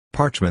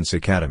Parchments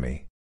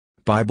Academy.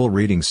 Bible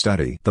Reading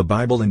Study. The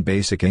Bible in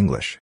Basic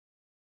English.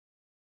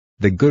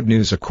 The Good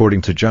News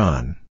according to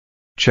John.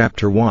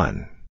 Chapter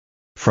 1.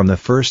 From the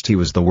first he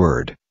was the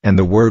Word, and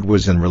the Word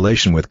was in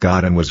relation with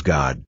God and was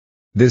God.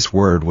 This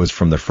Word was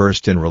from the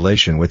first in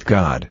relation with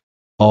God.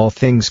 All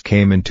things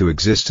came into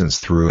existence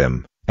through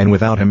him, and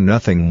without him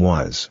nothing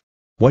was.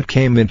 What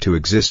came into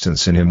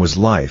existence in him was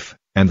life,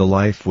 and the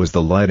life was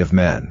the light of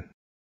men.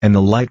 And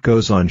the light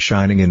goes on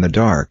shining in the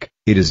dark,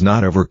 it is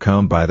not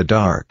overcome by the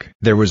dark.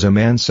 There was a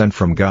man sent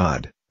from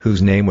God,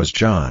 whose name was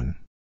John.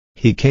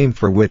 He came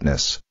for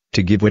witness,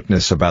 to give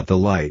witness about the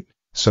light,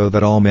 so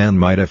that all men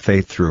might have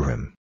faith through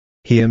him.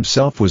 He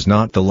himself was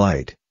not the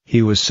light,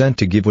 he was sent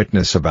to give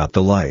witness about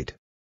the light.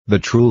 The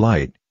true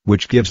light,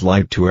 which gives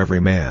light to every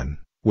man,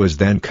 was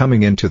then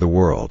coming into the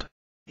world.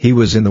 He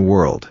was in the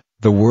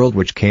world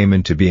which came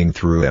into being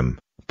through him,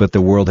 but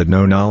the world had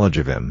no knowledge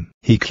of him.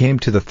 He came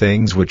to the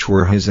things which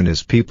were his, and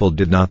his people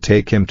did not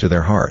take him to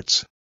their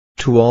hearts.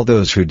 To all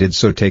those who did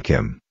so take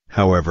him,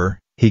 however,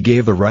 he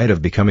gave the right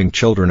of becoming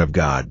children of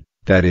God,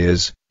 that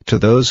is, to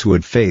those who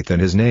had faith in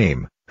his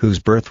name, whose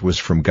birth was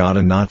from God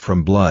and not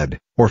from blood,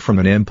 or from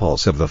an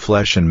impulse of the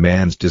flesh and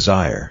man's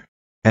desire.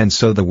 And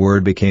so the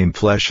Word became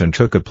flesh and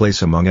took a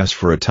place among us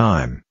for a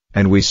time,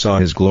 and we saw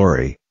his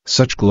glory,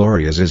 such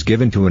glory as is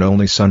given to an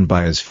only Son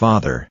by his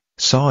Father,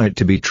 saw it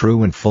to be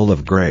true and full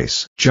of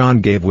grace. John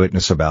gave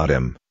witness about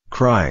him,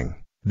 crying,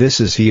 "This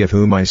is he of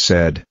whom I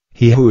said,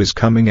 he who is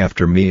coming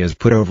after me is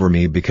put over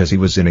me because he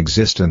was in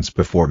existence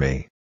before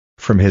me."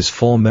 From his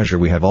full measure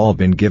we have all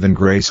been given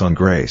grace on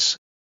grace.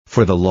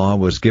 For the law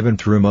was given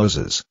through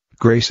Moses,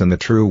 grace and the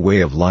true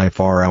way of life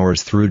are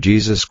ours through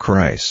Jesus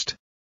Christ.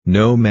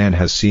 No man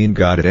has seen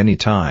God at any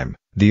time,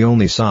 the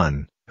only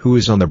Son, who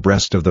is on the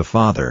breast of the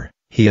Father.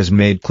 He has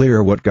made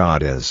clear what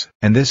God is.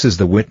 And this is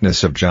the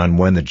witness of John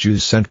when the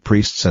Jews sent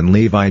priests and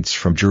Levites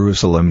from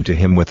Jerusalem to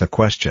him with the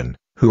question,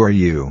 "Who are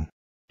you?"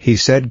 He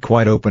said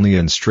quite openly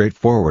and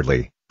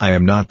straightforwardly, "I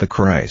am not the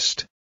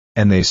Christ."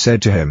 And they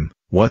said to him,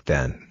 "What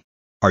then?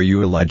 Are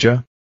you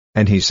Elijah?"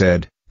 And he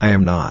said, "I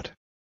am not."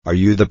 "Are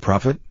you the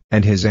prophet?"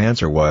 And his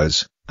answer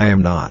was, "I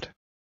am not."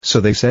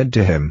 So they said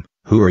to him,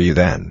 "Who are you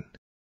then?"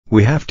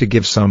 We have to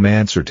give some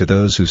answer to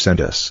those who sent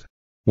us.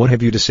 "What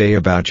have you to say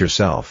about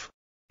yourself?"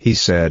 He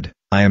said,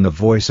 "I am the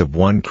voice of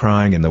one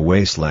crying in the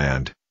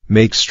wasteland,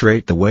 'Make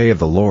straight the way of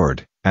the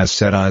Lord,' as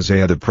said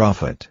Isaiah the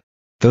prophet."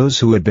 Those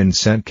who had been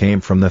sent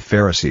came from the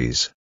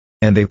Pharisees.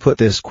 And they put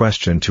this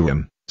question to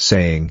him,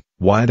 saying,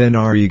 "Why then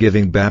are you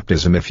giving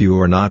baptism if you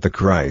are not the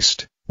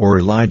Christ, or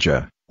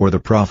Elijah, or the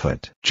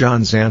prophet?"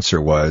 John's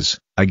answer was,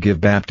 "I give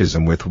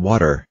baptism with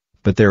water,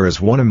 but there is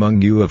one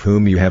among you of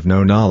whom you have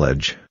no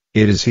knowledge,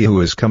 it is he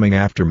who is coming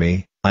after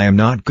me, I am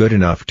not good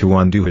enough to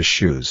undo his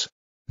shoes."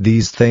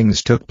 These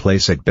things took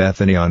place at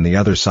Bethany on the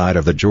other side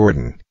of the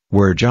Jordan,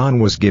 where John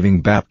was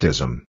giving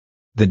baptism.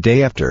 The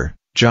day after,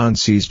 John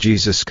sees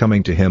Jesus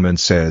coming to him and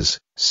says,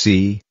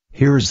 "See,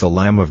 here is the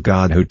Lamb of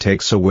God who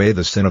takes away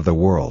the sin of the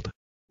world.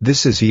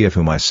 This is he of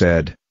whom I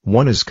said,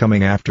 'One is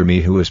coming after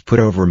me who is put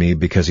over me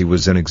because he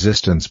was in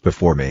existence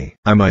before me.'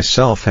 I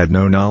myself had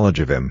no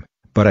knowledge of him,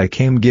 but I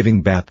came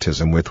giving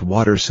baptism with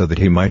water so that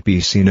he might be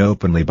seen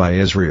openly by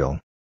Israel."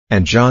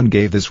 And John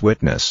gave this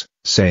witness,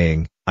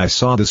 saying, "I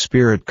saw the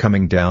Spirit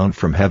coming down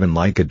from heaven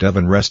like a dove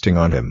and resting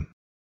on him.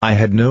 I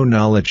had no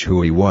knowledge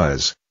who he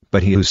was,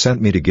 but he who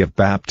sent me to give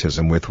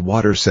baptism with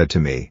water said to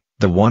me,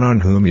 'The one on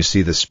whom you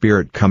see the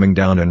Spirit coming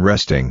down and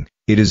resting,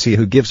 it is he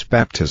who gives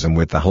baptism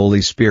with the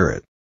Holy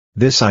Spirit.'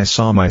 This I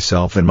saw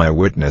myself, and my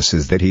witness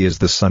is that he is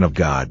the Son of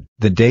God."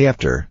 The day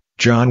after,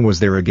 John was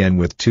there again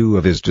with two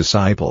of his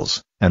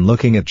disciples, and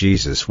looking at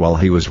Jesus while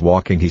he was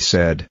walking he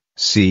said,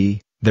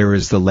 "See, there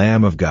is the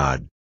Lamb of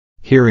God."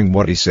 Hearing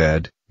what he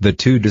said, the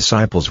two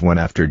disciples went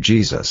after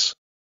Jesus.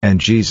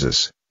 And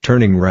Jesus,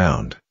 turning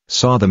round,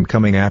 saw them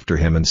coming after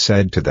him and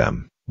said to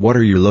them, "What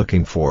are you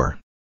looking for?"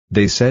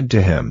 They said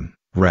to him,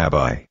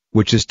 "Rabbi,"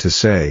 which is to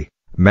say,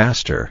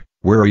 "Master,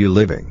 where are you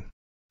living?"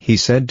 He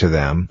said to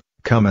them,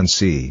 "Come and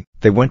see."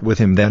 They went with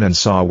him then and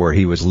saw where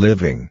he was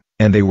living,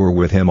 and they were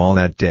with him all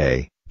that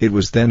day. It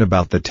was then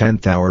about the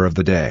 10th hour of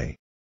the day.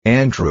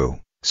 Andrew,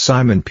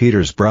 Simon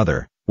Peter's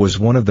brother, was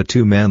one of the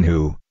two men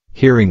who,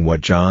 hearing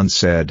what John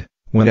said,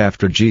 went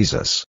after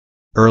Jesus.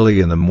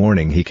 Early in the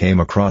morning he came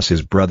across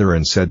his brother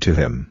and said to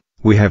him,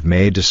 "We have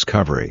made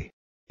discovery.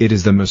 It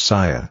is the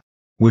Messiah,"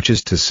 which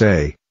is to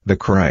say, the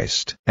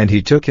Christ. And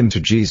he took him to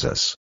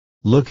Jesus.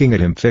 Looking at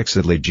him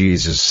fixedly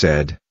Jesus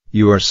said,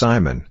 "You are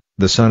Simon,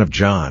 the son of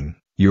John,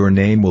 your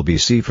name will be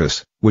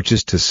Cephas," which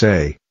is to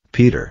say,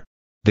 Peter.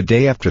 The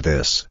day after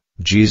this,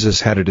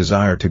 Jesus had a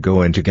desire to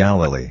go into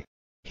Galilee.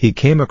 He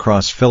came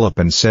across Philip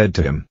and said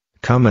to him,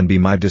 "Come and be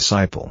my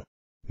disciple."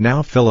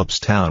 Now Philip's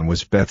town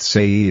was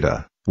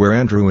Bethsaida, where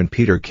Andrew and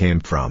Peter came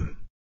from.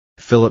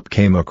 Philip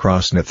came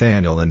across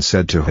Nathanael and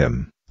said to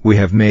him, "We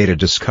have made a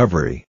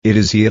discovery. It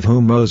is he of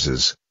whom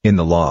Moses, in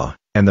the law,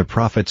 and the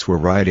prophets were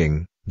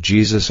writing,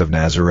 Jesus of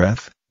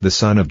Nazareth, the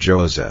son of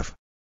Joseph."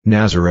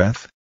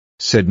 "Nazareth?"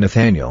 said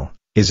Nathanael,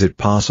 "Is it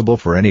possible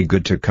for any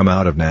good to come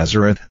out of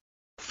Nazareth?"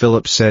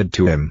 Philip said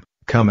to him,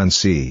 "Come and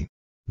see."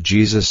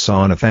 Jesus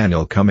saw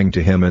Nathanael coming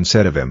to him and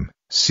said of him,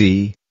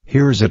 "See,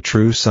 here is a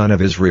true son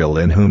of Israel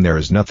in whom there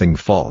is nothing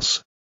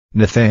false."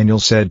 Nathanael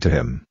said to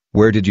him,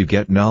 "Where did you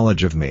get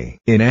knowledge of me?"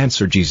 In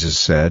answer Jesus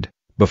said,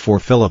 "Before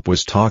Philip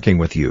was talking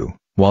with you,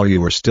 while you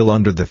were still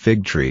under the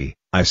fig tree,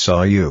 I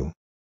saw you."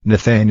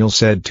 Nathanael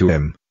said to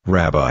him,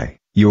 "Rabbi,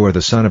 you are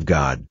the Son of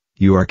God,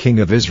 you are King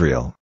of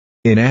Israel."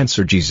 In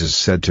answer Jesus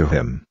said to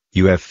him,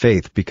 "You have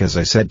faith because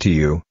I said to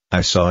you,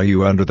 I saw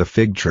you under the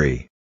fig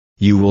tree.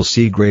 You will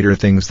see greater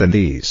things than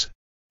these."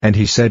 And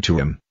he said to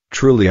him,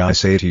 "Truly I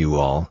say to you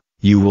all,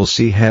 you will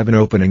see heaven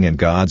opening and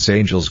God's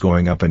angels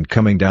going up and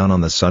coming down on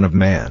the Son of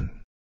Man."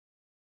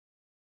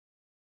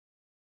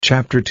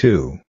 Chapter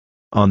 2.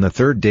 On the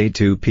third day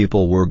 2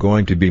 people were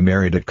going to be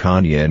married at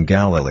Cana in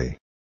Galilee.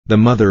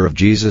 The mother of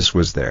Jesus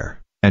was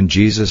there, and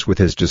Jesus with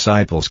his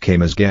disciples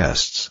came as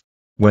guests.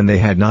 When they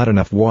had not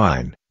enough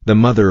wine,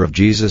 the mother of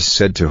Jesus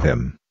said to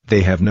him,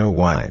 "They have no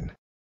wine."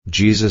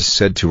 Jesus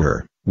said to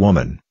her,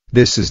 "Woman,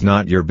 this is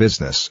not your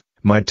business,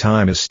 my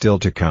time is still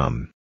to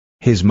come."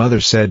 His mother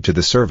said to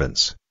the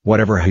servants,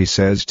 "Whatever he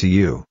says to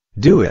you,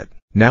 do it."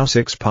 Now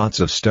 6 pots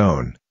of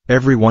stone,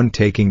 every one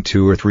taking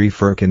 2 or 3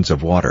 firkins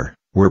of water,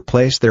 were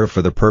placed there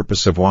for the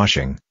purpose of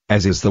washing,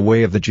 as is the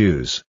way of the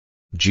Jews.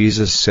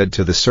 Jesus said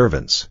to the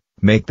servants,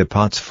 "Make the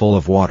pots full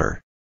of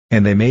water."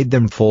 And they made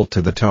them full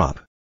to the top.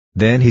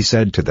 Then he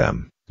said to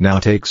them, "Now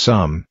take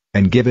some,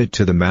 and give it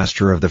to the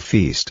master of the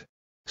feast."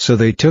 So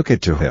they took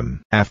it to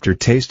him. After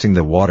tasting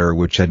the water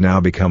which had now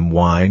become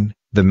wine,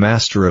 the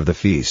master of the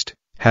feast,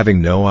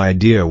 having no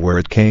idea where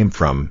it came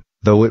from,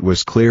 though it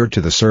was clear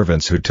to the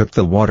servants who took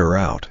the water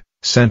out,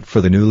 sent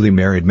for the newly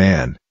married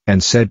man,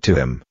 and said to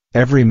him,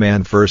 "Every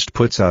man first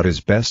puts out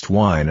his best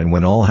wine, and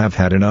when all have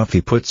had enough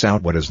he puts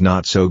out what is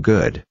not so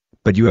good,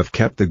 but you have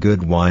kept the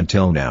good wine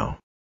till now."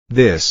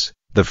 This,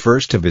 the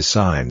first of his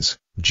signs,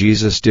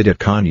 Jesus did at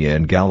Cana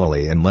in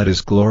Galilee, and let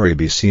his glory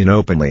be seen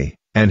openly,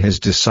 and his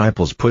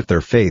disciples put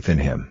their faith in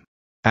him.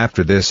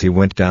 After this he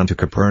went down to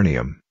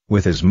Capernaum,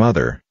 with his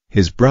mother,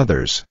 his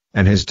brothers,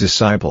 and his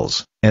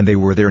disciples, and they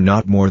were there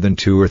not more than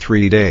 2 or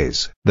 3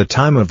 days. The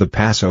time of the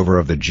Passover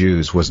of the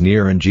Jews was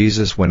near, and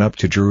Jesus went up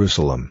to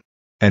Jerusalem.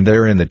 And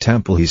there in the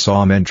temple he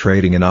saw men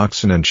trading in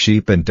oxen and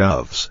sheep and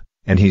doves,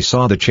 and he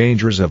saw the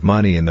changers of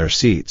money in their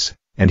seats,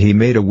 and he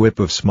made a whip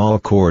of small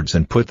cords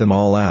and put them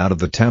all out of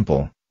the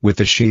temple, with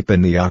the sheep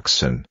and the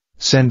oxen,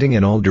 sending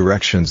in all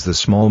directions the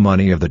small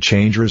money of the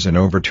changers and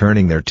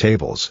overturning their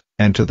tables.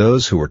 And to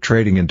those who were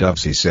trading in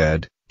doves he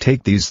said,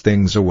 "Take these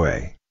things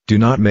away, do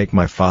not make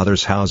my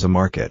Father's house a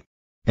market."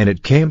 And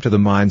it came to the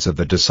minds of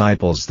the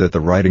disciples that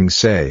the writings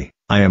say,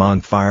 "I am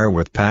on fire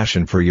with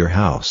passion for your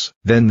house."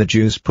 Then the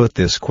Jews put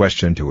this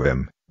question to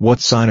him,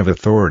 "What sign of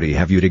authority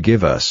have you to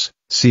give us,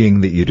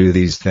 seeing that you do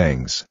these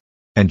things?"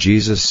 And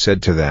Jesus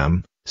said to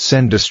them,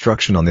 "Send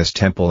destruction on this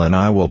temple and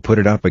I will put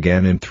it up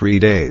again in 3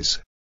 days."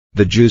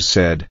 The Jews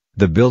said,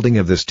 "The building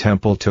of this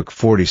temple took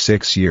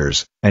 46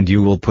 years, and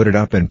you will put it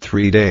up in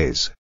 3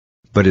 days."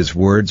 But his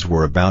words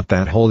were about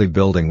that holy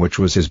building which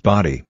was his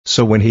body.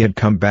 So when he had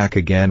come back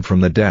again from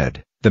the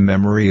dead, the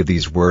memory of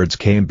these words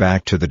came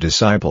back to the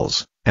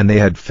disciples, and they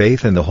had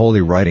faith in the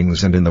holy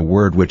writings and in the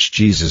word which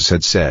Jesus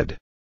had said.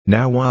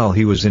 Now while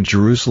he was in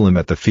Jerusalem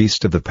at the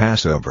feast of the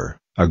Passover,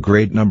 a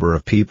great number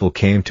of people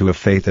came to a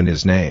faith in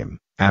his name,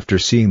 after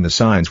seeing the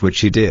signs which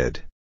he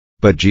did.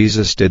 But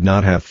Jesus did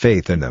not have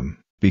faith in them,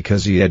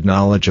 because he had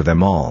knowledge of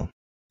them all.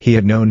 He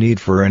had no need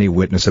for any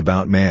witness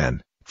about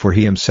man, for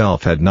he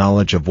himself had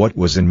knowledge of what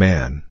was in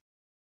man.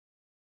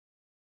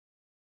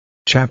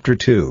 Chapter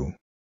 2.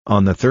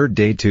 On the third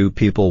day 2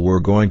 people were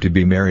going to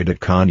be married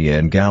at Cana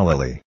in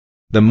Galilee.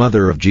 The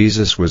mother of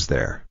Jesus was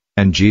there,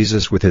 and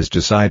Jesus with his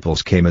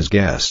disciples came as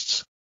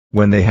guests.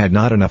 When they had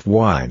not enough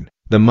wine,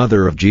 the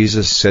mother of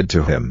Jesus said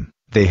to him,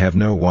 "They have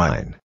no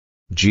wine."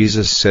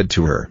 Jesus said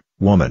to her,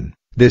 "Woman,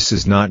 this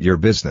is not your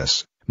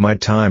business, my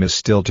time is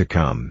still to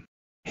come."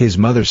 His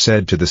mother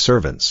said to the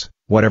servants,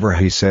 "Whatever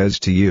he says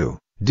to you,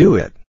 do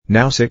it."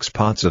 Now 6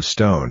 pots of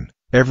stone,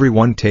 every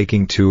one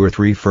taking 2 or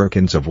 3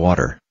 firkins of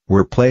water,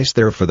 were placed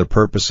there for the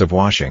purpose of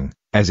washing,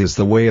 as is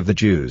the way of the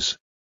Jews.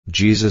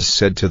 Jesus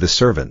said to the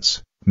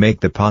servants, "Make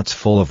the pots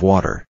full of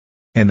water."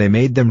 And they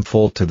made them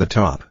full to the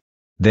top.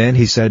 Then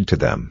he said to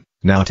them,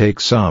 "Now take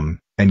some,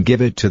 and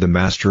give it to the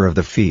master of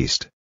the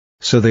feast."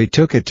 So they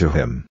took it to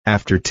him.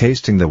 After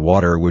tasting the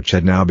water which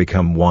had now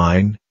become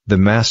wine, the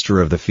master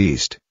of the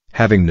feast,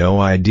 having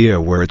no idea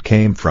where it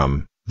came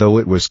from, though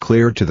it was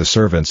clear to the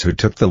servants who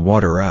took the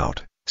water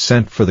out,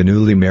 sent for the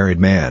newly married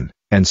man,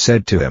 and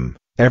said to him,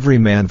 "Every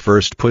man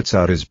first puts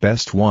out his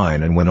best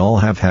wine, and when all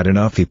have had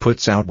enough he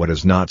puts out what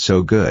is not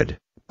so good,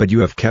 but you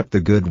have kept the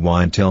good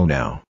wine till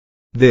now."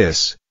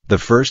 This, the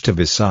first of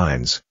his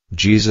signs,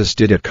 Jesus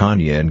did at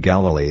Cana in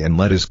Galilee, and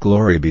let his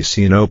glory be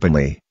seen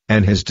openly,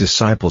 and his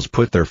disciples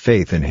put their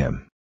faith in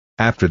him.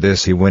 After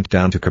this he went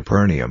down to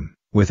Capernaum,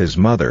 with his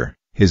mother,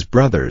 his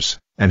brothers,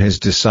 and his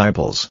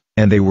disciples,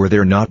 and they were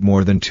there not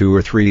more than 2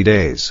 or 3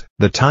 days.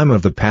 The time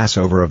of the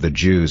Passover of the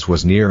Jews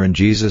was near, and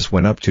Jesus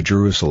went up to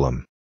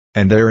Jerusalem.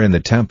 And there in the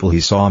temple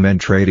he saw men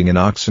trading in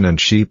oxen and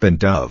sheep and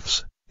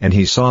doves, and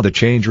he saw the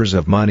changers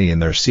of money in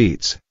their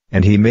seats,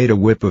 and he made a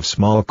whip of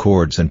small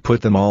cords and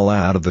put them all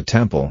out of the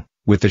temple,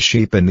 with the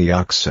sheep and the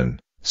oxen,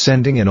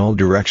 sending in all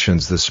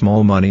directions the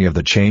small money of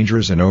the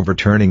changers and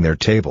overturning their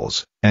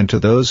tables. And to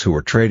those who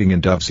were trading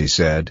in doves he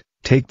said,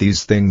 Take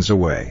these things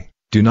away,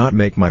 do not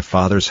make my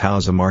Father's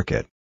house a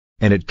market.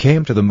 And it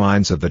came to the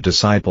minds of the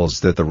disciples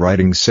that the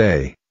writings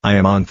say, I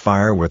am on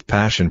fire with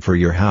passion for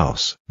your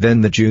house.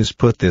 Then the Jews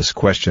put this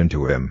question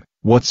to him,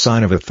 What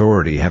sign of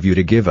authority have you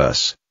to give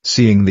us,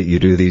 seeing that you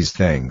do these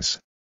things?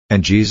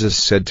 And Jesus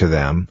said to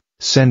them,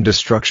 Send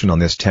destruction on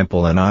this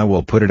temple and I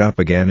will put it up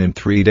again in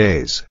 3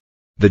 days.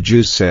 The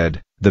Jews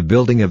said, The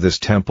building of this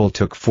temple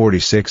took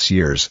 46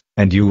 years,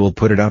 and you will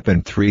put it up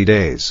in 3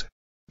 days.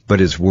 But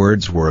his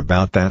words were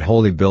about that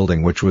holy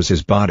building which was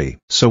his body.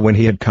 So when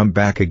he had come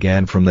back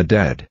again from the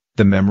dead,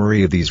 the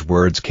memory of these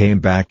words came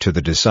back to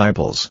the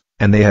disciples,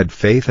 and they had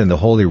faith in the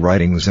holy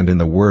writings and in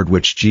the word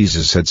which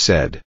Jesus had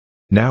said.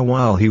 Now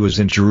while he was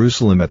in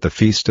Jerusalem at the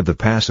feast of the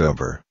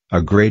Passover,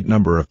 a great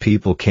number of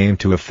people came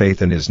to have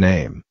faith in his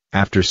name,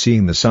 after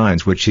seeing the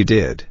signs which he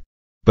did.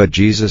 But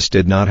Jesus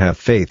did not have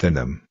faith in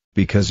them,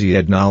 because he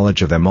had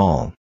knowledge of them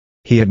all.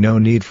 He had no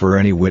need for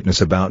any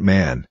witness about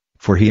man,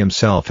 for he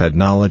himself had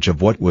knowledge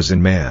of what was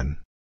in man.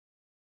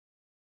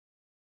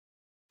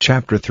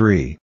 Chapter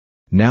 3.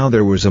 Now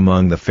there was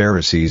among the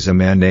Pharisees a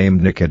man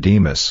named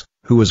Nicodemus,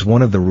 who was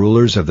one of the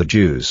rulers of the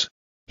Jews.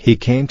 He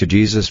came to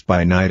Jesus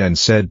by night and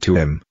said to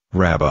him,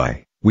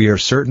 Rabbi, we are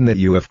certain that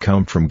you have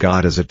come from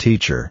God as a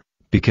teacher,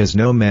 because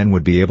no man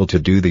would be able to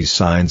do these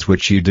signs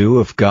which you do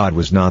if God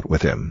was not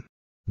with him.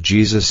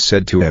 Jesus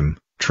said to him,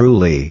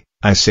 Truly,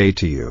 I say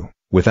to you,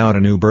 without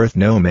a new birth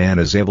no man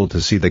is able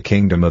to see the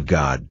kingdom of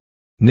God.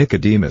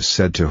 Nicodemus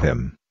said to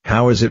him,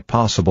 How is it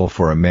possible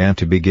for a man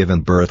to be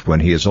given birth when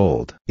he is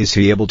old? Is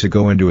he able to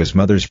go into his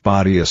mother's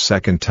body a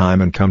second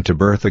time and come to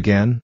birth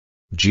again?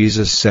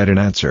 Jesus said in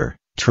answer,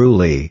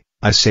 Truly,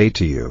 I say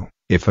to you,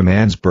 if a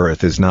man's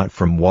birth is not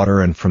from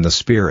water and from the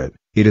Spirit,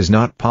 it is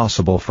not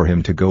possible for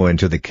him to go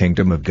into the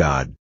kingdom of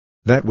God.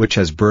 That which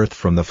has birth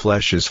from the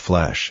flesh is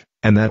flesh,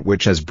 and that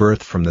which has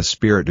birth from the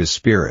Spirit is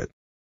spirit.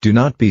 Do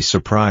not be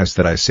surprised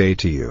that I say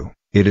to you,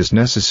 It is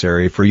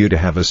necessary for you to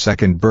have a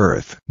second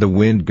birth. The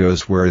wind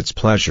goes where its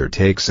pleasure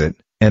takes it,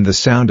 and the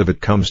sound of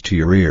it comes to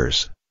your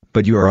ears,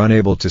 but you are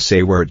unable to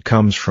say where it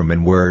comes from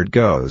and where it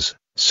goes.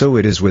 So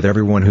it is with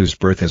everyone whose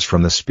birth is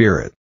from the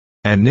Spirit.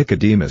 And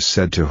Nicodemus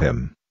said to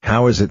him,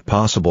 How is it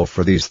possible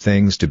for these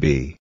things to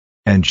be?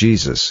 And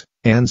Jesus,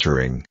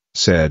 answering,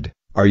 said,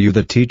 Are you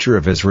the teacher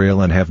of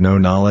Israel and have no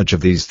knowledge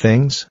of these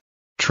things?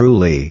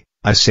 Truly,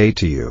 I say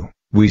to you,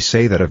 we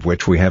say that of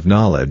which we have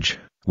knowledge,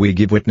 we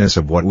give witness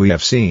of what we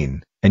have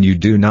seen, and you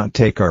do not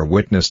take our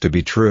witness to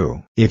be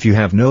true. If you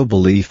have no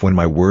belief when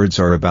my words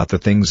are about the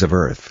things of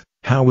earth,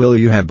 how will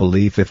you have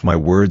belief if my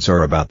words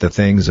are about the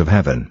things of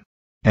heaven?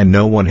 And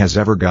no one has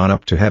ever gone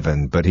up to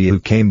heaven but he who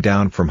came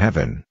down from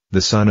heaven,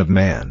 the Son of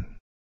Man.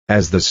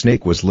 As the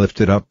snake was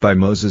lifted up by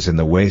Moses in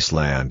the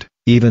wasteland,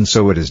 even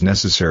so it is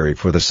necessary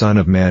for the Son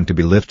of Man to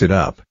be lifted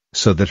up,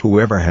 so that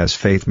whoever has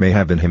faith may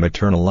have in him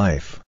eternal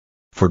life.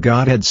 For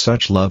God had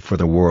such love for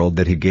the world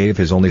that he gave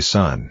his only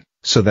Son,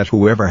 so that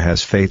whoever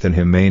has faith in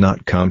him may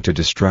not come to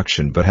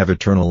destruction but have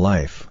eternal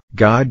life.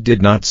 God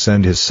did not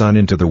send his Son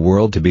into the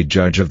world to be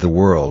judge of the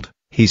world,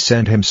 he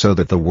sent him so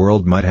that the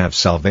world might have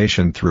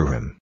salvation through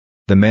him.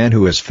 The man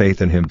who has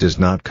faith in him does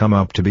not come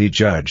up to be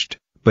judged,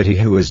 but he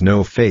who has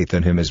no faith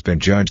in him has been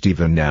judged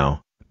even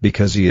now,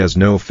 because he has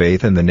no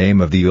faith in the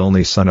name of the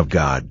only Son of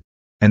God.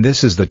 And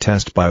this is the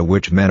test by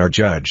which men are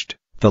judged.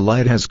 The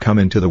light has come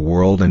into the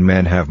world and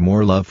men have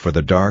more love for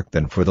the dark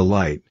than for the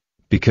light,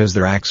 because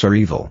their acts are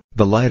evil.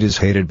 The light is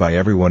hated by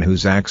everyone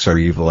whose acts are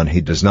evil, and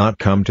he does not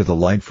come to the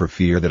light for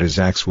fear that his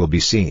acts will be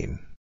seen.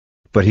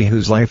 But he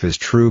whose life is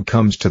true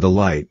comes to the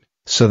light,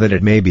 so that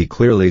it may be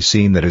clearly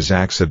seen that his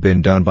acts have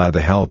been done by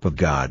the help of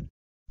God.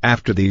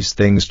 After these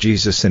things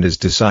Jesus and his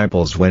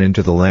disciples went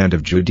into the land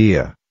of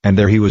Judea, and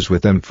there he was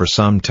with them for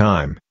some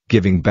time,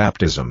 giving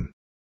baptism.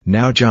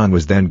 Now John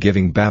was then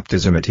giving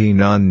baptism at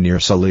Enon near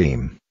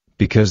Salim,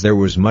 because there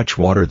was much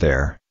water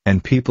there,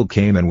 and people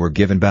came and were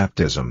given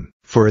baptism,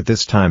 for at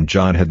this time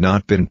John had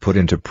not been put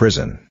into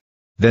prison.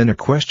 Then a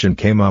question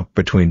came up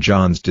between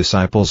John's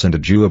disciples and a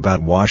Jew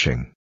about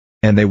washing.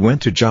 And they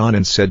went to John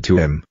and said to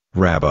him,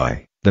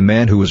 Rabbi, the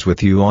man who was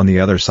with you on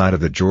the other side of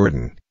the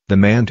Jordan, the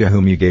man to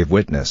whom you gave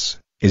witness,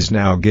 is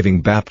now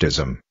giving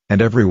baptism,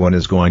 and everyone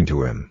is going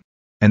to him.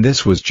 And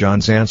this was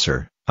John's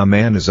answer, A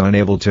man is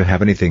unable to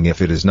have anything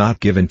if it is not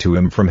given to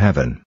him from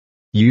heaven.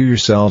 You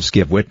yourselves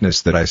give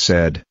witness that I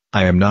said,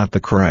 I am not the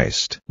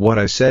Christ. What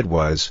I said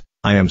was,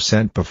 I am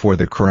sent before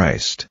the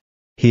Christ.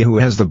 He who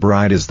has the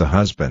bride is the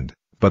husband,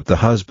 but the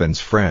husband's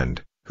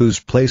friend, whose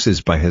place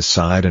is by his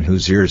side and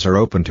whose ears are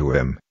open to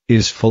him,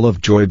 is full of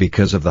joy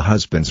because of the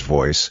husband's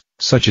voice.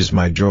 Such is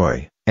my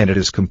joy, and it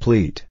is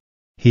complete.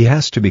 He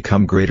has to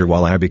become greater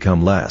while I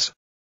become less.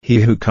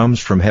 He who comes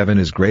from heaven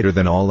is greater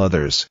than all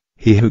others,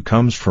 he who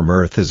comes from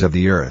earth is of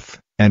the earth,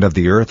 and of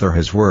the earth are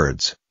his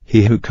words.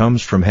 He who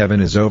comes from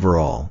heaven is over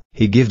all.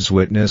 He gives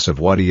witness of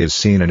what he has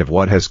seen and of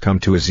what has come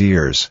to his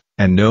ears,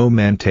 and no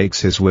man takes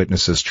his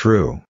witness as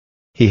true.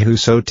 He who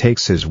so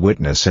takes his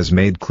witness has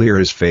made clear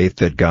his faith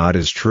that God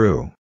is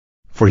true.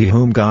 For he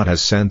whom God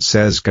has sent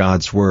says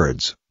God's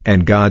words,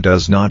 and God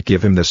does not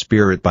give him the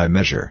Spirit by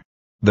measure.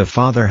 The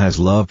Father has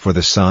love for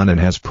the Son and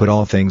has put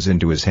all things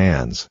into his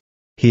hands.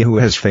 He who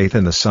has faith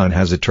in the Son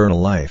has eternal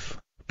life,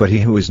 but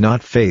he who has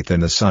not faith in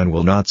the Son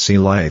will not see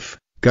life.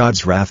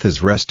 God's wrath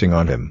is resting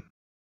on him.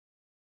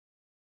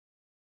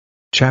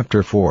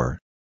 Chapter 4.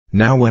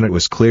 Now when it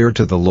was clear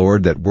to the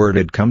Lord that word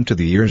had come to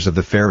the ears of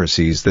the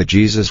Pharisees that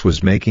Jesus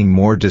was making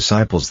more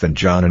disciples than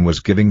John and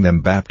was giving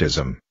them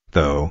baptism,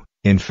 though,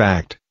 in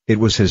fact, it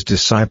was his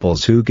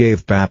disciples who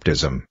gave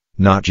baptism,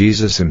 not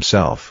Jesus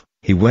himself,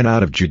 he went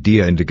out of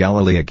Judea into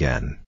Galilee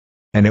again.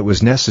 And it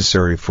was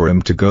necessary for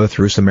him to go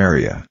through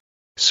Samaria.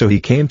 So he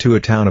came to a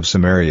town of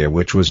Samaria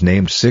which was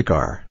named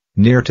Sychar,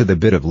 near to the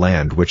bit of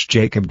land which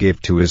Jacob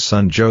gave to his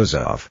son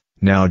Joseph.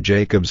 Now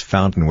Jacob's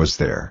fountain was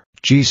there.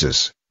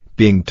 Jesus,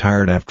 being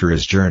tired after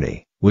his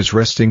journey, was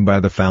resting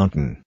by the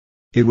fountain.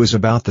 It was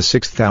about the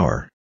 6th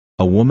hour.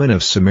 A woman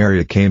of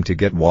Samaria came to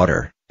get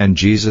water, and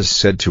Jesus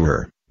said to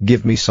her,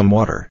 "Give me some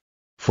water."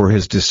 For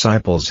his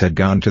disciples had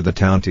gone to the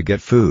town to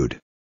get food.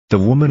 The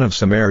woman of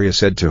Samaria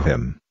said to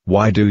him,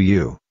 "Why do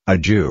you, a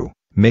Jew,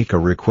 make a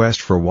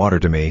request for water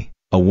to me,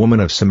 a woman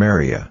of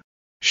Samaria?"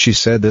 She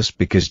said this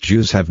because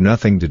Jews have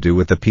nothing to do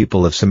with the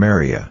people of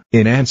Samaria.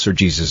 In answer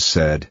Jesus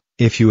said,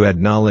 "If you had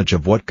knowledge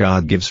of what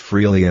God gives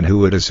freely and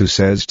who it is who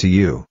says to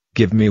you,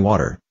 'Give me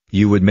water,'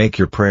 you would make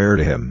your prayer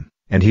to him,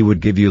 and he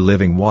would give you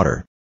living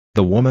water."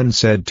 The woman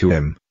said to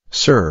him,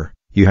 "Sir,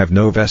 you have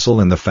no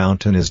vessel and the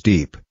fountain is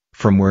deep.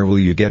 From where will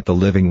you get the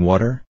living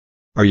water?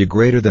 Are you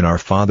greater than our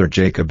father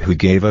Jacob who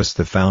gave us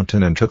the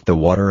fountain and took the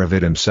water of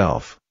it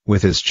himself,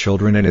 with his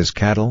children and his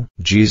cattle?"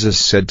 Jesus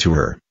said to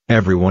her,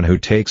 "Everyone who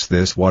takes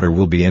this water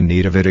will be in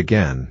need of it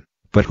again,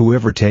 but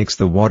whoever takes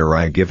the water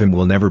I give him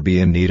will never be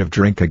in need of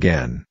drink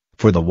again.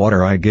 For the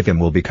water I give him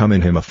will become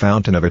in him a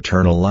fountain of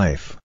eternal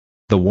life."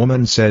 The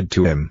woman said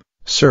to him,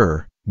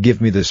 "Sir,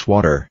 give me this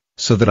water,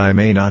 so that I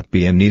may not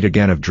be in need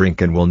again of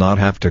drink and will not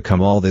have to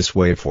come all this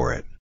way for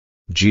it."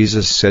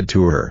 Jesus said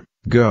to her,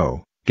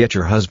 "Go, get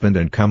your husband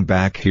and come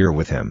back here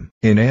with him."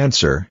 In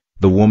answer,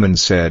 the woman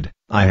said,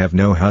 "I have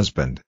no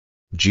husband."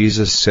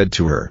 Jesus said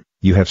to her,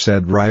 "You have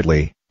said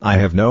rightly, I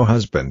have no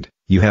husband.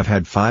 You have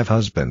had 5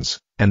 husbands,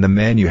 and the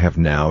man you have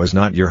now is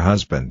not your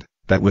husband."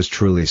 That was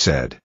truly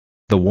said.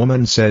 The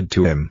woman said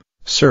to him,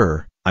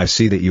 "Sir, I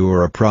see that you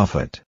are a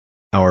prophet.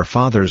 Our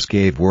fathers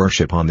gave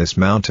worship on this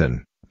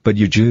mountain, but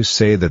you Jews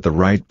say that the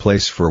right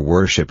place for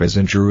worship is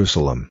in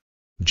Jerusalem."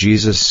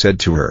 Jesus said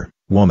to her,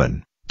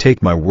 "Woman,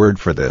 take my word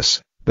for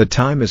this, the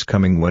time is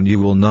coming when you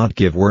will not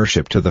give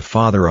worship to the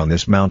Father on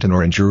this mountain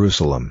or in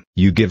Jerusalem.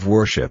 You give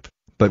worship,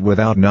 but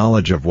without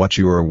knowledge of what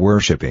you are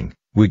worshipping.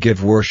 We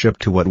give worship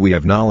to what we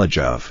have knowledge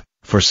of,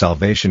 for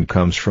salvation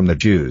comes from the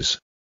Jews.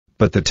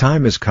 But the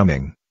time is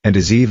coming, and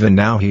is even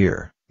now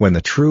here, when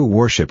the true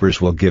worshippers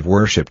will give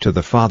worship to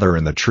the Father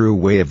in the true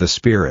way of the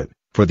Spirit,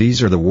 for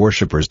these are the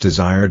worshippers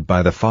desired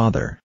by the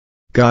Father.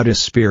 God is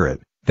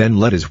Spirit, then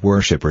let his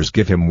worshippers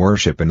give him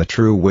worship in the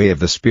true way of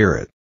the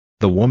Spirit."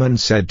 The woman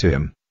said to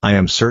him, "I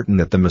am certain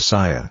that the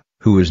Messiah,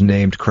 who is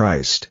named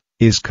Christ,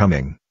 is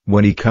coming.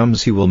 When he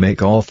comes he will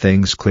make all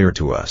things clear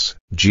to us."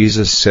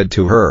 Jesus said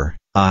to her,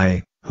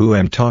 "I, who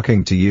am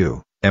talking to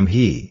you, am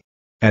he."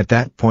 At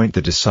that point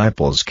the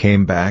disciples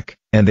came back,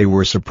 and they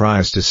were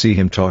surprised to see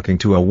him talking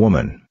to a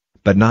woman,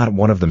 but not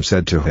one of them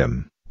said to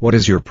him, "What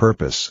is your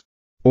purpose?"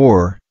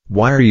 or,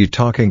 "Why are you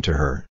talking to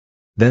her?"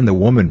 Then the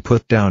woman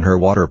put down her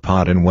water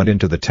pot and went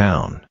into the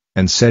town,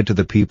 and said to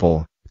the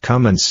people,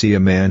 "Come and see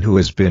a man who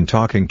has been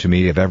talking to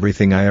me of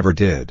everything I ever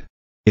did.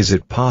 Is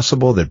it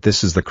possible that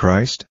this is the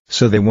Christ?"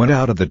 So they went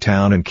out of the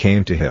town and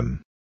came to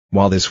him.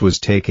 While this was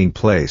taking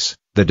place,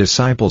 the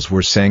disciples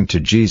were saying to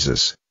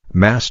Jesus,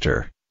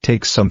 "Master,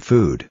 take some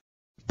food."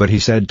 But he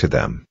said to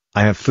them,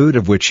 "I have food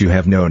of which you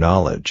have no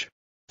knowledge."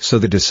 So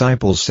the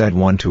disciples said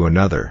one to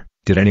another,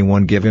 "Did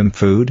anyone give him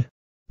food?"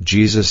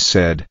 Jesus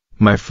said,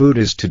 "My food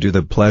is to do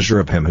the pleasure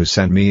of him who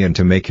sent me and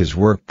to make his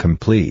work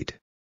complete."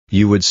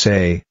 You would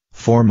say,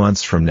 4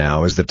 months from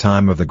now is the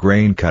time of the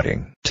grain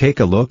cutting. Take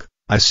a look,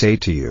 I say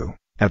to you,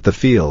 at the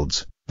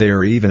fields, they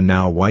are even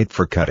now white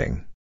for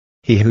cutting.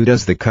 He who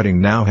does the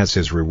cutting now has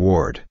his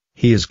reward.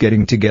 He is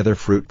getting together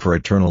fruit for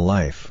eternal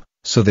life,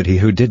 so that he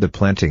who did the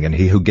planting and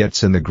he who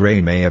gets in the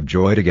grain may have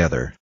joy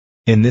together.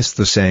 In this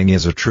the saying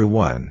is a true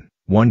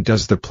one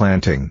does the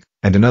planting,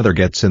 and another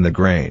gets in the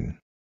grain.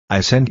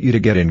 I sent you to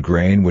get in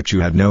grain which you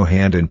had no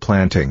hand in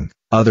planting,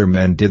 other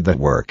men did that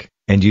work,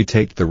 and you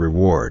take the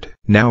reward.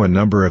 Now a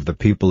number of the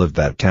people of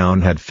that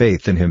town had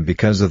faith in him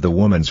because of the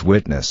woman's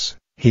witness.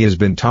 He has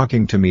been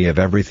talking to me of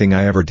everything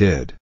I ever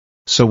did.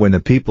 So when the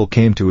people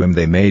came to him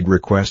they made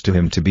request to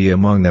him to be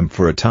among them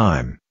for a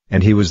time,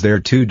 and he was there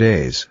 2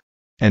 days.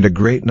 And a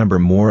great number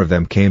more of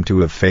them came to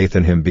have faith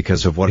in him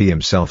because of what he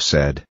himself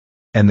said.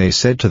 And they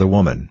said to the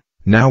woman,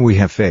 "Now we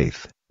have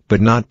faith,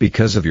 but not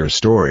because of your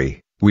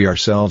story, We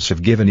ourselves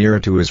have given ear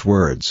to his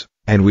words,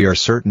 and we are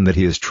certain that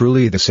he is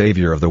truly the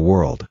Savior of the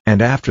world."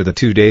 And after the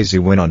 2 days he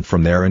went on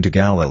from there into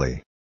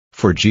Galilee.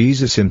 For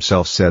Jesus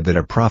himself said that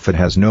a prophet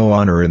has no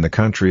honor in the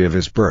country of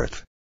his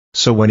birth.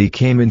 So when he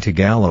came into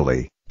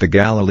Galilee, the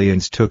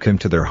Galileans took him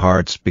to their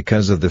hearts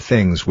because of the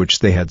things which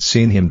they had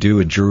seen him do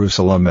in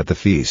Jerusalem at the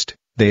feast,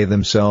 they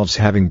themselves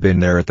having been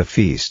there at the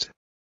feast.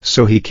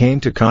 So he came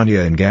to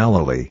Cana in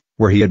Galilee,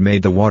 where he had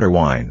made the water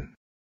wine.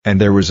 And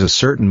there was a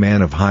certain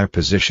man of high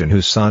position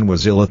whose son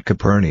was ill at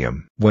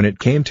Capernaum. When it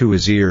came to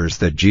his ears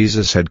that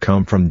Jesus had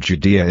come from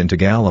Judea into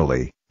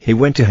Galilee, he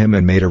went to him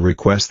and made a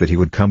request that he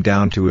would come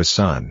down to his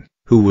son,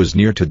 who was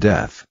near to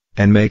death,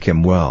 and make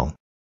him well.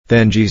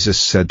 Then Jesus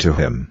said to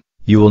him,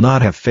 "You will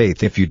not have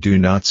faith if you do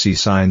not see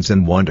signs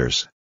and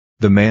wonders."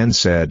 The man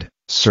said,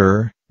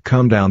 "Sir,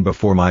 come down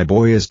before my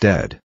boy is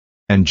dead."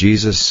 And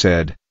Jesus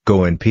said,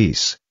 "Go in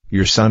peace,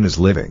 your son is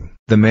living."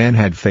 The man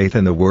had faith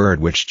in the word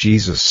which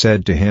Jesus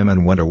said to him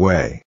and went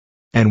away.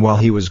 And while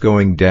he was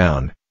going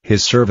down,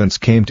 his servants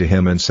came to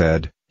him and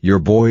said, "Your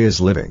boy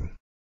is living."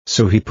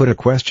 So he put a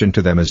question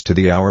to them as to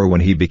the hour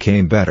when he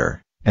became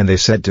better, and they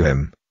said to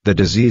him, "The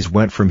disease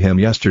went from him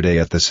yesterday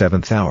at the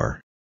 7th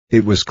hour."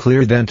 It was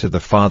clear then to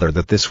the father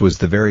that this was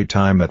the very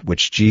time at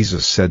which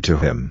Jesus said to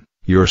him,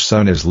 "Your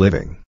son is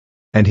living."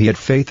 And he had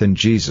faith in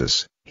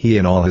Jesus, he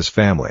and all his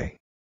family.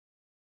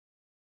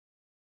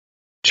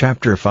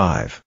 Chapter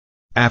 5.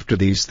 After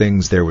these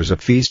things there was a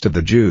feast of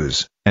the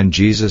Jews, and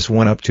Jesus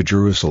went up to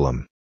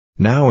Jerusalem.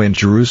 Now in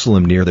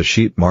Jerusalem near the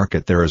sheep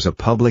market there is a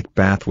public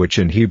bath which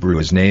in Hebrew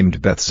is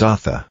named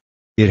Bethzatha.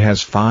 It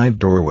has 5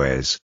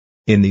 doorways.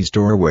 In these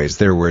doorways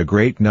there were a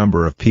great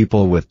number of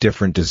people with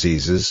different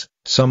diseases,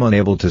 some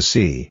unable to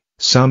see,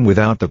 some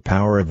without the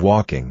power of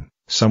walking,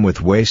 some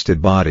with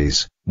wasted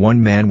bodies.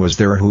 One man was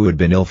there who had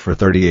been ill for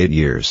 38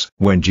 years.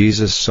 When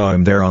Jesus saw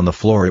him there on the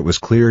floor it was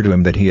clear to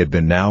him that he had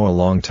been now a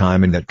long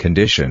time in that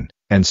condition,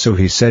 and so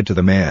he said to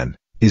the man,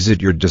 "Is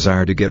it your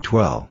desire to get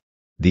well?"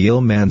 The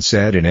ill man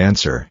said in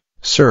answer,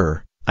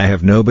 "Sir, I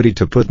have nobody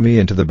to put me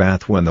into the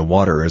bath when the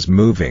water is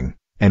moving,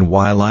 and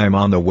while I am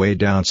on the way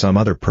down some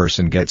other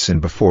person gets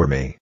in before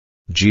me."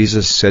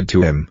 Jesus said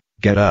to him,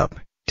 "Get up,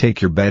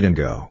 take your bed and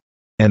go."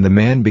 And the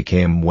man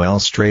became well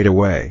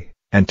straightway,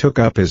 and took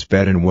up his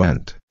bed and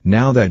went.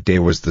 Now that day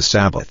was the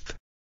Sabbath.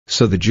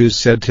 So the Jews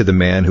said to the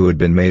man who had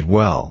been made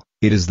well,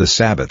 "It is the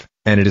Sabbath,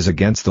 and it is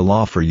against the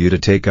law for you to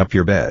take up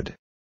your bed."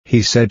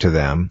 He said to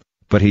them,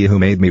 "But he who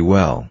made me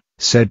well,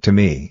 said to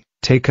me,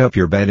 'Take up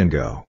your bed and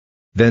go.'"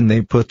 Then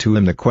they put to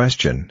him the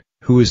question,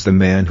 "Who is the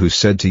man who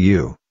said to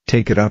you,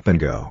 'Take it up and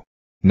go'?"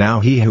 Now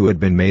he who had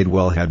been made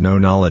well had no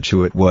knowledge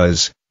who it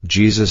was,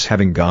 Jesus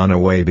having gone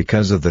away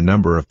because of the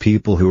number of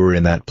people who were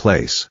in that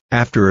place.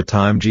 After a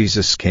time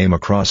Jesus came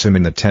across him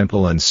in the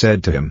temple and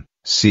said to him,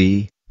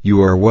 "See,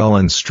 you are well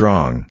and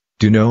strong,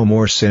 do no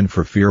more sin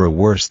for fear a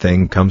worse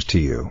thing comes to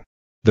you."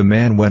 The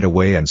man went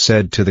away and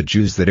said to the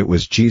Jews that it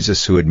was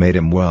Jesus who had made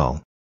him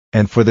well.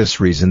 And for this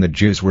reason the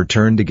Jews were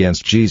turned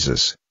against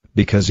Jesus,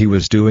 because he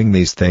was doing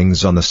these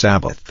things on the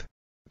Sabbath.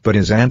 But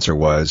his answer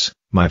was,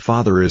 "My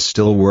Father is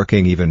still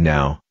working even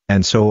now,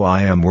 and so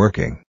I am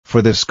working."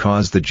 For this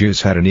cause the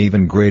Jews had an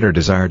even greater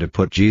desire to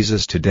put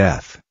Jesus to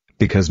death,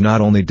 because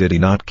not only did he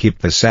not keep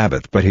the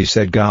Sabbath but he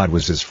said God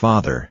was his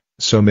Father,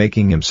 so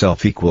making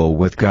himself equal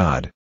with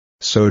God.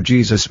 So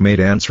Jesus made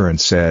answer and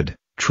said,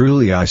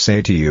 "Truly I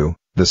say to you,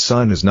 the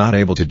Son is not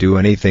able to do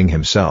anything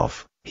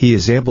himself, he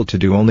is able to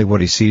do only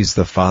what he sees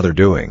the Father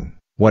doing.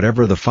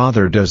 Whatever the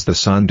Father does the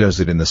Son does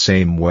it in the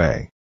same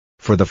way.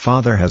 For the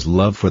Father has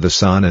love for the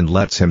Son and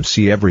lets him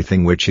see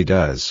everything which he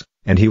does,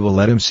 and he will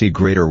let him see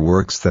greater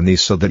works than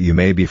these so that you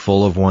may be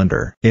full of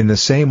wonder. In the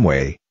same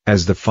way,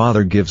 as the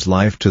Father gives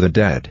life to the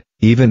dead,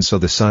 even so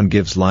the Son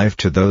gives life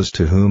to those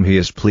to whom he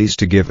is pleased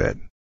to give it.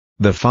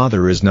 The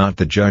Father is not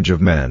the judge of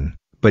men,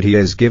 but he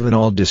has given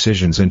all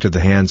decisions into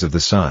the hands of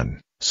the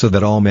Son, so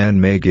that all men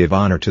may give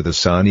honor to the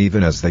Son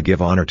even as they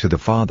give honor to the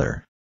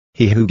Father.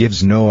 He who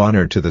gives no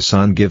honor to the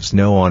Son gives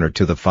no honor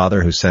to the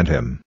Father who sent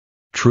him.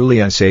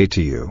 Truly I say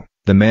to you,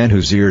 the man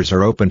whose ears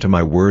are open to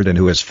my word and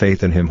who has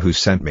faith in him who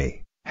sent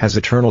me, has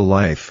eternal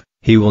life.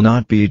 He will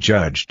not be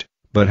judged,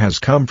 but has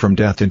come from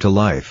death into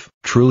life.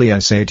 Truly I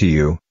say to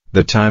you,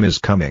 the time is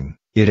coming,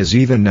 it is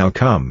even now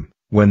come,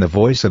 when the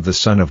voice of the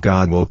Son of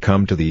God will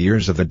come to the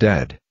ears of the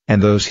dead,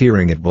 and those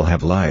hearing it will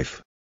have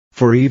life.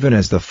 For even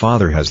as the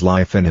Father has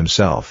life in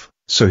himself,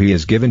 so he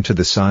has given to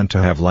the Son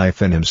to have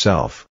life in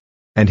himself.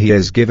 And he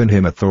has given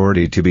him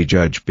authority to be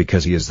judged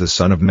because he is the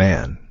Son of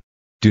Man.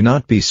 Do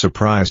not be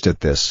surprised at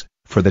this,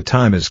 for the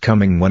time is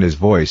coming when his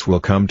voice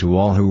will come to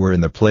all who were in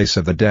the place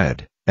of the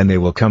dead, and they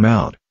will come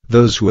out,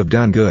 those who have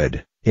done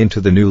good, into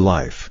the new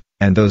life,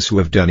 and those who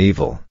have done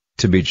evil,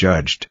 to be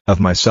judged. Of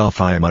myself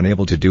I am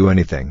unable to do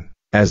anything.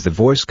 As the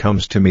voice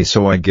comes to me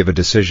so I give a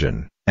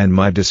decision, and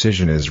my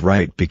decision is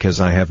right because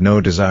I have no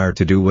desire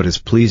to do what is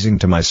pleasing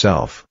to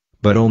myself,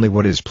 but only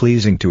what is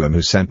pleasing to him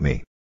who sent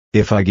me.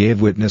 If I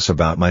gave witness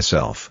about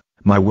myself,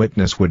 my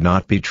witness would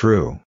not be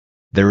true.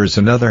 There is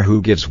another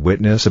who gives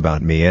witness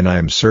about me and I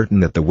am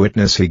certain that the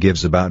witness he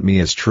gives about me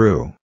is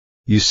true.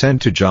 You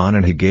sent to John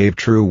and he gave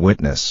true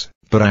witness,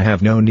 but I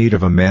have no need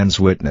of a man's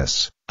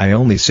witness. I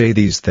only say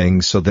these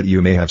things so that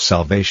you may have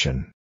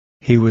salvation.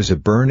 He was a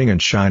burning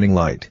and shining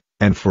light,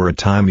 and for a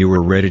time you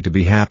were ready to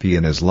be happy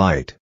in his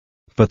light.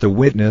 But the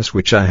witness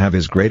which I have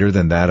is greater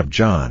than that of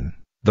John.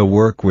 The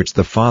work which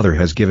the Father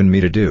has given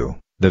me to do,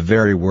 the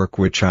very work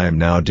which I am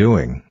now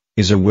doing,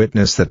 is a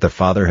witness that the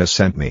Father has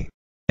sent me.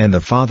 And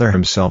the Father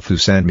himself who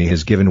sent me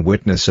has given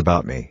witness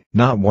about me.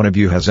 Not one of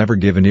you has ever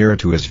given ear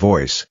to his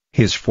voice,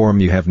 his form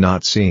you have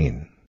not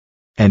seen.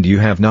 And you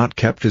have not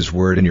kept his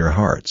word in your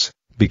hearts,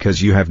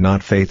 because you have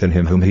not faith in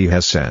him whom he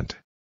has sent.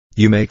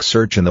 You make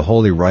search in the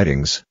holy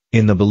writings,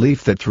 in the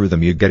belief that through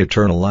them you get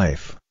eternal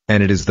life,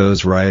 and it is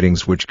those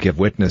writings which give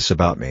witness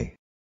about me.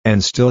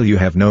 And still you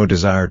have no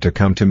desire to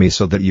come to me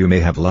so that you may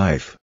have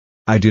life.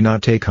 I do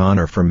not take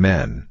honor from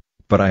men,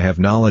 but I have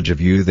knowledge of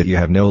you that you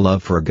have no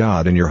love for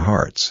God in your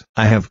hearts.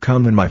 I have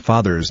come in my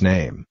Father's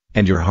name,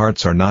 and your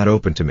hearts are not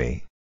open to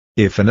me.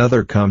 If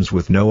another comes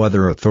with no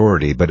other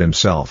authority but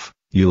himself,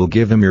 you will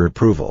give him your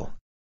approval.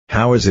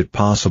 How is it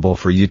possible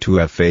for you to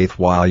have faith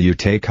while you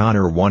take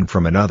honor one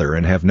from another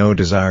and have no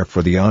desire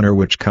for the honor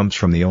which comes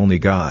from the only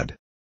God?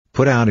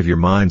 Put out of your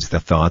minds the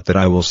thought that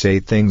I will say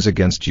things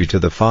against you to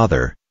the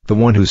Father. The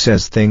one who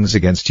says things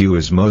against you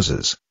is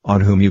Moses,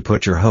 on whom you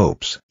put your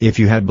hopes. If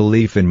you had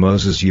belief in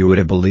Moses you would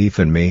have belief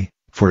in me,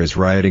 for his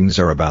writings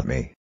are about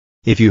me.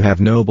 If you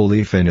have no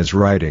belief in his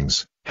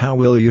writings, how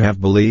will you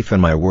have belief in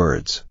my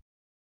words?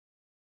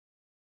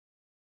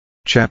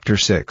 Chapter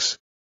 6.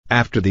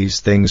 After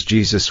these things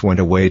Jesus went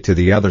away to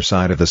the other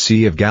side of the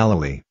Sea of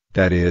Galilee,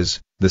 that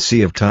is, the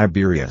Sea of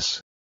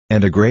Tiberias.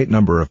 And a great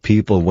number of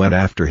people went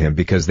after him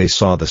because they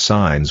saw the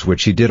signs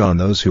which he did on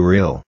those who were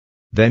ill.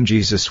 Then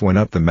Jesus went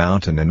up the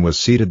mountain and was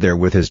seated there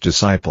with his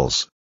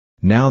disciples.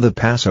 Now the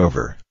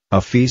Passover,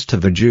 a feast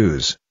of the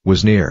Jews,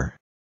 was near.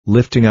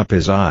 Lifting up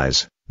his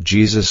eyes,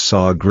 Jesus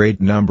saw a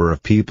great number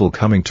of people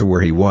coming to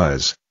where he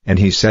was, and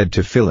he said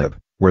to Philip,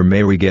 "Where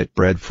may we get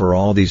bread for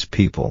all these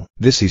people?"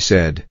 This he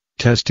said,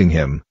 testing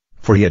him,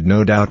 for he had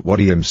no doubt what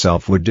he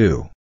himself would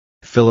do.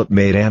 Philip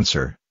made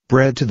answer,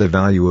 "Bread to the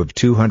value of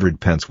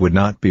 200 pence would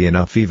not be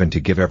enough even to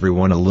give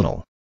everyone a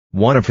little."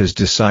 One of his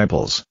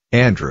disciples,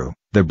 Andrew,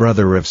 the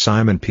brother of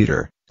Simon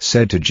Peter,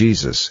 said to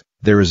Jesus,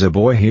 "There is a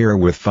boy here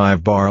with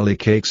 5 barley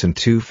cakes and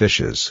 2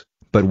 fishes,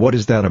 but what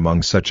is that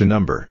among such a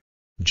number?"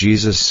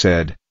 Jesus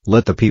said,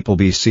 "Let the people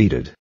be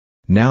seated."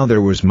 Now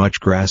there was much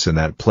grass in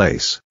that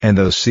place, and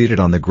those seated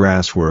on the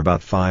grass were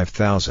about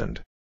 5,000.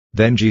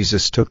 Then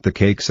Jesus took the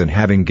cakes and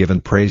having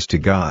given praise to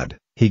God,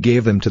 he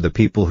gave them to the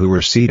people who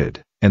were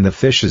seated, and the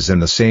fishes in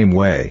the same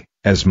way,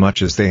 as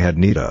much as they had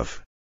need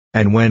of.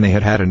 And when they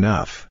had had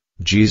enough,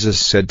 Jesus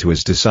said to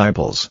his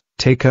disciples,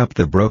 "Take up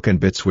the broken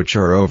bits which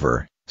are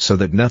over, so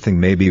that nothing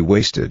may be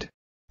wasted."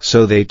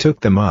 So they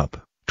took them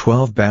up,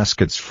 12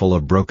 baskets full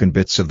of broken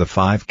bits of the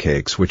 5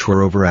 cakes which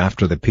were over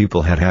after the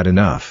people had had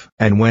enough.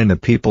 And when the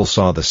people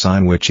saw the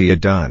sign which he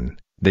had done,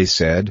 they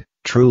said,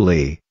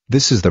 "Truly,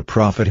 this is the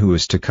prophet who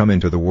is to come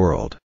into the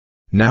world."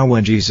 Now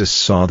when Jesus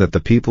saw that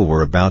the people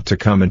were about to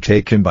come and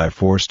take him by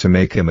force to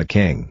make him a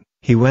king,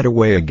 he went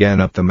away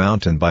again up the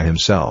mountain by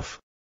himself.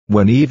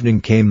 When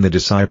evening came the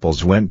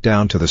disciples went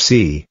down to the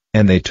sea,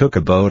 and they took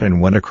a boat and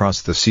went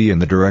across the sea in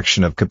the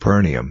direction of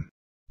Capernaum.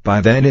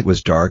 By then it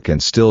was dark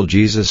and still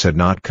Jesus had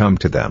not come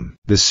to them.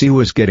 The sea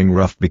was getting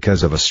rough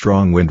because of a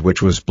strong wind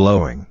which was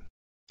blowing.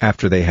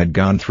 After they had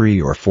gone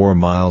 3 or 4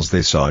 miles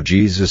they saw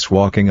Jesus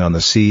walking on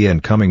the sea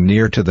and coming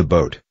near to the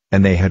boat,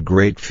 and they had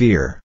great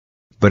fear.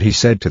 But he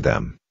said to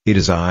them, "It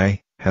is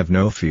I, have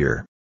no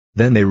fear."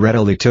 Then they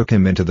readily took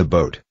him into the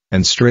boat,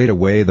 and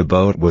straightway the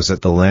boat was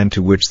at the land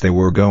to which they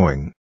were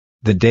going.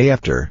 The day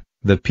after,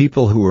 the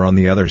people who were on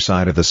the other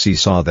side of the sea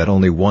saw that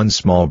only one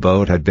small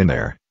boat had been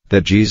there,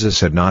 that Jesus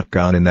had not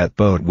gone in that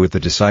boat with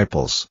the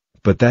disciples,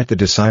 but that the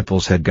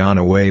disciples had gone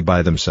away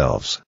by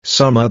themselves.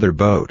 Some other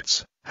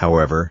boats,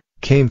 however,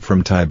 came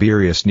from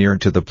Tiberias near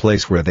to the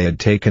place where they had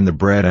taken the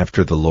bread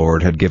after the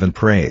Lord had given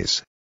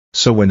praise.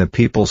 So when the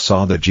people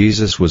saw that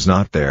Jesus was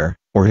not there,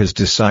 or his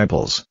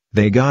disciples,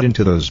 they got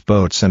into those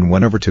boats and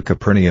went over to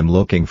Capernaum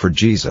looking for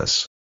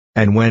Jesus.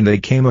 And when they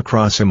came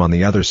across him on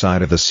the other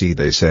side of the sea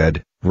they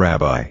said,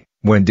 "Rabbi,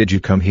 when did you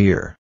come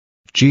here?"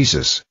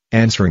 Jesus,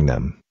 answering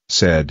them,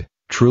 said,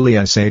 "Truly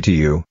I say to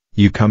you,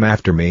 you come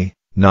after me,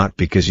 not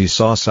because you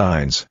saw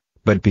signs,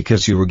 but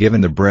because you were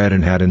given the bread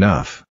and had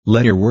enough.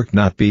 Let your work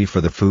not be for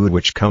the food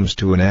which comes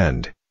to an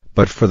end,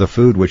 but for the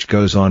food which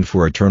goes on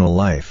for eternal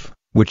life,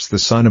 which the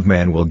Son of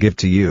Man will give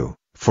to you,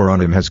 for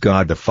on him has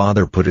God the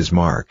Father put his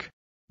mark."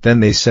 Then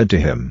they said to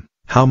him,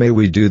 "How may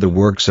we do the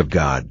works of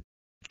God?"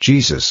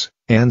 Jesus,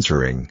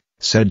 answering,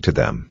 said to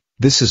them,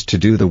 "This is to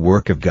do the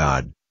work of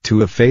God,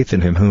 to have faith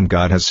in him whom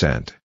God has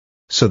sent."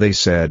 So they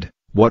said,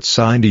 "What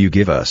sign do you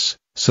give us,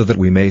 so that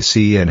we may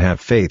see and have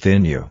faith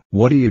in you?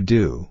 What do you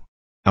do?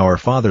 Our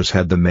fathers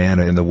had the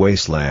manna in the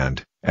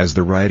wasteland, as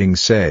the writings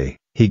say,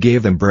 he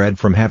gave them bread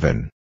from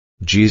heaven."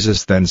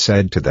 Jesus then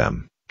said to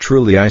them,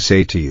 "Truly I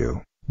say to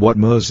you, what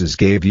Moses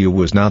gave you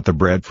was not the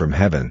bread from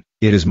heaven,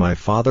 it is my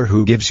Father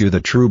who gives you the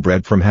true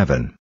bread from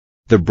heaven.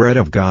 The bread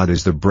of God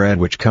is the bread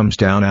which comes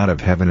down out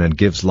of heaven and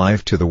gives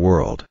life to the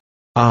world.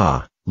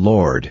 Ah,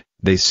 Lord,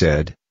 they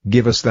said,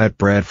 give us that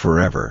bread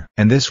forever.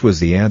 And this was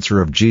the answer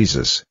of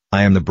Jesus,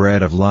 I am the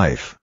bread of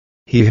life.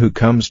 He who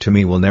comes to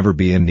me will never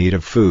be in need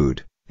of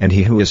food, and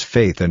he who has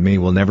faith in me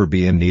will never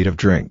be in need of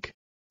drink.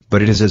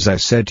 But it is as I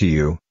said to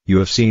you, you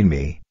have seen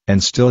me,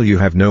 and still you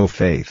have no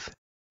faith.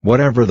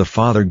 Whatever the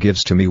Father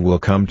gives to me will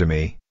come to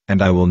me,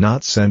 and I will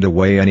not send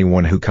away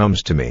anyone who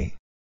comes to me.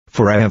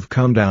 For I have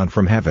come down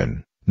from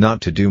heaven,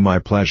 not to do my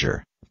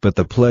pleasure, but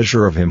the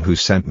pleasure of him who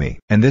sent me.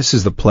 And this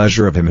is the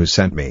pleasure of him who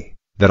sent me,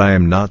 that I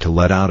am not to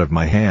let out of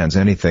my hands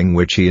anything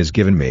which he has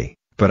given me,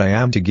 but I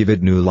am to give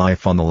it new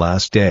life on the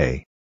last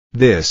day.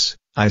 This,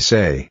 I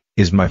say,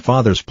 is my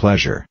Father's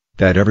pleasure,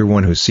 that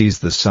everyone who sees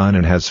the Son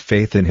and has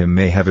faith in him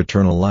may have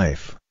eternal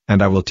life,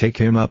 and I will take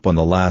him up on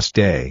the last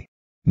day.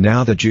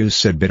 Now the Jews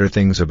said bitter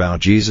things about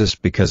Jesus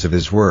because of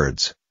his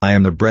words, I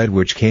am the bread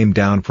which came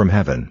down from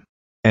heaven.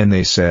 And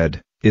they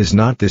said, is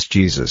not this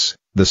Jesus,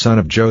 the son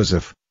of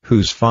Joseph,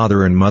 whose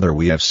father and mother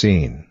we have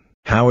seen?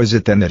 How is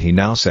it then that he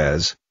now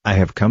says, I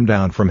have come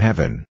down from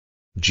heaven?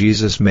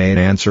 Jesus made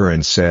answer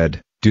and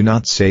said, do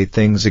not say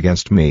things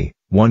against me,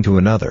 one to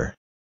another.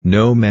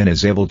 No man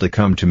is able to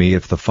come to me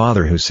if the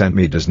Father who sent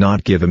me does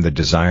not give him the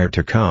desire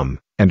to come,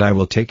 and I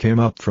will take him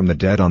up from the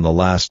dead on the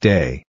last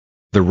day.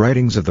 The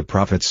writings of the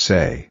prophets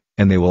say,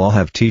 and they will all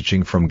have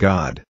teaching from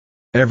God.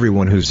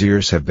 Everyone whose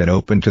ears have been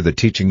opened to the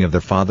teaching of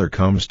the Father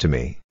comes to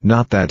me.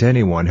 Not that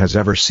anyone has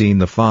ever seen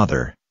the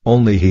Father,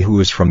 only he who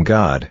is from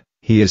God,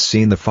 he has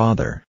seen the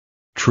Father.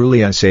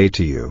 Truly I say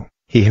to you,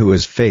 he who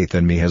has faith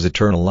in me has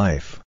eternal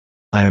life.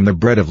 I am the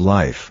bread of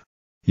life.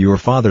 Your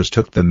fathers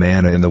took the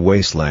manna in the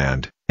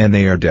wasteland, and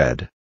they are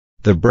dead.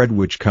 The bread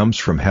which comes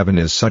from heaven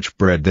is such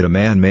bread that a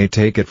man may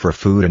take it for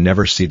food and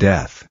never see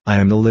death. I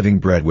am the living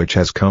bread which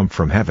has come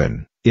from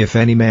heaven. If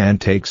any man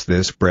takes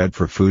this bread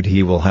for food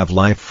he will have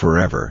life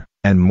forever,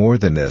 and more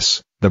than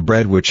this, the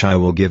bread which I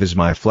will give is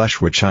my flesh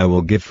which I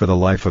will give for the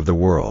life of the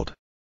world.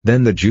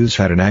 Then the Jews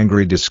had an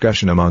angry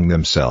discussion among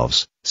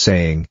themselves,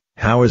 saying,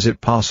 how is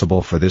it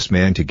possible for this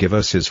man to give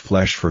us his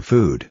flesh for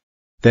food?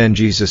 Then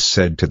Jesus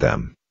said to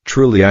them,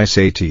 truly I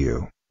say to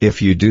you,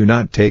 if you do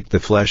not take the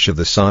flesh of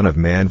the Son of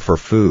Man for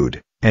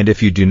food, and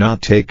if you do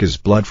not take his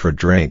blood for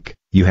drink,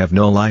 you have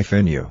no life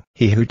in you.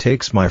 He who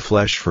takes my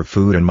flesh for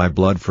food and my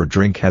blood for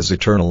drink has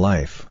eternal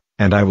life,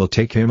 and I will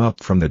take him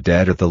up from the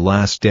dead at the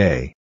last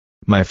day.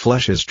 My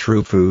flesh is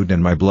true food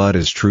and my blood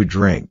is true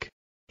drink.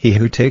 He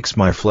who takes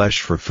my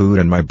flesh for food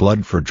and my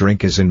blood for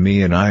drink is in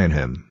me and I in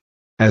him.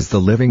 As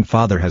the living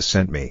Father has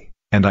sent me,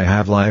 and I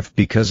have life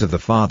because of the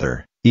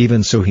Father,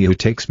 even so he who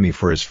takes me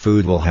for his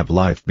food will have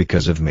life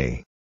because of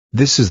me.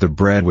 This is the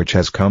bread which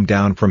has come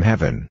down from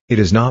heaven. It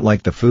is not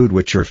like the food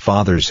which your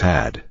fathers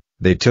had,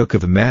 they took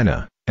of the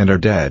manna, and are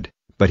dead,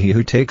 but he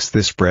who takes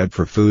this bread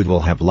for food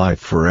will have life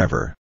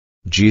forever.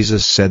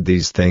 Jesus said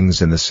these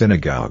things in the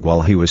synagogue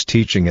while he was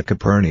teaching at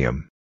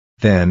Capernaum.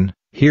 Then,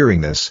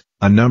 hearing this,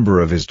 a number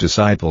of his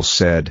disciples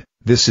said,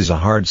 this is a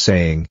hard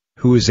saying,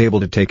 who is able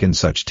to take in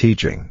such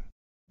teaching?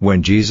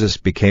 When Jesus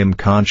became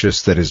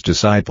conscious that his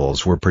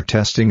disciples were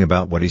protesting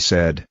about what he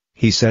said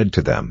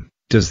to them,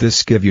 does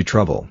this give you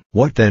trouble?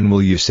 What then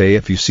will you say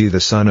if you see the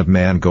Son of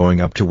Man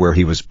going up to where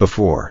he was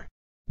before?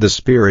 The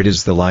Spirit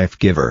is the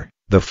life-giver,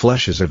 the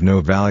flesh is of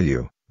no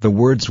value. The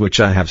words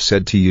which I have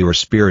said to you are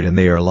spirit and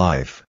they are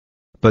life.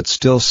 But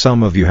still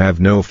some of you have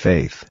no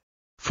faith.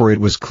 For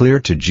it was clear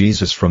to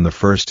Jesus from the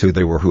first who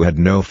they were who had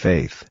no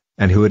faith,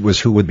 and who it was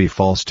who would be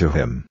false to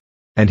him.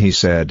 And he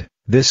said,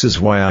 this is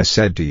why I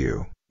said to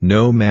you,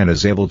 no man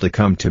is able to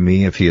come to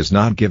me if he is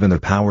not given the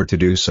power to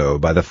do so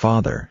by the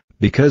Father.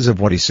 Because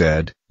of what he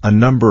said, a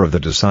number of the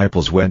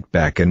disciples went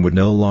back and would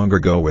no longer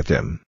go with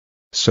him.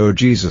 So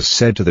Jesus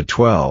said to the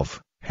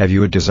 12, have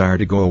you a desire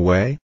to go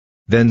away?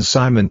 Then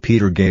Simon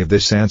Peter gave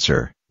this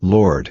answer,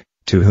 Lord,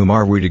 to whom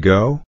are we to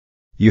go?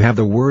 You have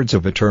the words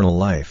of eternal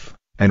life,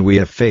 and we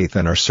have faith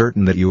and are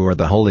certain that you are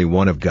the Holy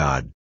One of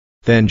God.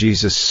 Then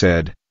Jesus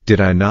said,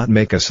 did I not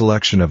make a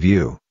selection of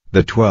you,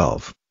 the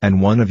 12, and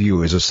one of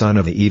you is a son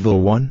of the evil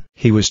one?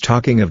 He was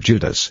talking of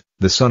Judas,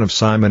 the son of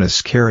Simon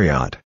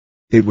Iscariot.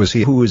 It was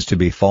he who was to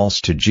be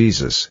false to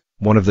Jesus,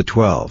 one of the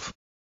 12.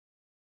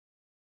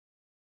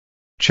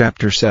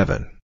 Chapter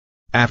 7.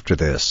 After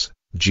this,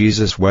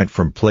 Jesus went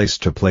from place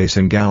to place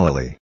in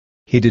Galilee.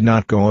 He did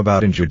not go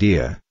about in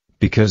Judea,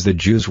 because the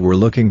Jews were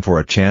looking for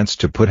a chance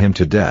to put him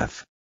to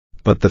death.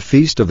 But the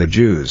feast of the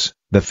Jews,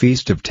 the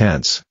Feast of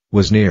Tents,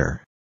 was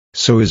near.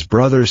 So his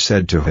brothers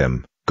said to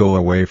him, go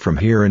away from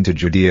here into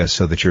Judea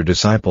so that your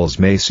disciples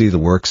may see the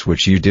works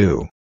which you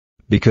do.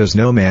 Because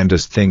no man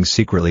does things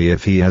secretly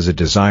if he has a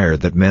desire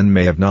that men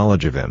may have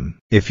knowledge of him.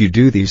 If you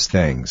do these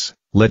things,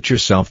 let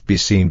yourself be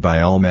seen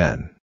by all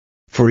men.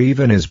 For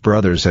even his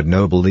brothers had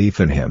no belief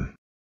in him.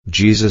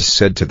 Jesus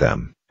said to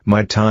them,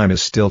 my time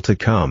is still to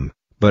come,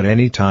 but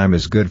any time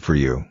is good for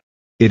you.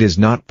 It is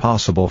not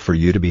possible for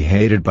you to be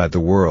hated by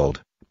the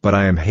world, but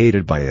I am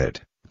hated by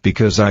it,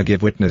 because I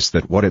give witness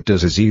that what it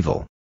does is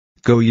evil.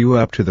 Go you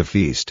up to the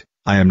feast,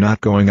 I am not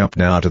going up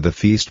now to the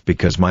feast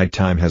because my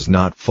time has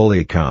not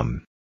fully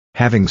come.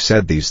 Having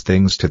said these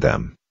things to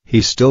them,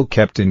 he still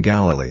kept in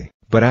Galilee,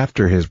 but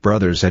after his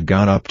brothers had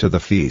gone up to the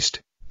feast,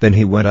 then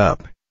he went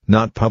up,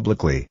 not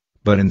publicly,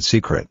 but in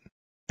secret.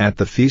 At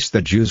the feast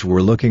the Jews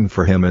were looking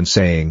for him and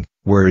saying,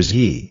 "Where is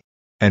he?"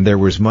 And there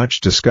was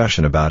much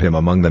discussion about him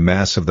among the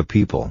mass of the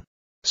people.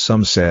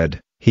 Some said,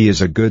 "He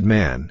is a good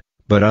man,"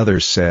 but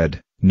others said,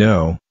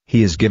 "No,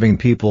 he is giving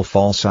people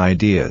false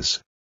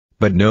ideas."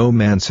 But no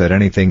man said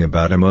anything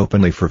about him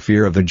openly for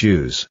fear of the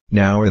Jews.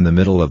 Now in the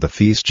middle of the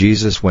feast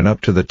Jesus went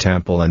up to the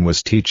temple and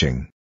was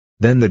teaching.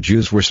 Then the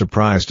Jews were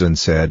surprised and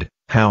said,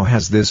 "How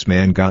has this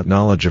man got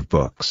knowledge of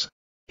books?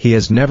 He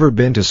has never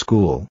been to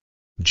school."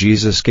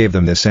 Jesus gave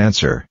them this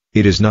answer,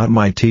 "It is not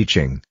my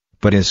teaching,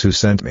 but His who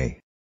sent me.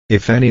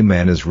 If any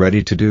man is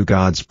ready to do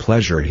God's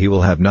pleasure he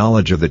will have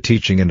knowledge of the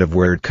teaching and of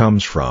where it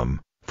comes from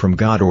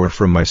God or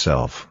from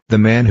myself." The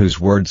man whose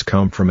words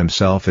come from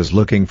himself is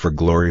looking for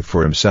glory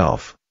for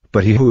himself,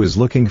 but he who is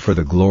looking for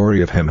the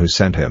glory of Him who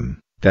sent him,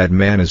 that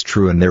man is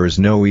true and there is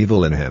no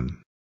evil in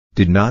him.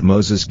 Did not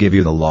Moses give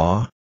you the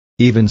law?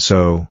 Even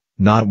so,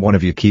 not one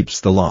of you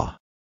keeps the law.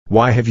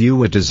 Why have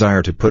you a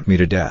desire to put me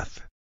to death?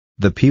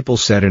 The people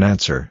said in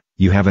answer,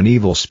 "You have an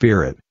evil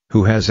spirit,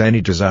 who has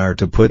any desire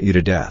to put you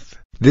to death?"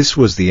 This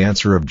was the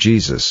answer of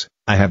Jesus,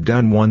 "I have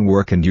done one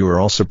work and you are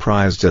all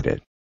surprised at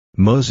it.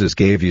 Moses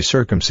gave you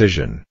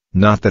circumcision,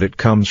 not that it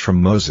comes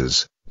from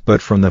Moses,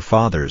 but from the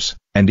fathers,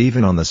 and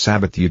even on the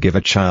Sabbath you give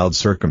a child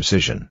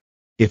circumcision.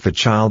 If a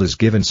child is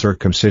given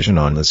circumcision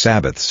on the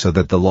Sabbath so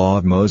that the law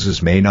of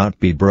Moses may not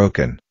be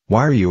broken,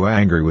 why are you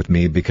angry with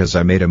me because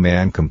I made a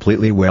man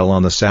completely well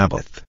on the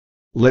Sabbath?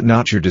 Let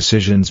not your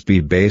decisions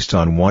be based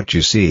on what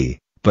you see,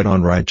 but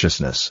on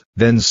righteousness."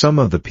 Then some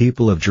of the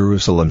people of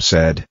Jerusalem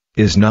said,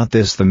 "Is not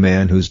this the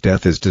man whose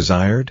death is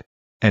desired?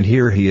 And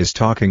here he is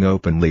talking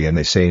openly and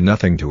they say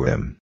nothing to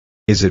him.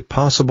 Is it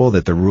possible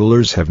that the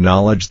rulers have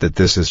knowledge that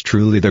this is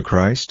truly the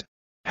Christ?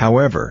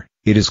 However,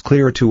 it is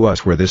clear to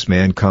us where this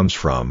man comes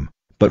from,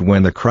 but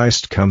when the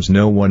Christ comes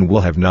no one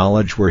will have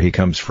knowledge where he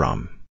comes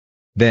from."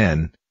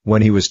 Then,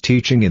 when he was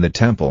teaching in the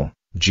temple,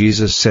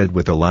 Jesus said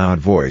with a loud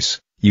voice,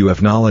 "You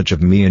have knowledge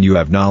of me and you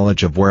have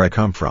knowledge of where I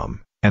come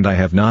from, and I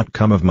have not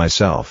come of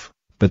myself,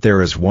 but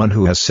there is one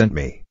who has sent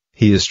me.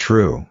 He is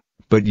true,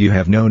 but you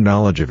have no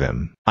knowledge of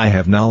him. I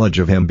have knowledge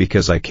of him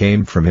because I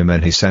came from him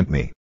and he sent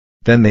me."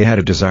 Then they had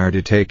a desire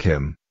to take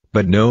him,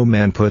 but no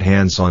man put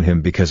hands on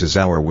him because his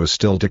hour was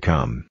still to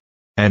come.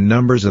 And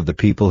numbers of the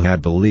people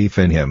had belief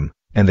in him,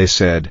 and they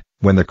said,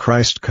 "When the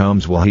Christ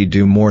comes will he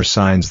do more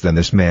signs than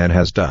this man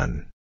has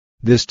done?"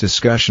 This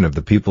discussion of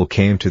the people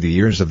came to the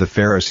ears of the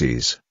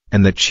Pharisees,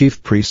 and the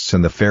chief priests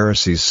and the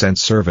Pharisees sent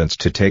servants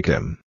to take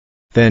him.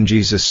 Then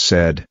Jesus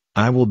said,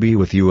 "I will be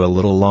with you a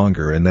little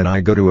longer and then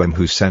I go to him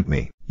who sent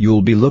me. You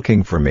will be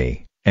looking for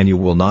me, and you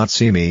will not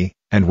see me,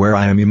 and where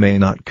I am you may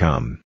not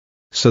come."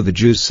 So the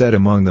Jews said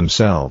among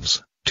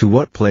themselves, "To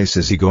what place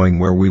is he going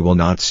where we will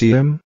not see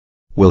him?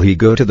 Will he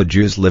go to the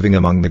Jews living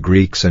among the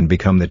Greeks and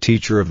become the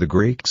teacher of the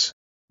Greeks?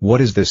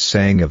 What is this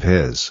saying of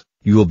his,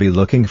 'You will be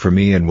looking for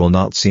me and will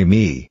not see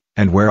me,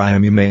 and where I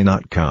am you may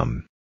not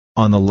come'?"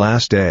 On the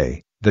last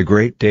day, the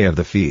great day of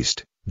the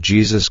feast,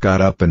 Jesus got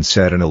up and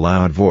said in a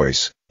loud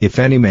voice, "If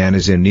any man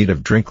is in need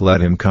of drink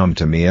let him come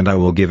to me and I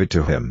will give it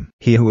to him.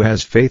 He who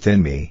has faith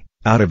in me,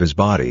 out of his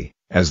body,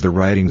 as the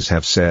writings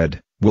have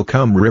said, will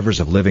come rivers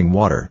of living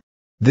water."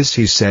 This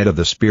he said of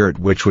the Spirit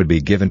which would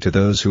be given to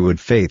those who had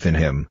faith in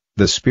him.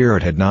 The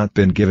Spirit had not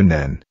been given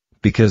then,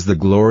 because the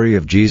glory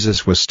of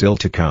Jesus was still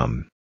to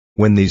come.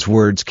 When these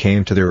words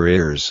came to their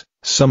ears,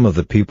 some of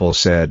the people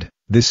said,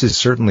 "This is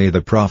certainly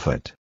the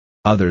prophet."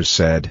 Others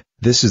said,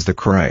 "This is the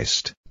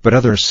Christ." But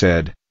others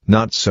said,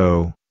 "Not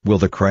so, will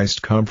the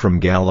Christ come from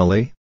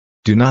Galilee?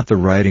 Do not the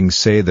writings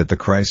say that the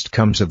Christ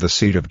comes of the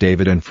seed of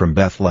David and from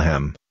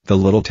Bethlehem, the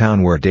little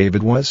town where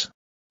David was?"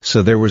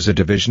 So there was a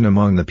division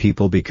among the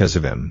people because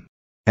of him.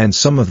 And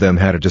some of them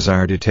had a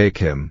desire to take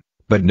him,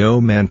 but no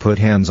man put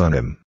hands on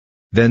him.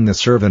 Then the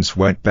servants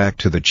went back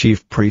to the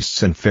chief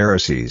priests and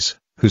Pharisees,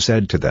 who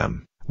said to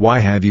them, "Why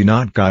have you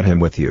not got him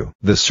with you?"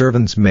 The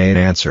servants made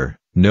answer,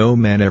 "No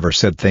man ever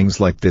said things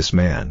like this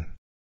man."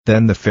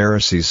 Then the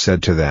Pharisees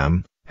said to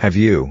them, "Have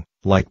you,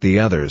 like the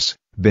others,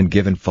 been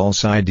given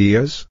false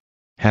ideas?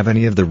 Have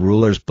any of the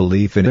rulers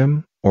belief in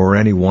him, or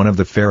any one of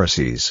the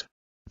Pharisees?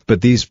 But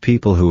these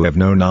people who have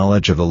no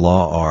knowledge of the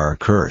law are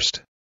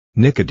accursed."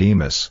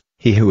 Nicodemus,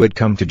 he who had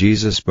come to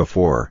Jesus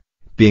before,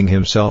 being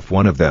himself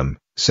one of them,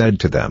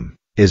 said to them,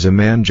 "Is a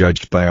man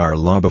judged by our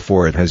law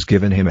before it has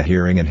given him a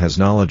hearing and has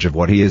knowledge of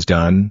what he has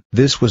done?"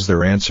 This was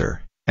their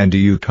answer, "And do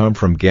you come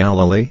from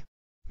Galilee?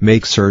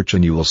 Make search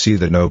and you will see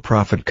that no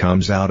prophet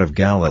comes out of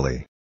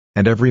Galilee."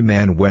 And every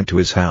man went to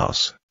his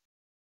house.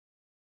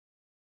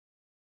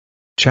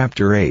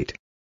 Chapter 8.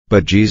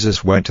 But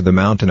Jesus went to the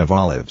mountain of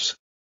Olives.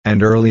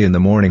 And early in the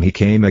morning he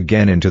came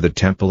again into the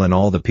temple and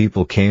all the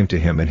people came to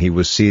him and he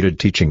was seated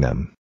teaching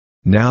them.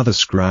 Now the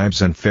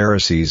scribes and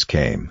Pharisees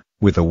came,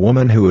 with a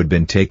woman who had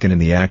been taken in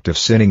the act of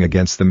sinning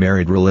against the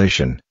married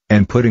relation,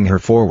 and putting her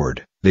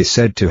forward, they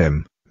said to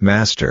him,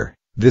 "Master,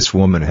 this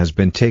woman has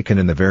been taken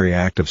in the very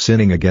act of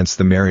sinning against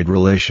the married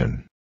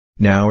relation.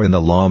 Now in the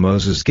law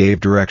Moses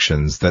gave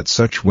directions that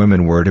such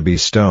women were to be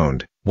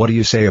stoned. What do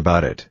you say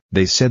about it?"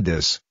 They said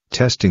this,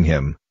 testing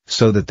him,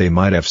 so that they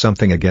might have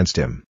something against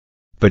him.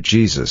 But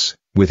Jesus,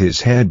 with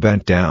his head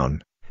bent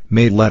down,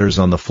 made letters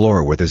on the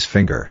floor with his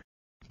finger.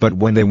 But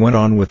when they went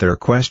on with their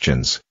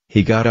questions,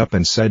 he got up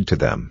and said to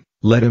them,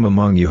 "Let him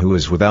among you who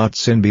is without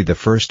sin be the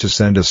first to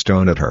send a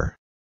stone at her."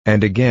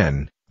 And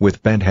again,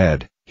 with bent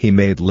head, he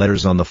made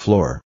letters on the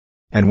floor.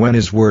 And when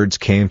his words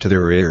came to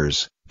their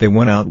ears, they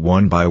went out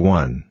one by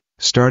one,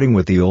 starting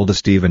with the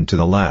oldest even to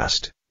the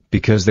last,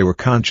 because they were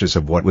conscious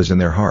of what was in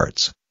their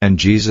hearts, and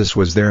Jesus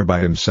was there by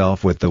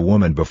himself with the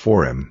woman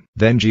before him.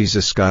 Then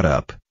Jesus got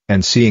up,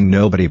 and seeing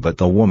nobody but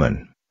the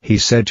woman, he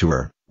said to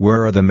her,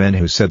 "Where are the men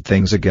who said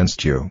things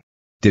against you?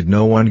 Did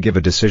no one give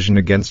a decision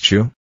against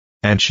you?"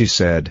 And she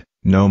said,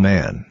 "No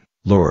man,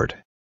 Lord."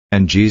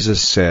 And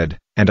Jesus said,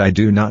 "And I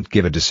do not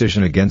give a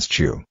decision against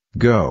you.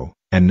 Go,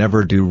 and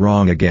never do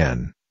wrong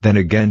again." Then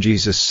again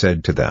Jesus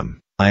said to them,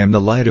 "I am the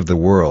light of the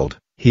world.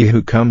 He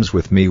who comes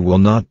with me will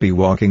not be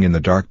walking in the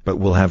dark but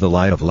will have the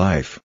light of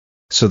life."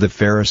 So the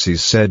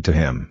Pharisees said to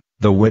him,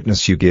 "The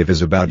witness you give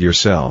is about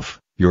yourself,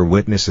 your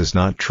witness is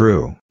not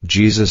true."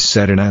 Jesus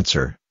said in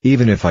answer,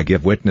 "Even if I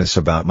give witness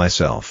about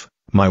myself,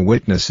 my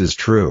witness is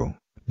true,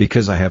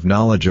 because I have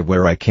knowledge of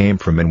where I came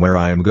from and where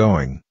I am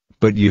going,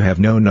 but you have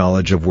no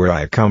knowledge of where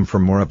I come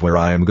from or of where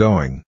I am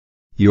going.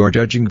 You are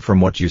judging from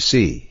what you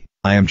see,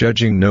 I am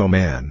judging no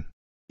man.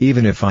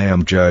 Even if I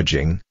am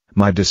judging,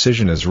 my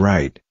decision is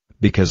right,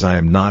 because I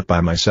am not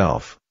by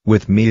myself,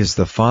 with me is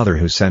the Father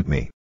who sent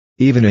me.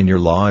 Even in your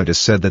law it is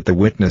said that the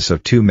witness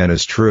of two men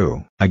is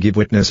true. I give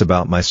witness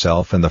about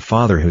myself and the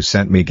Father who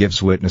sent me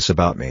gives witness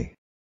about me."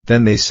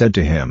 Then they said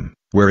to him,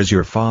 "Where is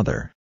your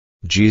Father?"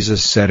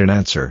 Jesus said in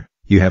answer,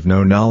 "You have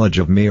no knowledge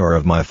of me or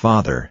of my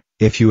Father.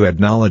 If you had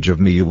knowledge of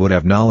me you would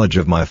have knowledge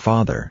of my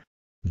Father."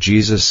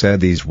 Jesus said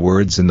these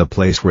words in the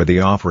place where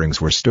the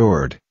offerings were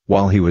stored,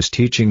 while he was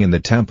teaching in the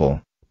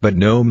temple, but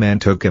no man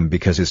took him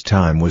because his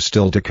time was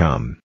still to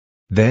come.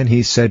 Then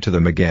he said to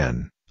them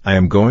again, "I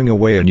am going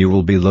away and you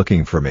will be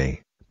looking for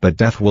me, but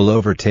death will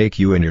overtake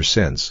you in your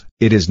sins.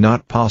 It is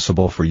not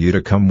possible for you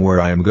to come where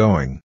I am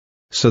going."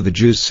 So the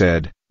Jews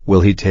said,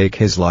 "Will he take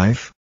his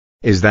life?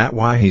 Is that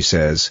why he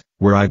says,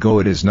 'Where I go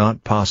it is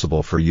not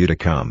possible for you to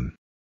come'?"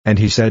 And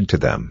he said to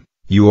them,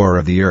 "You are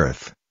of the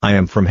earth, I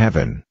am from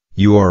heaven.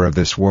 You are of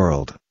this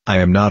world, I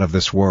am not of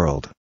this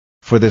world.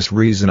 For this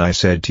reason I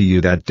said to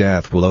you that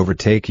death will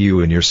overtake you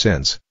in your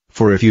sins,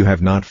 for if you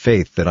have not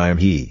faith that I am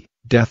he,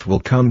 death will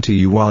come to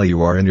you while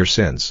you are in your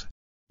sins."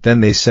 Then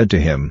they said to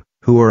him,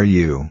 "Who are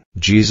you?"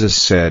 Jesus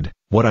said,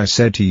 "What I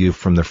said to you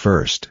from the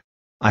first.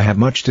 I have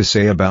much to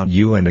say about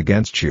you and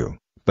against you,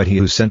 but he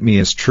who sent me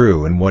is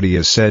true and what he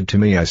has said to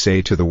me I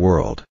say to the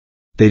world."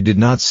 They did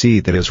not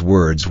see that his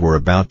words were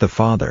about the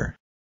Father.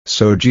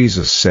 So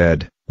Jesus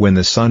said, "When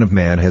the Son of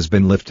Man has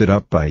been lifted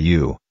up by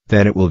you,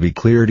 then it will be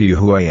clear to you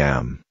who I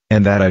am,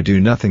 and that I do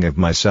nothing of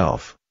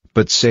myself,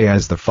 but say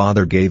as the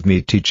Father gave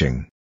me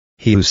teaching.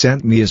 He who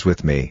sent me is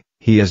with me,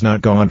 he has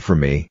not gone from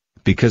me,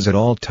 because at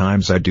all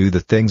times I do the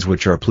things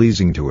which are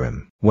pleasing to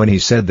him." When he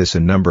said this a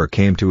number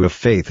came to have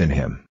faith in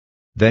him.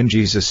 Then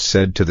Jesus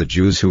said to the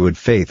Jews who had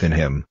faith in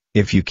him,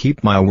 "If you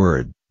keep my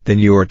word, then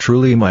you are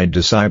truly my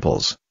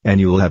disciples, and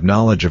you will have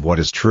knowledge of what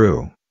is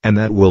true, and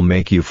that will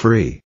make you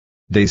free."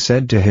 They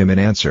said to him in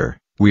answer,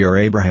 "We are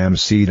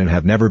Abraham's seed and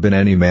have never been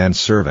any man's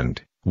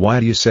servant. Why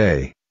do you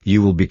say,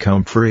 'You will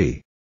become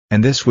free'?"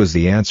 And this was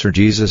the answer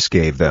Jesus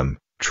gave them,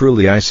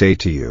 "Truly I say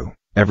to you,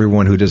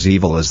 everyone who does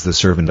evil is the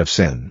servant of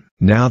sin.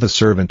 Now the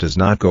servant does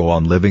not go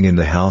on living in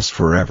the house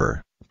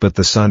forever, but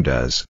the Son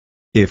does.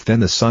 If then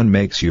the Son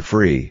makes you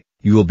free,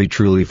 you will be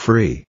truly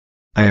free.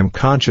 I am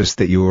conscious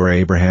that you are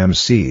Abraham's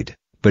seed,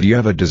 but you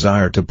have a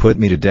desire to put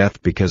me to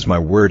death because my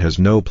word has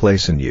no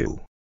place in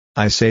you.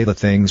 I say the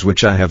things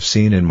which I have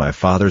seen in my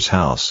Father's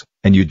house,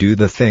 and you do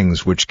the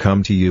things which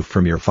come to you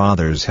from your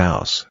father's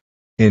house."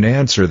 In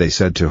answer they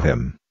said to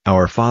him,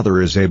 "Our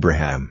father is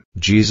Abraham."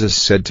 Jesus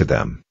said to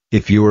them,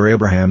 "If you were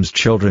Abraham's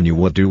children you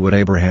would do what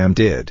Abraham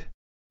did.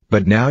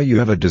 But now you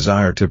have a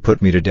desire to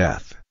put me to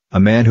death, a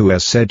man who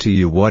has said to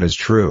you what is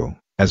true,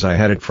 as I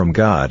had it from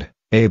God.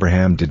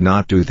 Abraham did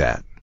not do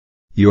that.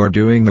 You are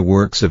doing the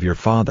works of your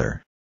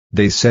father."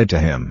 They said to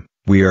him,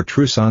 "We are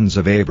true sons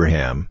of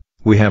Abraham,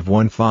 we have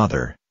one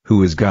Father,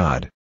 who is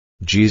God."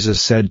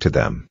 Jesus said to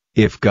them,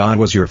 "If God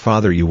was your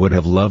Father you would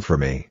have love for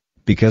me,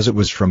 because it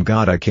was from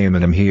God I came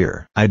and am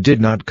here. I did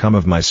not come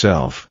of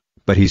myself,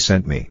 but he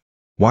sent me.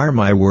 Why are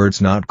my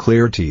words not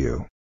clear to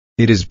you?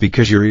 It is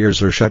because your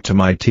ears are shut to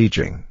my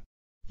teaching.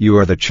 You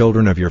are the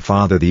children of your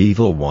father the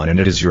evil one and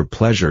it is your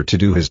pleasure to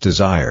do his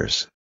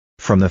desires.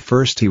 From the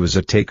first he was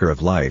a taker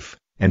of life,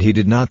 and he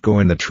did not go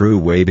in the true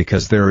way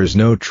because there is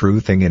no true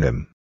thing in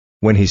him.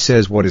 When he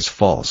says what is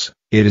false,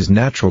 it is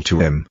natural to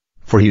him,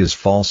 for he is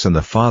false and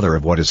the father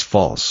of what is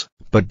false.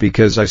 But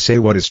because I say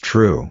what is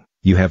true,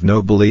 you have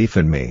no belief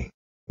in me.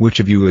 Which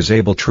of you is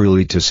able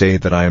truly to say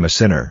that I am a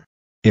sinner?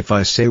 If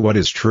I say what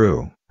is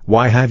true,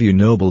 Why have you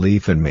no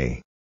belief in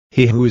me?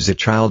 He who is a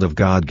child of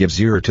God gives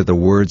ear to the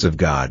words of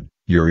God.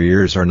 Your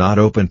ears are not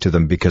open to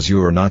them because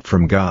you are not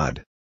from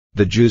God.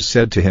 The Jews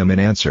said to him in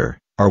answer,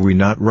 Are we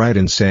not right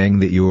in saying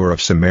that you are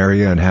of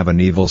Samaria and have an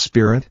evil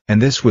spirit? And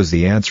this was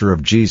the answer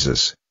of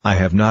Jesus, I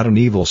have not an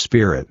evil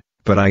spirit,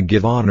 but I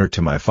give honor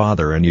to my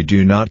Father and you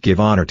do not give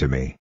honor to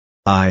me.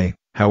 I,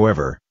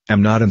 however,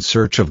 am not in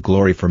search of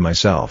glory for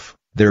myself,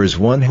 there is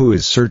one who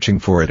is searching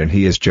for it and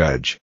he is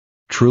judge.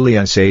 Truly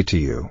I say to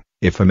you,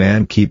 if a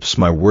man keeps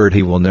my word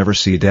he will never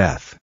see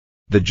death.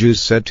 The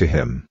Jews said to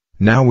him,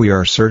 Now we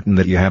are certain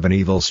that you have an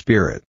evil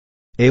spirit.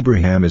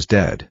 Abraham is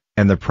dead,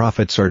 and the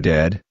prophets are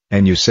dead,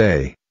 and you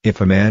say,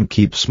 If a man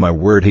keeps my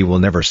word he will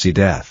never see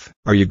death.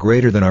 Are you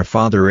greater than our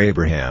father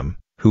Abraham,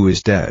 who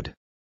is dead?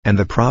 And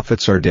the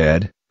prophets are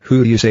dead,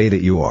 who do you say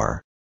that you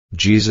are?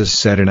 Jesus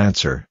said in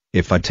answer,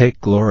 If I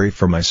take glory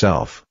for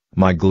myself,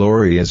 my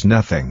glory is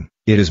nothing,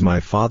 it is my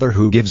Father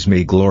who gives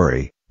me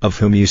glory, of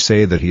whom you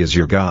say that he is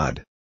your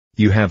God.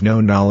 You have no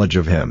knowledge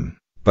of him,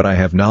 but I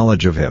have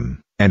knowledge of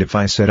him, and if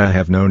I said I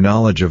have no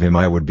knowledge of him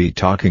I would be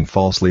talking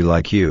falsely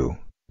like you.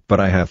 But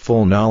I have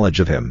full knowledge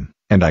of him,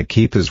 and I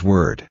keep his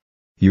word.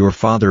 Your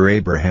father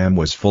Abraham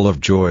was full of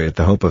joy at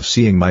the hope of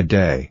seeing my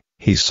day,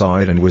 he saw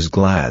it and was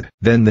glad.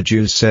 Then the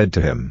Jews said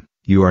to him,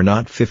 You are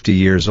not 50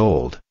 years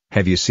old,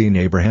 have you seen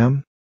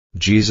Abraham?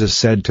 Jesus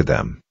said to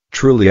them,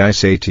 Truly I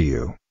say to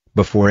you,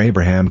 before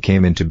Abraham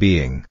came into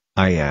being,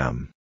 I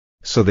am.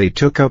 So they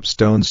took up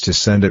stones to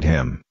send at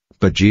him,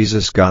 but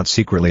Jesus got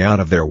secretly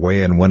out of their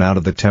way and went out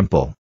of the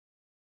temple.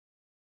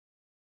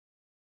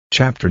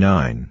 Chapter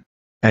 9.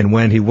 And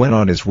when he went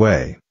on his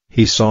way,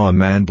 he saw a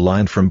man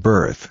blind from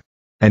birth.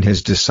 And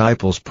his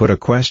disciples put a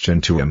question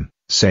to him,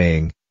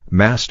 saying,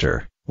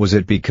 Master, was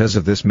it because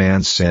of this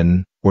man's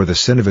sin, or the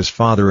sin of his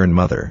father and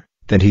mother,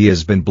 that he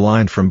has been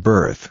blind from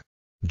birth?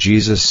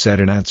 Jesus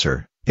said in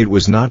answer, It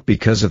was not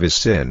because of his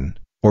sin,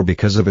 or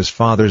because of his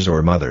father's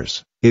or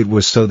mother's, it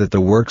was so that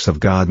the works of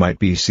God might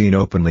be seen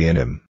openly in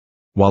him.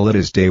 While it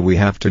is day we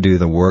have to do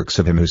the works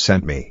of him who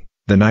sent me,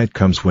 the night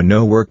comes when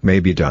no work may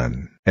be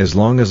done. As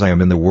long as I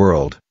am in the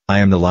world, I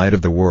am the light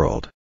of the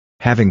world.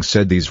 Having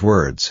said these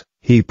words,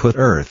 he put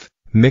earth,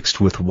 mixed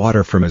with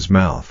water from his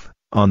mouth,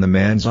 on the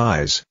man's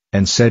eyes,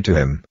 and said to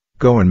him,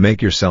 Go and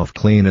make yourself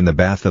clean in the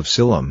bath of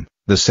Siloam.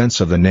 The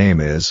sense of the name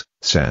is,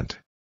 sent.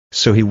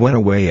 So he went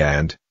away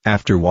and,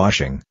 after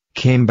washing,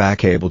 came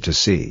back able to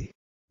see.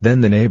 Then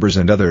the neighbors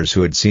and others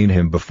who had seen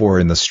him before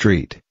in the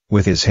street,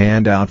 with his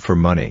hand out for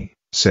money,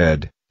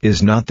 said,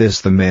 Is not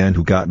this the man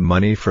who got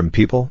money from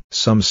people?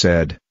 Some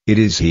said, It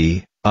is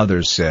he,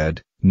 others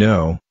said,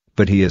 No,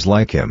 but he is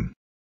like him.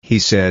 He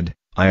said,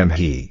 I am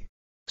he.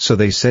 So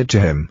they said to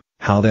him,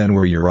 How then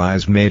were your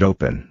eyes made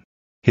open?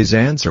 His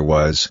answer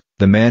was,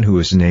 The man who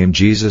is named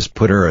Jesus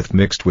put earth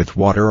mixed with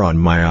water on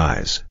my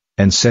eyes,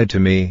 and said to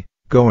me,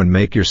 Go and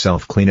make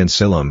yourself clean in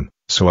Siloam.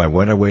 So I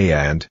went away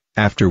and,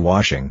 after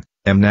washing,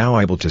 am now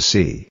able to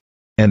see.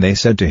 And they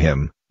said to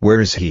him, Where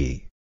is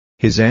he?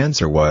 His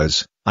answer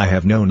was, I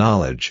have no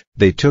knowledge.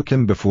 They took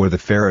him before the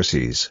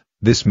Pharisees,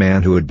 this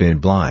man who had been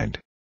blind.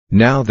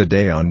 Now the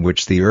day on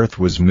which the earth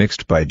was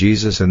mixed by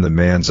Jesus and the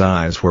man's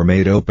eyes were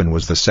made open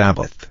was the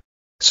Sabbath.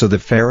 So the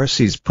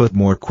Pharisees put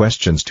more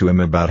questions to him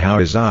about how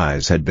his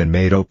eyes had been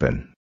made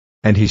open.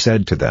 And he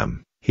said to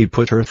them, He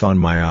put earth on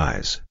my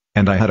eyes,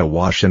 and I had a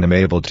wash and am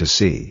able to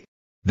see.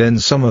 Then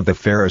some of the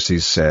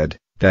Pharisees said,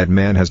 That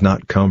man has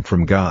not come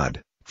from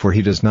God, for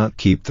he does not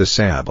keep the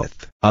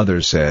Sabbath.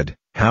 Others said,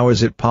 How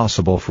is it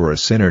possible for a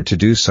sinner to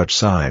do such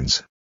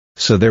signs?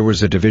 So there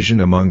was a division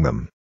among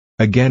them.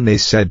 Again they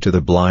said to the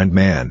blind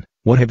man,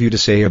 What have you to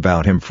say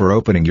about him for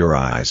opening your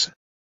eyes?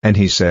 And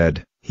he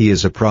said, He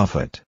is a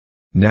prophet.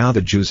 Now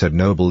the Jews had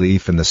no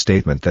belief in the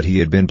statement that he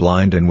had been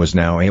blind and was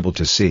now able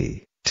to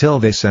see, till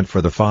they sent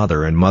for the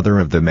father and mother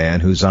of the man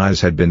whose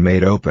eyes had been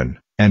made open,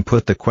 and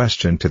put the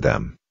question to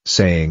them,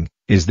 saying,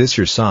 Is this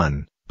your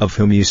son, of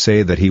whom you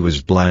say that he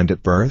was blind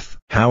at birth?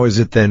 How is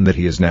it then that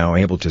he is now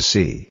able to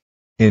see?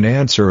 In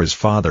answer his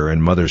father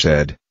and mother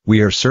said,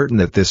 We are certain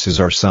that this is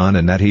our son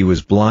and that he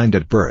was blind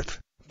at birth,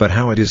 but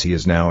how it is he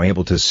is now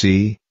able to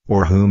see,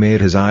 or who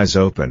made his eyes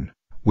open,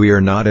 we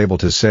are not able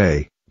to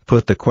say.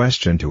 Put the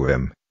question to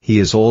him, he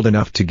is old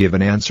enough to give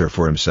an answer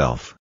for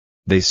himself.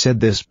 They said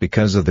this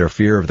because of their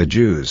fear of the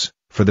Jews,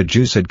 for the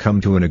Jews had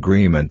come to an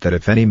agreement that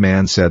if any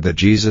man said that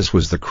Jesus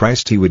was the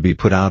Christ he would be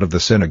put out of the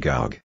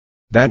synagogue.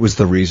 That was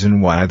the reason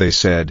why they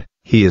said,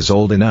 He is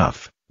old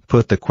enough,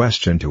 put the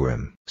question to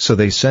him. So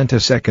they sent a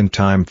second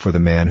time for the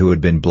man who had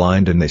been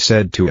blind and they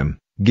said to him,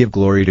 Give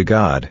glory to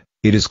God,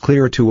 it is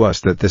clear to us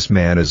that this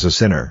man is a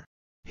sinner.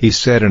 He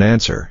said in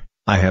answer,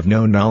 I have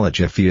no knowledge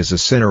if he is a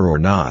sinner or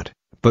not,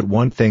 but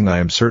one thing I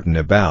am certain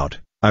about,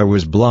 I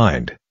was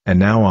blind, and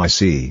now I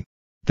see.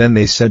 Then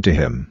they said to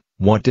him,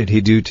 What did he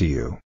do to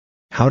you?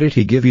 How did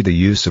he give you the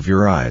use of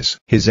your eyes?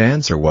 His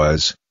answer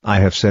was, I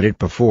have said it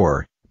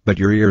before, but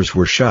your ears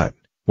were shut,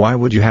 why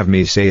would you have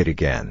me say it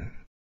again?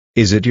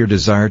 Is it your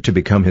desire to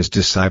become his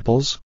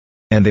disciples?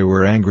 And they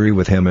were angry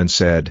with him and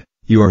said,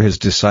 You are his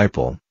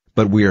disciple,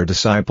 but we are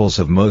disciples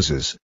of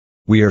Moses.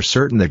 We are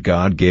certain that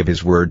God gave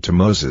his word to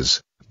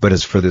Moses, but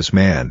as for this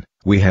man,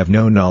 we have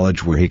no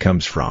knowledge where he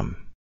comes from."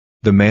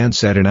 The man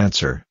said in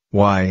answer,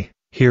 "Why,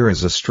 here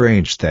is a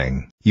strange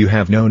thing. You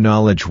have no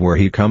knowledge where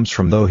he comes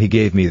from, though he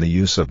gave me the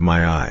use of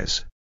my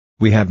eyes.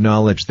 We have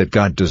knowledge that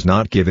God does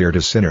not give ear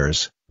to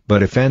sinners,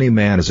 but if any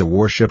man is a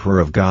worshipper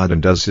of God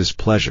and does his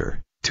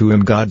pleasure, to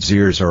him God's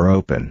ears are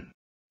open.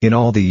 In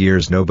all the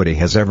years nobody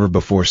has ever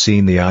before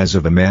seen the eyes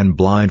of a man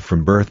blind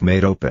from birth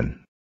made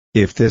open.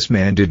 If this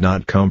man did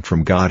not come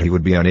from God he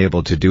would be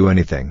unable to do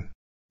anything."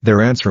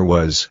 Their answer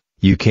was,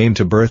 "You came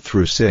to birth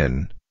through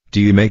sin.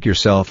 Do you make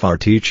yourself our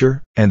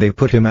teacher?" And they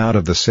put him out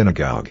of the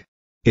synagogue.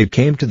 It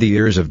came to the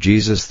ears of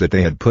Jesus that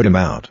they had put him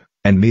out,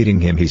 and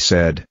meeting him he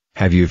said,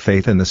 "Have you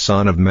faith in the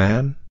Son of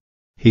Man?"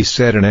 He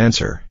said in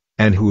answer,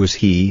 "And who is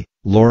he,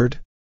 Lord?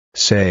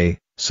 Say,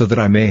 so that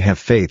I may have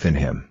faith in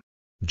him."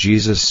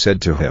 Jesus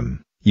said to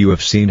him, "You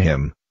have seen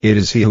him, it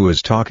is he who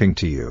is talking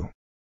to you."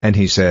 And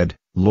he said,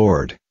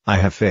 "Lord, I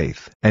have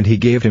faith." And he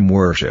gave him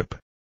worship.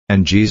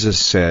 And Jesus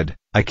said,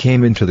 "I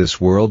came into this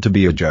world to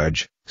be a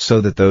judge,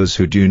 so that those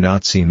who do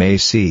not see may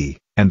see,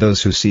 and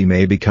those who see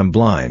may become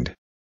blind."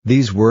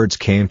 These words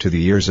came to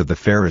the ears of the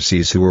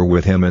Pharisees who were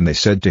with him, and they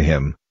said to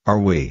him, "Are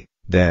we,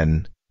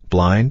 then,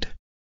 blind?"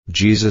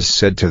 Jesus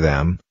said to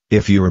them,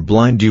 "If you were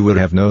blind you would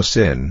have no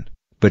sin,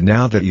 but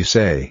now that you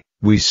say,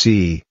 'We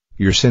see,'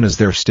 your sin is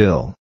there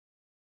still."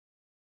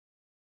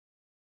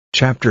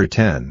 Chapter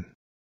 10.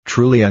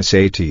 Truly I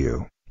say to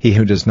you, he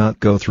who does not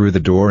go through the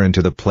door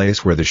into the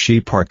place where the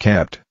sheep are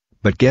kept,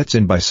 but gets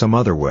in by some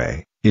other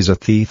way, is a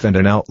thief and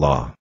an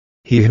outlaw.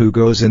 He who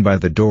goes in by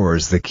the door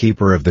is the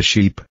keeper of the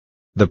sheep.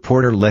 The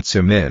porter lets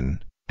him in,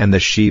 and the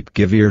sheep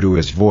give ear to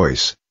his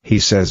voice. He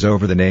says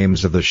over the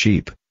names of the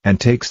sheep, and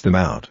takes them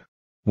out.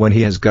 When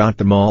he has got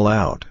them all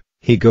out,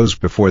 he goes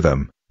before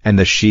them, and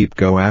the sheep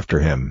go after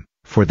him,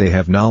 for they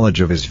have knowledge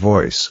of his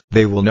voice.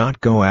 They will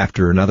not go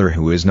after another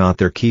who is not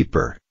their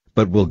keeper,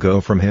 but will go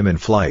from him in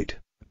flight,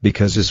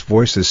 because his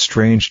voice is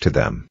strange to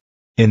them.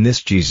 In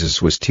this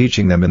Jesus was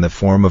teaching them in the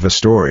form of a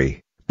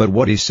story, but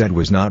what he said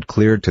was not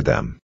clear to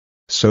them.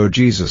 So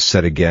Jesus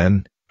said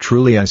again,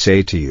 "Truly I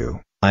say to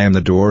you, I am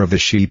the door of the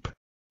sheep.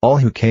 All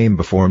who came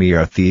before me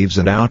are thieves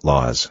and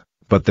outlaws,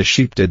 but the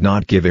sheep did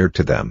not give ear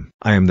to them.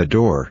 I am the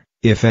door.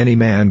 If any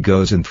man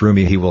goes in through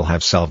me he will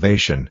have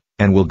salvation,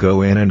 and will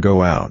go in and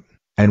go out,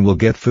 and will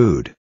get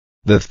food.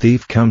 The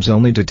thief comes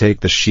only to take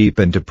the sheep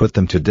and to put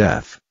them to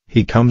death.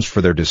 He comes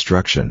for their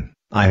destruction.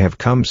 I have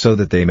come so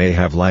that they may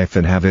have life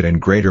and have it in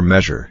greater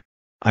measure.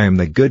 I am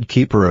the good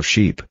keeper of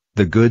sheep.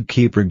 The good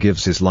keeper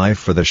gives his life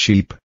for the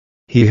sheep.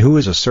 He who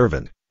is a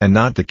servant, and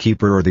not the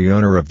keeper or the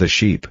owner of the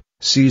sheep,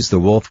 sees the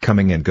wolf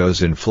coming and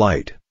goes in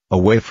flight,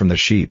 away from the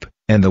sheep,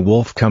 and the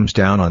wolf comes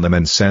down on them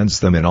and sends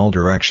them in all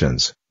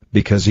directions.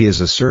 Because he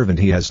is a servant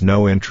he has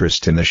no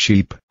interest in the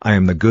sheep. I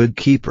am the good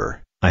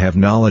keeper, I have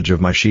knowledge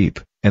of my sheep,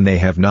 and they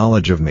have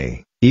knowledge of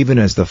me, even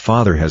as the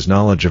Father has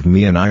knowledge of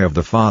me and I of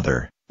the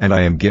Father, and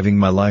I am giving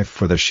my life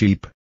for the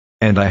sheep.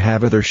 And I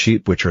have other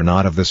sheep which are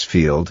not of this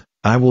field,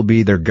 I will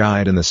be their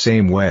guide in the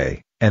same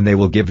way, and they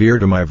will give ear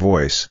to my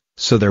voice,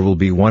 so there will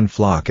be one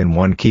flock and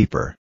one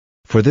keeper.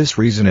 For this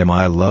reason am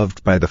I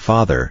loved by the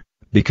Father,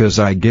 because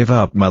I give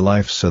up my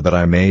life so that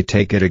I may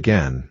take it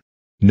again.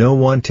 No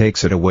one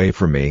takes it away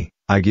from me,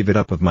 I give it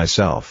up of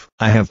myself.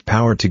 I have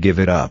power to give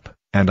it up,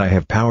 and I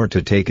have power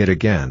to take it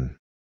again.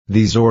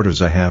 These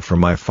orders I have from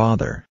my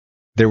Father."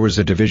 There was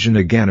a division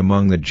again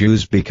among the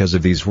Jews because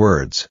of these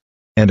words.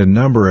 And a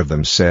number of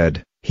them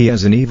said, "He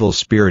has an evil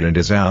spirit and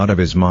is out of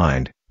his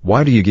mind,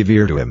 why do you give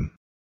ear to him?"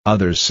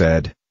 Others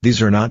said,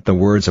 "These are not the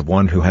words of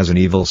one who has an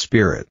evil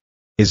spirit.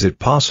 Is it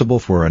possible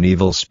for an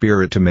evil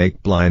spirit to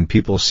make blind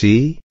people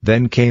see?"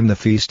 Then came the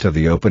feast of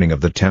the opening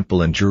of the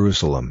temple in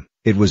Jerusalem.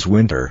 It was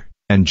winter,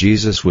 and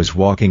Jesus was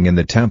walking in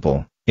the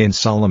temple, in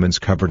Solomon's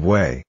covered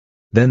way.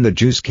 Then the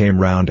Jews came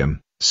round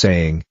him,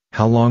 saying,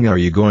 "How long are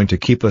you going to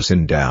keep us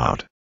in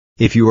doubt?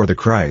 If you are the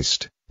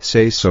Christ,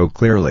 say so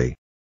clearly."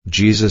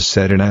 Jesus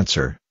said in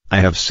answer, "I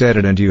have said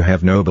it and you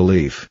have no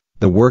belief.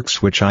 The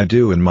works which I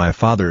do in my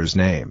Father's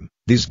name,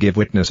 these give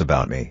witness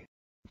about me.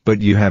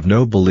 But you have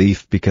no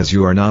belief because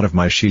you are not of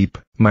my sheep.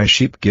 My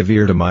sheep give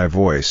ear to my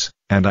voice,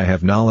 and I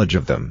have knowledge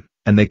of them,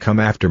 and they come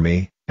after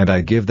me, and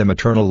I give them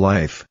eternal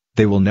life.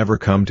 They will never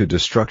come to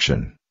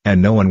destruction,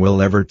 and no one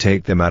will ever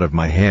take them out of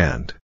my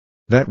hand.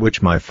 That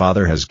which my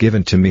Father has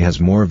given to me has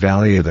more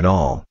value than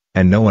all,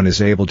 and no one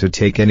is able to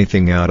take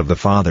anything out of the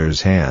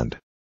Father's hand.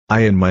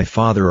 I and my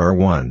Father are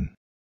one."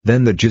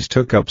 Then the Jews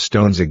took up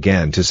stones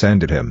again to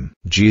send at him.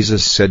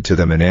 Jesus said to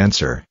them in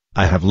answer,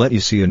 "I have let you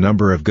see a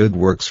number of good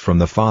works from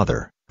the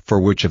Father. For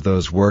which of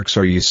those works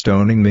are you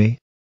stoning me?"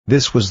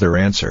 This was their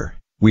answer,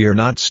 "We are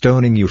not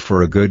stoning you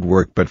for a good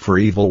work but for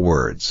evil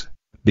words,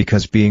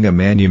 because being a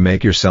man you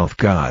make yourself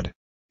God."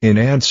 In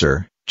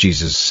answer,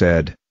 Jesus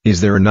said, "Is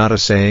there not a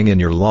saying in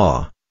your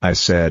law, I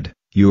said,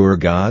 you are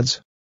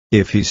gods?"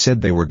 If he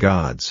said they were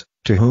gods,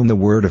 to whom the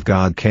word of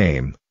God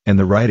came, and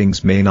the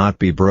writings may not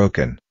be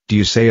broken, do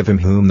you say of him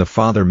whom the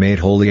Father made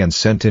holy and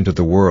sent into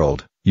the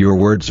world, your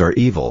words are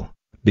evil,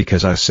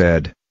 because I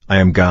said, I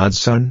am God's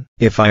Son?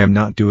 If I am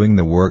not doing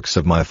the works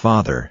of my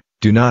Father,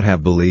 do not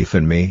have belief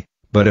in me,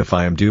 but if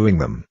I am doing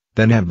them,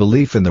 then have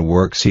belief in the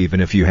works even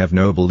if you have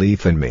no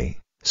belief in me,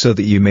 so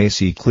that you may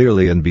see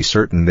clearly and be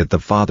certain that the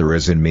Father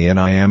is in me and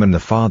I am in the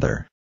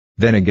Father.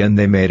 Then again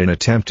they made an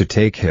attempt to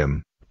take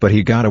him, but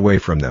he got away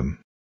from them.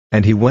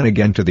 And he went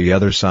again to the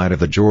other side of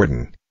the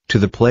Jordan, to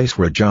the place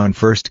where John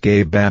first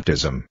gave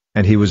baptism,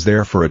 and he was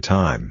there for a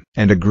time.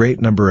 And a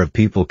great number of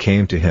people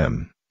came to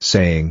him,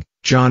 saying,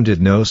 John did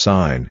no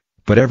sign,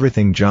 but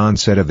everything John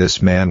said of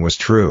this man was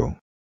true.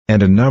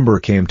 And a number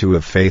came to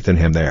have faith in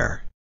him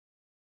there.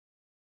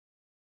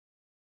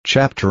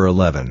 Chapter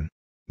 11.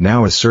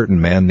 Now a certain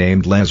man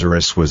named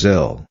Lazarus was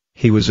ill.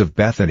 He was of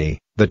Bethany,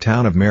 the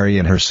town of Mary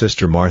and her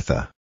sister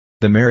Martha.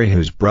 The Mary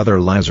whose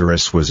brother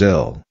Lazarus was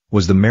ill,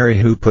 was the Mary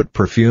who put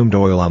perfumed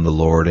oil on the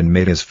Lord and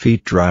made his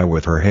feet dry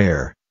with her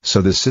hair.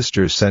 So the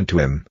sisters sent to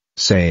him,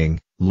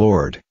 saying,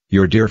 Lord,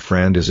 your dear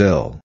friend is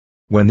ill.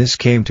 When this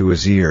came to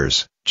his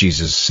ears,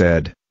 Jesus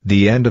said,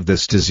 The end of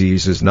this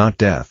disease is not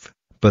death,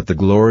 but the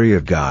glory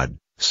of God,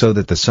 so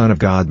that the Son of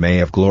God may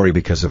have glory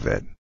because of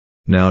it.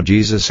 Now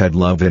Jesus had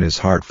love in his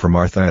heart for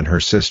Martha and her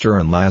sister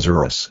and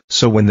Lazarus.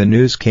 So when the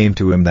news came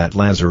to him that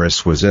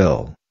Lazarus was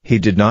ill, he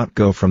did not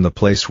go from the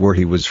place where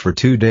he was for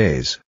 2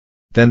 days.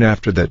 Then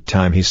after that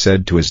time he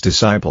said to his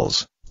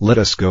disciples, Let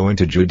us go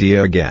into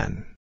Judea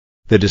again.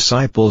 The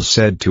disciples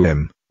said to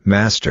him,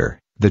 Master,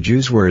 the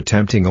Jews were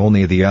attempting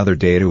only the other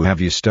day to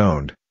have you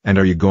stoned, and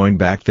are you going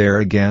back there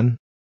again?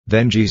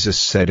 Then Jesus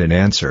said in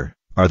answer,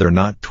 Are there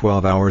not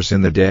 12 hours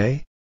in the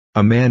day?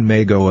 A man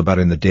may go about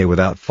in the day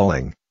without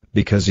falling,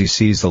 because he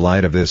sees the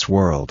light of this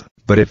world,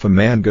 but if a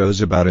man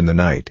goes about in the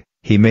night,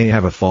 he may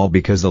have a fall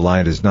because the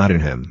light is not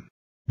in him.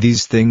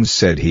 These things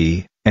said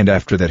he, and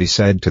after that he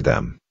said to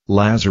them,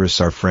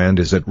 Lazarus our friend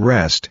is at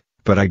rest,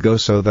 but I go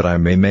so that I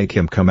may make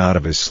him come out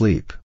of his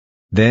sleep.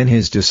 Then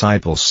his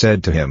disciples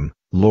said to him,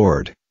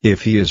 Lord,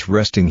 if he is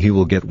resting he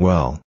will get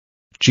well.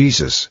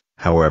 Jesus,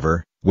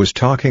 however, was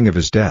talking of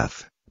his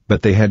death,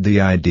 but they had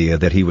the idea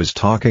that he was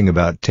talking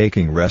about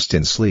taking rest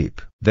in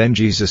sleep. Then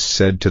Jesus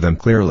said to them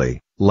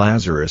clearly,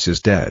 Lazarus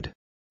is dead.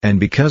 And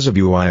because of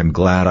you I am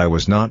glad I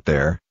was not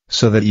there,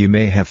 so that you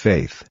may have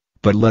faith,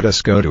 but let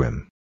us go to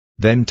him.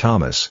 Then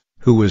Thomas,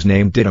 who was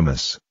named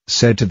Didymus,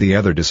 said to the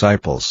other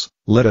disciples,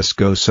 Let us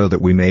go so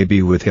that we may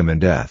be with him in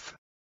death.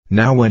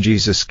 Now when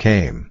Jesus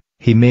came,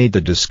 he made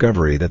the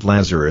discovery that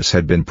Lazarus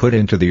had been put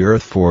into the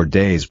earth 4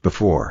 days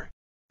before.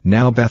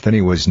 Now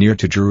Bethany was near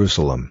to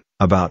Jerusalem,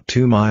 about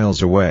 2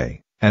 miles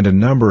away, and a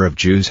number of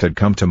Jews had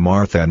come to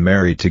Martha and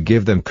Mary to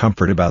give them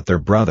comfort about their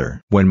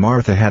brother. When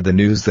Martha had the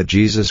news that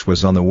Jesus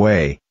was on the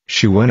way,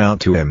 she went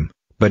out to him,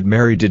 but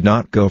Mary did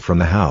not go from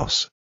the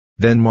house.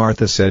 Then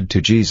Martha said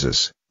to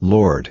Jesus,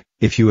 Lord,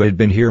 if you had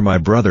been here my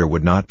brother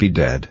would not be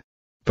dead.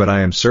 But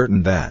I am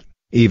certain that,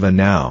 even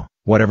now,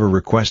 whatever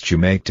request you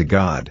make to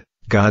God,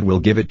 God will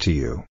give it to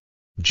you.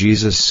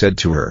 Jesus said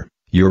to her,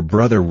 Your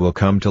brother will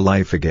come to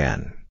life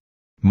again.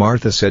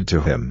 Martha said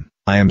to him,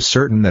 I am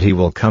certain that he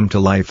will come to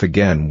life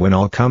again when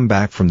I'll come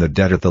back from the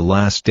dead at the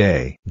last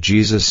day.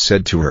 Jesus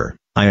said to her,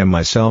 I am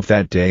myself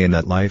that day and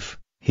that life.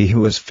 He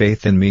who has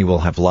faith in me will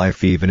have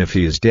life even if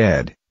he is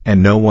dead,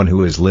 and no one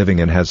who is living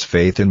and has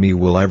faith in me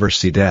will ever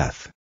see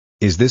death.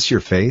 Is this your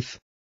faith?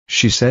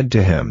 She said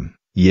to him,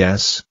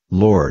 Yes,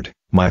 Lord,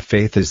 my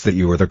faith is that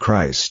you are the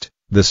Christ,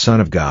 the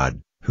Son of God,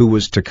 who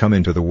was to come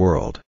into the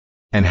world.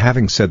 And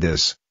having said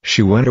this,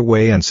 she went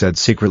away and said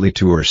secretly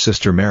to her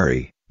sister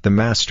Mary, The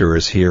Master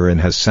is here and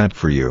has sent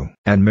for you.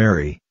 And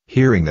Mary,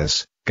 hearing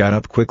this, got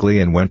up quickly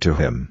and went to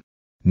him.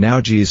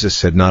 Now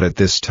Jesus had not at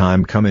this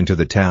time come into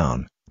the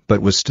town,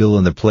 but was still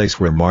in the place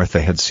where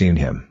Martha had seen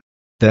him.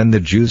 Then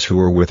the Jews who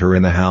were with her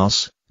in the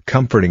house,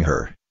 comforting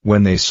her,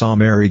 when they saw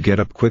Mary get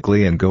up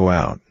quickly and go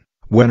out,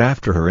 went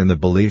after her in the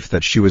belief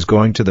that she was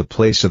going to the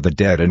place of the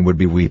dead and would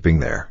be weeping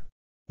there.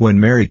 When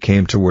Mary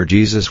came to where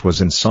Jesus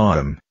was and saw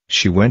him,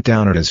 she went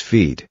down at his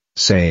feet,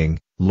 saying,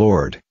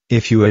 Lord,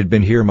 if you had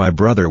been here my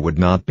brother would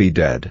not be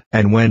dead.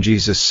 And when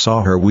Jesus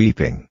saw her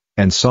weeping,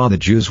 and saw the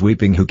Jews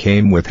weeping who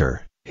came with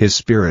her, his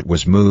spirit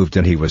was moved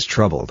and he was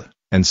troubled,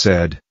 and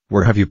said,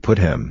 Where have you put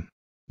him?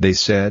 They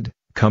said,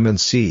 Come and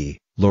see,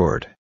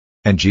 Lord.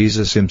 And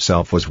Jesus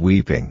himself was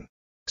weeping.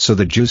 So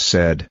the Jews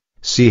said,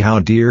 See how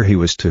dear he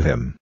was to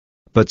him.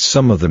 But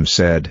some of them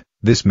said,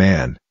 This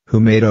man, who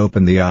made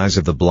open the eyes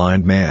of the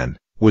blind man,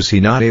 was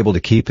he not able to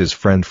keep his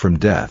friend from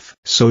death?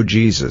 So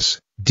Jesus,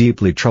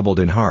 deeply troubled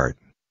in heart,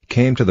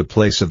 came to the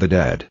place of the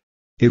dead.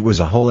 It was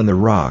a hole in the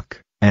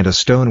rock, and a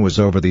stone was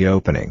over the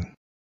opening.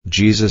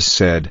 Jesus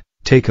said,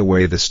 Take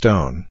away the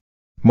stone.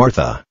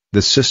 Martha,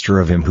 the sister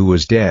of him who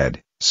was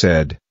dead,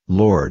 said,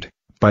 Lord,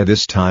 by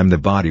this time the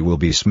body will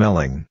be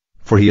smelling,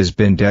 for he has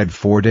been dead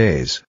 4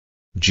 days.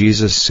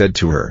 Jesus said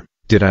to her,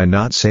 Did I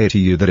not say to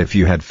you that if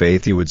you had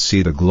faith you would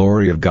see the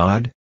glory of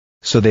God?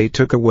 So they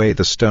took away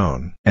the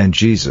stone. And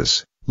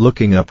Jesus,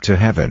 looking up to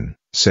heaven,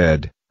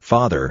 said,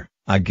 Father,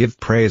 I give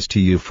praise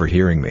to you for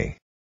hearing me.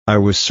 I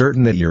was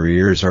certain that your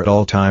ears are at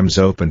all times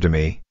open to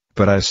me,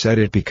 but I said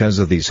it because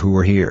of these who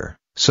are here,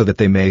 so that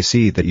they may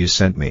see that you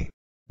sent me.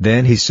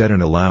 Then he said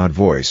in a loud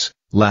voice,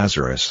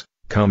 "Lazarus,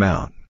 come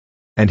out."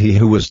 And he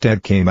who was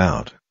dead came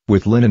out,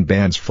 with linen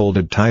bands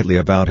folded tightly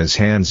about his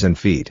hands and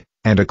feet,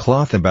 and a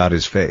cloth about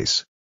his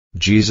face.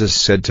 Jesus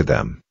said to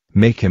them,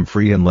 "Make him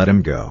free and let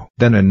him go."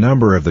 Then a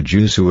number of the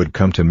Jews who had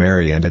come to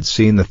Mary and had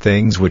seen the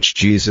things which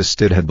Jesus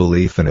did had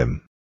belief in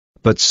him.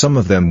 But some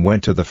of them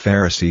went to the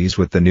Pharisees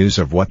with the news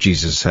of what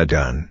Jesus had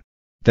done.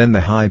 Then the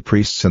high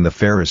priests and the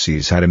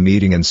Pharisees had a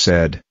meeting and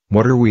said,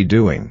 "What are we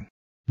doing?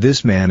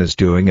 This man is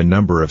doing a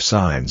number of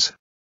signs.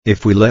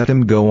 If we let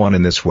him go on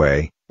in this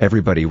way,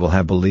 everybody will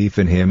have belief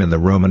in him and the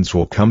Romans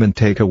will come and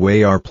take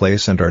away our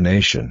place and our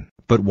nation."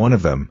 But one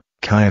of them,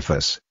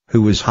 Caiaphas,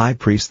 who was high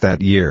priest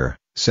that year,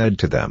 said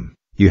to them,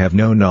 "You have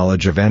no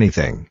knowledge of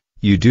anything.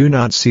 You do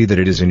not see that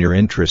it is in your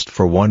interest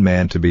for one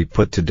man to be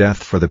put to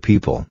death for the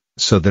people,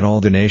 so that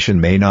all the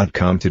nation may not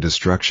come to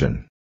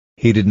destruction."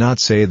 He did not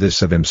say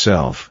this of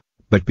himself,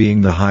 but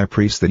being the high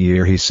priest that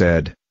year he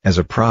said, as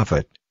a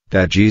prophet,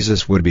 that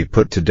Jesus would be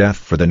put to death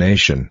for the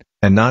nation,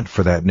 and not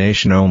for that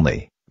nation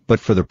only, but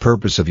for the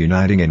purpose of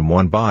uniting in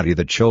one body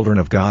the children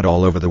of God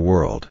all over the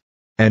world.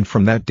 And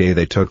from that day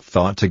they took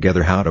thought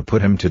together how to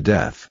put him to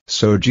death.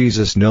 So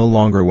Jesus no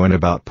longer went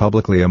about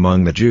publicly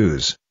among the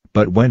Jews,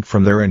 but went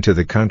from there into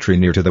the country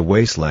near to the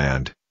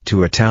wasteland,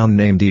 to a town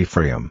named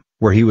Ephraim,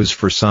 where he was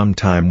for some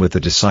time with the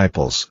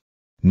disciples.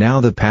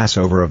 Now the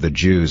Passover of the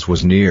Jews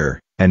was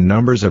near, and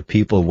numbers of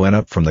people went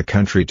up from the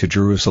country to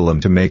Jerusalem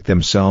to make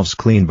themselves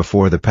clean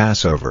before the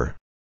Passover.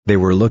 They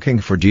were looking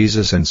for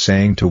Jesus and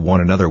saying to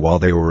one another while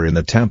they were in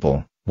the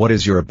temple, "What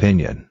is your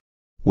opinion?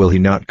 Will he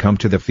not come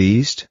to the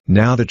feast?"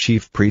 Now the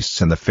chief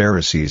priests and the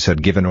Pharisees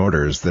had given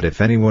orders that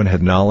if anyone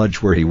had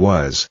knowledge where he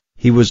was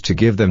to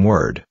give them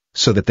word,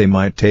 so that they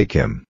might take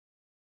him.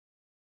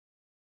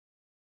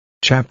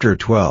 Chapter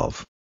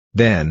 12.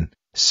 Then,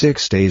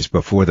 6 days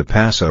before the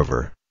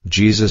Passover,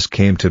 Jesus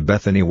came to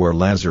Bethany where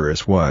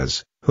Lazarus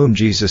was, whom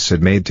Jesus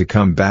had made to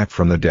come back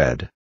from the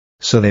dead.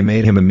 So they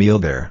made him a meal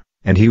there,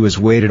 and he was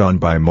waited on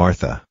by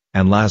Martha,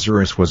 and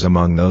Lazarus was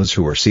among those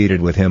who were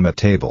seated with him at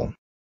table.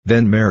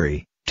 Then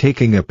Mary,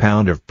 taking a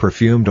pound of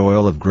perfumed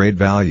oil of great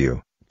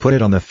value, put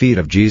it on the feet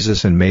of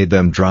Jesus and made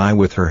them dry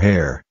with her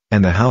hair,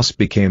 and the house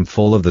became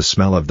full of the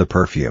smell of the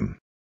perfume.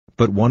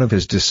 But one of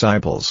his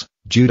disciples,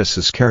 Judas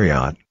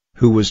Iscariot,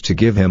 who was to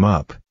give him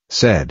up,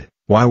 said,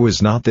 "Why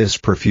was not this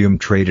perfume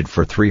traded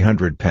for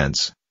 300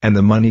 pence, and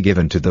the money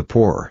given to the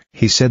poor?"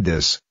 He said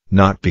this,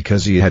 not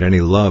because he had any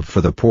love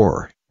for the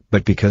poor,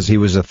 but because he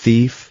was a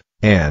thief,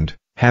 and,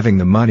 having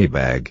the money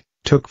bag,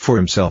 took for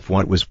himself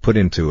what was put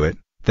into it.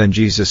 Then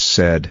Jesus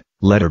said,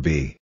 "Let her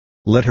be.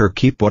 Let her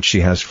keep what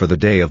she has for the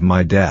day of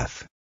my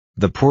death.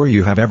 The poor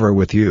you have ever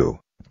with you,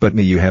 but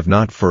me you have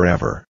not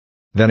forever."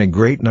 Then a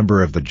great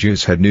number of the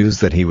Jews had news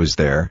that he was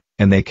there,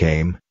 and they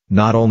came,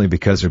 not only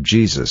because of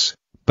Jesus,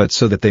 but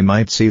so that they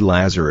might see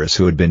Lazarus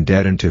who had been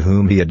dead and to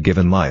whom he had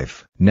given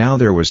life. Now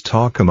there was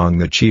talk among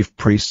the chief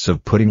priests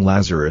of putting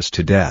Lazarus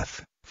to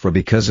death, for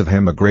because of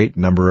him a great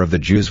number of the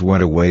Jews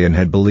went away and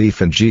had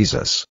belief in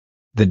Jesus.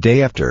 The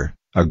day after,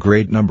 a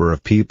great number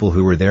of people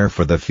who were there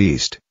for the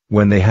feast,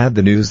 when they had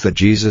the news that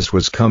Jesus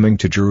was coming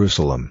to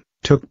Jerusalem,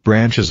 took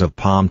branches of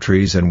palm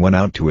trees and went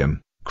out to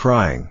him,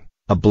 crying,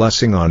 "A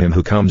blessing on him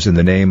who comes in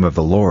the name of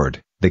the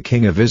Lord, the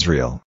King of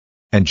Israel."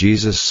 And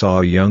Jesus saw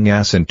a young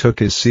ass and took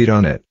his seat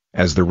on it,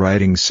 as the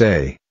writings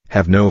say,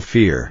 "Have no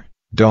fear,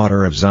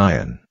 daughter of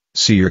Zion,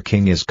 see your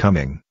king is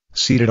coming,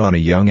 seated on a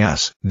young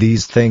ass."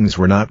 These things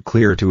were not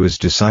clear to his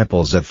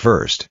disciples at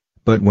first,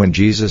 but when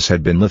Jesus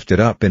had been lifted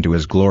up into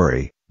his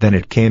glory, then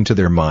it came to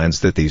their minds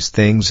that these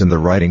things in the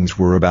writings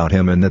were about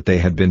him and that they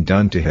had been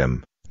done to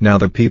him. Now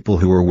the people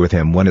who were with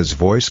him when his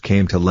voice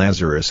came to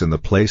Lazarus in the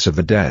place of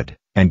the dead,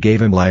 and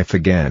gave him life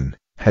again,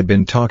 had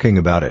been talking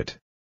about it.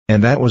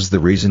 And that was the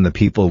reason the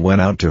people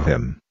went out to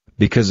him,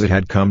 because it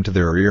had come to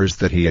their ears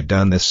that he had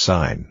done this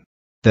sign.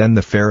 Then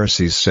the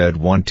Pharisees said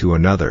one to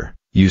another,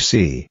 "You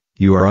see,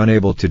 you are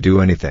unable to do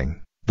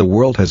anything. The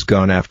world has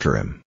gone after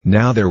him."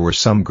 Now there were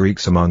some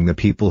Greeks among the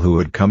people who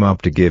had come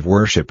up to give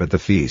worship at the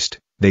feast.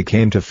 They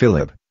came to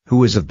Philip, who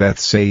was of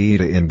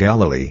Bethsaida in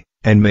Galilee,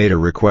 and made a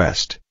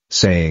request,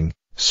 saying,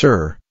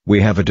 "Sir,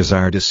 we have a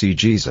desire to see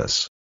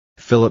Jesus."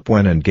 Philip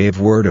went and gave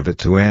word of it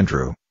to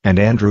Andrew, and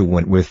Andrew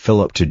went with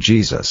Philip to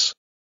Jesus.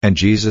 And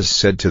Jesus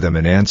said to them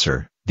in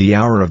answer, "The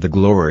hour of the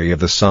glory of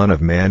the Son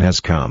of Man has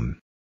come.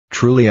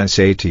 Truly I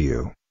say to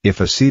you,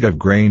 if a seed of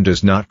grain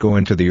does not go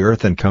into the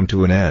earth and come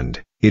to an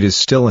end, it is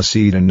still a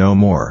seed and no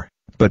more,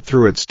 but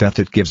through its death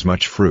it gives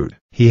much fruit.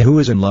 He who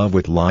is in love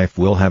with life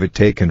will have it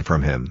taken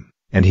from him,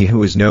 and he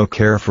who has no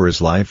care for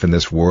his life in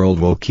this world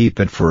will keep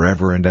it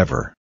forever and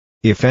ever.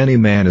 If any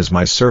man is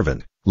my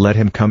servant, let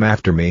him come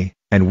after me,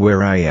 and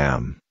where I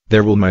am,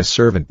 there will my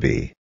servant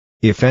be.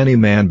 If any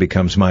man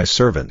becomes my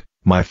servant,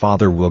 my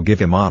Father will give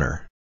him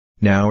honor.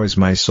 Now is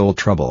my soul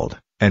troubled,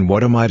 and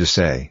what am I to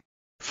say?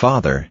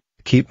 Father,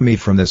 keep me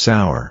from this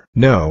hour.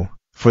 No,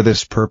 for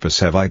this purpose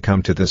have I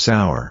come to this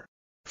hour.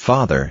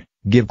 Father,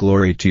 give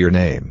glory to your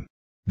name."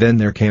 Then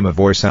there came a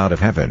voice out of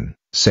heaven,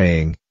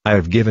 saying, "I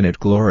have given it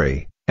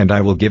glory, and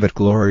I will give it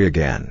glory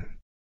again."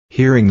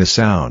 Hearing the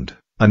sound,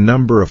 a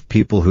number of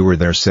people who were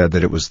there said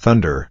that it was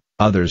thunder,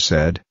 others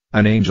said,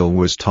 an angel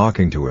was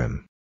talking to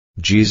him.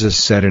 Jesus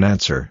said in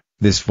answer,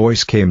 "This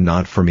voice came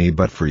not for me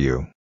but for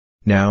you.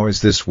 Now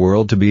is this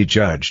world to be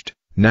judged,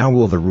 now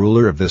will the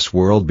ruler of this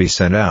world be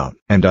sent out.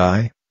 And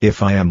I,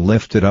 if I am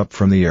lifted up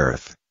from the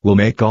earth, will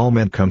make all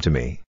men come to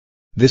me."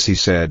 This he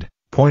said,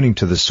 pointing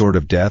to the sort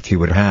of death he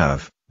would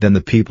have. Then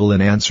the people in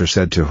answer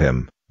said to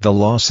him, "The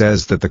law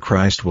says that the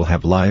Christ will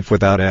have life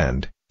without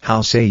end.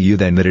 How say you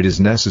then that it is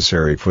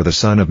necessary for the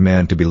Son of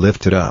Man to be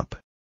lifted up?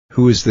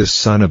 Who is this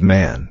Son of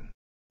Man?"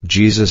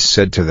 Jesus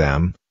said to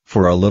them,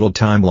 "For a little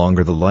time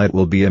longer the light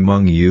will be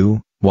among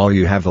you, while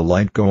you have the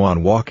light go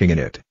on walking in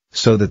it,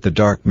 so that the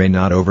dark may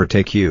not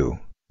overtake you.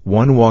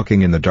 One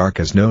walking in the dark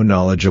has no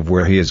knowledge of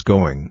where he is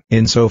going.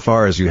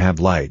 Insofar as you have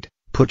light,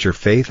 put your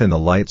faith in the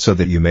light so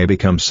that you may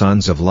become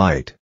sons of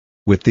light."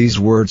 With these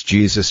words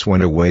Jesus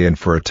went away and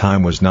for a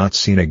time was not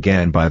seen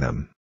again by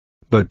them.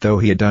 But though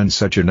he had done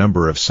such a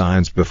number of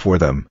signs before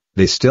them,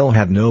 they still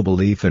had no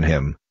belief in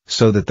him,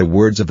 so that the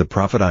words of the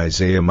prophet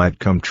Isaiah might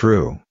come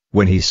true,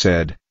 when he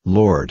said,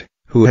 "Lord,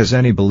 who has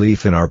any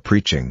belief in our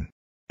preaching?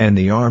 And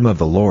the arm of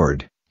the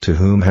Lord, to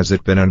whom has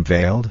it been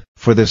unveiled?"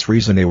 For this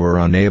reason they were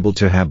unable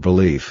to have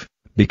belief,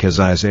 because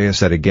Isaiah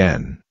said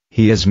again,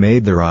 "He has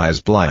made their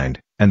eyes blind,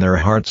 and their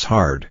hearts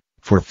hard,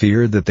 for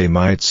fear that they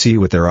might see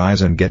with their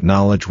eyes and get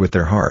knowledge with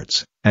their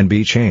hearts, and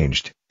be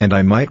changed, and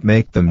I might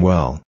make them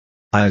well."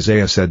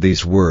 Isaiah said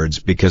these words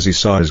because he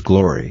saw his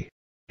glory.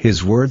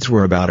 His words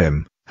were about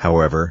him,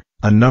 however,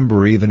 a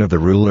number even of the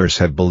rulers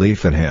had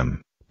belief in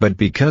him, but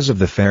because of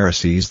the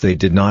Pharisees they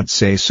did not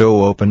say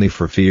so openly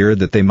for fear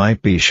that they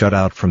might be shut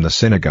out from the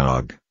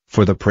synagogue,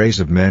 for the praise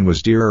of men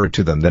was dearer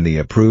to them than the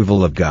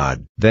approval of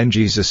God. Then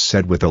Jesus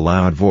said with a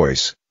loud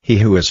voice, "He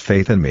who has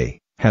faith in me,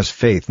 has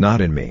faith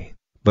not in me,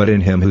 but in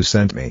him who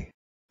sent me.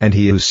 And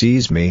he who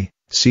sees me,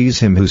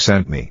 sees him who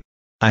sent me.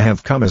 I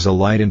have come as a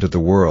light into the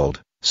world,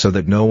 so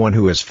that no one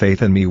who has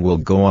faith in me will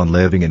go on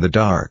living in the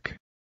dark.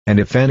 And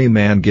if any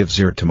man gives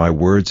ear to my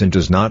words and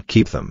does not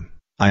keep them,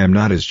 I am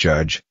not his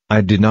judge.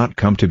 I did not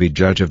come to be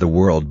judge of the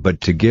world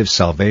but to give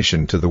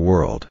salvation to the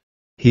world.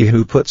 He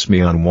who puts me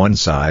on one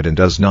side and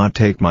does not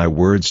take my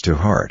words to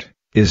heart,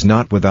 is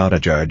not without a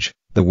judge.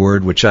 The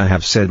word which I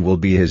have said will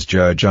be his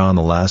judge on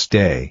the last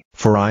day.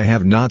 For I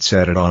have not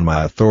said it on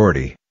my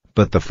authority,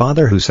 but the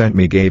Father who sent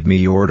me gave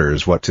me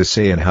orders what to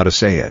say and how to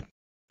say it.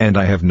 And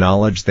I have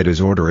knowledge that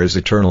his order is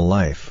eternal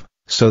life,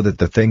 so that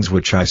the things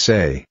which I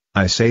say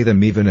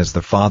them even as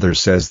the Father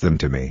says them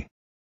to me."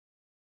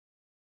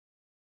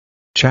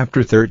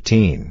 Chapter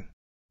 13.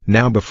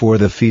 Now before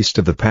the feast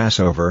of the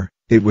Passover,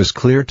 it was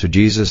clear to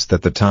Jesus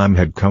that the time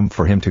had come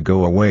for him to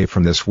go away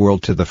from this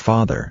world to the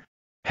Father.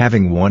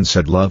 Having once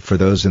had love for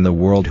those in the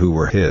world who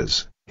were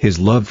his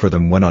love for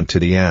them went on to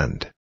the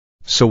end.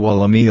 So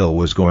while a meal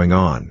was going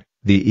on,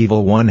 the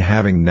evil one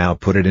having now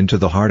put it into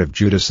the heart of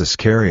Judas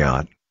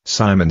Iscariot,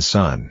 Simon's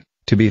son,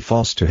 to be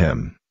false to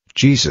him,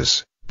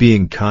 Jesus,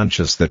 being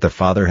conscious that the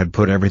Father had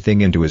put everything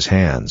into his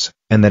hands,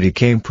 and that he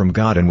came from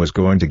God and was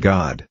going to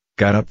God,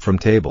 got up from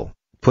table,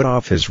 put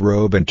off his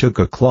robe and took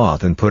a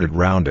cloth and put it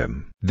round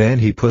him. Then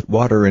he put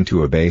water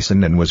into a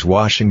basin and was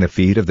washing the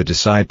feet of the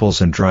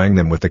disciples and drying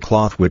them with the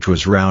cloth which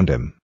was round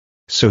him.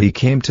 So he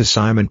came to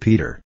Simon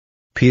Peter.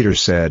 Peter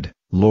said,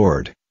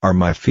 "Lord, are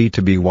my feet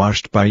to be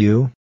washed by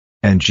you?"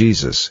 And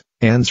Jesus,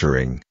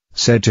 answering,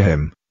 said to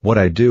him, "What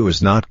I do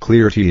is not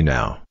clear to you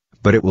now,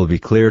 but it will be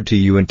clear to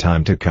you in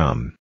time to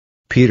come."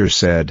 Peter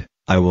said,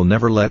 "I will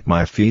never let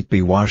my feet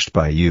be washed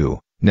by you,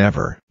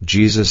 never."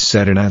 Jesus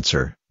said in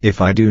answer,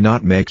 "If I do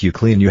not make you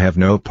clean you have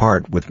no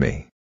part with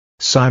me."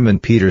 Simon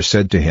Peter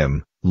said to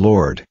him,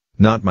 "Lord,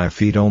 not my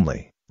feet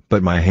only,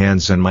 but my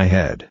hands and my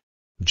head."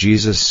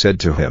 Jesus said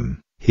to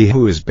him, "He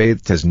who is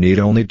bathed has need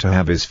only to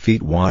have his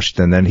feet washed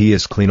and then he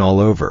is clean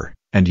all over,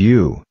 and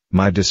you,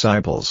 my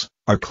disciples,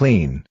 are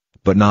clean,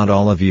 but not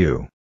all of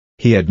you."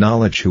 He had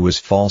knowledge who was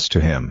false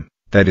to him,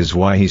 that is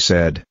why he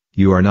said,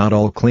 "You are not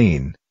all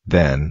clean."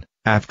 Then,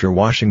 after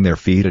washing their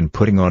feet and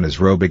putting on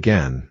his robe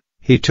again,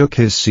 he took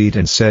his seat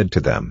and said to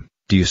them,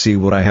 "Do you see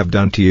what I have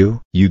done to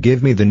you? You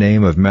give me the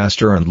name of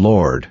Master and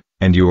Lord,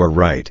 and you are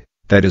right,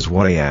 that is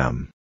what I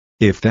am.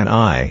 If then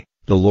I,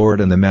 the Lord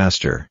and the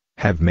Master,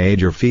 have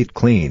made your feet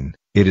clean,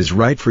 it is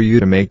right for you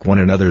to make one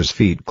another's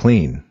feet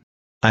clean.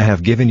 I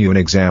have given you an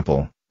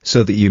example,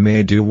 so that you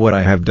may do what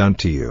I have done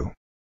to you.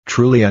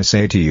 Truly I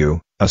say to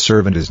you, a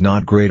servant is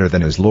not greater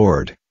than his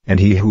Lord, and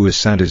he who is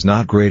sent is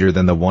not greater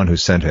than the one who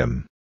sent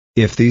him.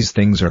 If these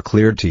things are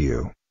clear to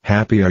you,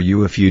 happy are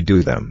you if you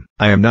do them.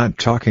 I am not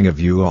talking of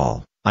you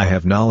all, I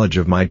have knowledge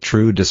of my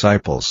true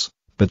disciples,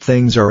 but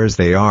things are as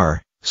they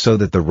are, so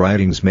that the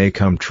writings may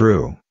come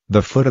true.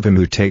 The foot of him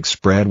who takes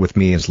bread with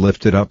me is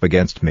lifted up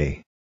against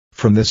me.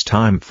 From this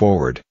time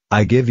forward,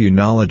 I give you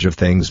knowledge of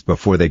things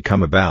before they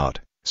come about,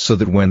 so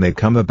that when they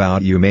come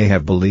about you may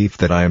have belief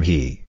that I am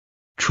he.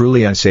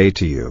 Truly I say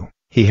to you,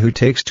 he who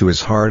takes to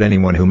his heart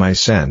anyone whom I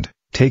send,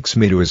 takes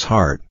me to his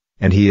heart,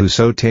 and he who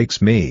so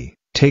takes me,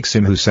 takes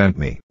him who sent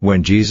me."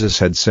 When Jesus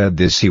had said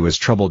this he was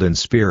troubled in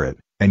spirit,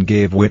 and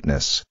gave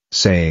witness,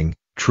 saying,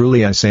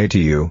 "Truly I say to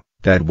you,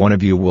 that one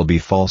of you will be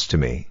false to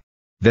me."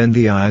 Then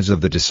the eyes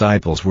of the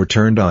disciples were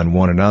turned on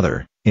one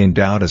another, in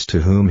doubt as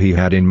to whom he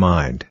had in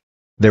mind.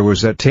 There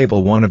was at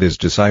table one of his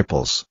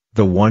disciples,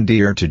 the one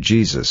dear to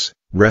Jesus,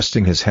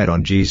 resting his head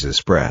on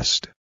Jesus'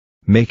 breast.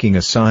 Making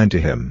a sign to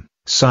him,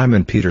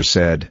 Simon Peter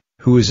said,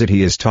 "Who is it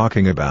he is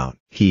talking about?"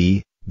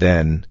 He,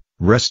 then,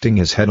 resting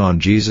his head on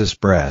Jesus'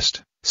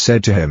 breast,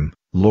 said to him,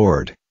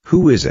 "Lord,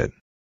 who is it?"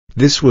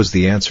 This was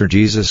the answer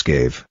Jesus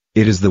gave,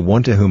 "It is the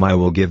one to whom I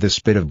will give this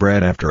bit of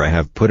bread after I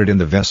have put it in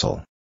the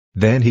vessel."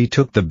 Then he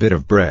took the bit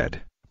of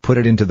bread, put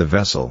it into the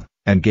vessel,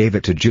 and gave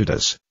it to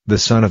Judas, the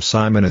son of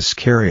Simon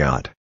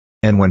Iscariot.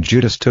 And when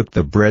Judas took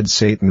the bread,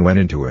 Satan went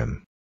into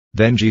him.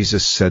 Then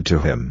Jesus said to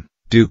him,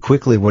 "Do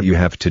quickly what you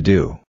have to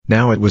do."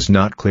 Now it was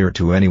not clear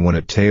to anyone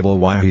at table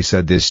why he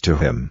said this to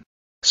him.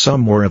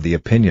 Some were of the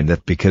opinion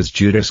that because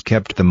Judas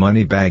kept the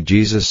money bag,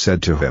 Jesus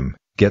said to him,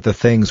 "Get the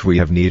things we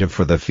have need of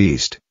for the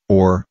feast,"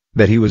 or,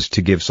 that he was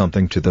to give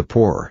something to the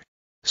poor.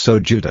 So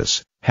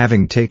Judas,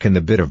 having taken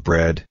the bit of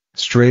bread,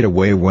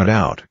 straightway went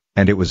out,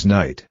 and it was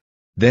night.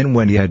 Then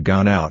when he had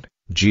gone out,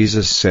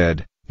 Jesus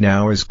said,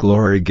 "Now is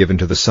glory given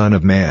to the Son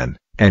of Man,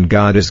 and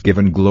God is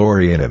given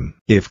glory in him."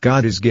 If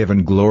God is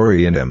given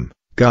glory in him,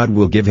 God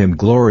will give him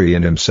glory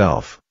in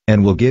himself,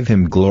 and will give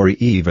him glory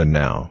even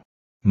now.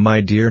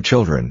 My dear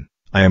children,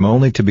 I am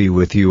only to be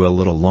with you a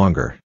little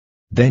longer.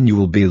 Then you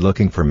will be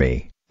looking for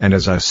me, and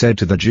as I said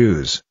to the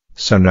Jews,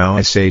 so now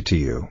I say to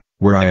you,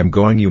 where I am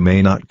going you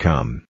may not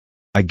come.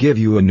 I give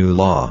you a new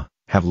law,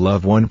 have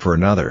love one for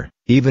another,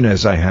 even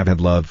as I have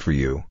had love for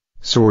you,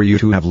 so are you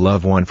to have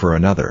love one for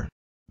another.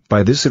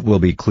 By this it will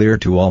be clear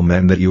to all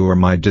men that you are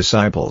my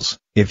disciples,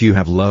 if you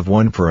have love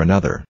one for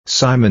another.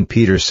 Simon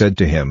Peter said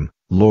to him,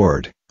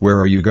 "Lord, where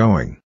are you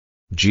going?"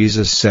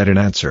 Jesus said in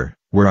answer,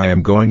 "Where I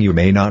am going you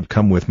may not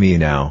come with me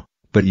now,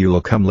 but you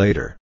will come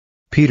later."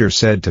 Peter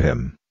said to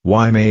him,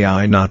 "Why may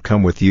I not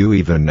come with you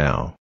even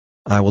now?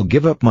 I will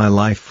give up my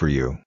life for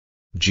you."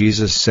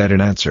 Jesus said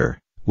in answer,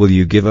 "Will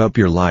you give up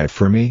your life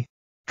for me?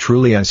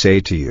 Truly I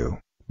say to you,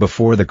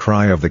 before the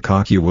cry of the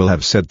cock you will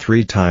have said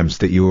 3 times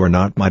that you are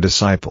not my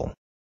disciple."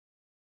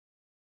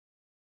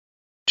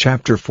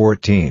 Chapter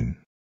 14.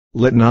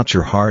 Let not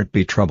your heart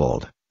be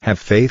troubled, have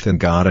faith in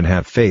God and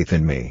have faith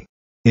in me.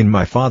 In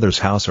my Father's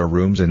house are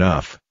rooms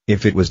enough,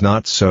 if it was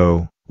not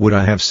so, would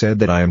I have said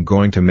that I am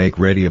going to make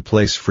ready a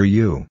place for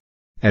you?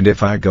 And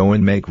if I go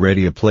and make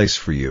ready a place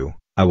for you,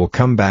 I will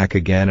come back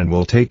again and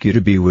will take you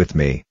to be with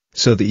me,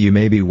 so that you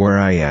may be where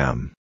I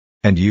am.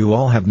 And you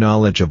all have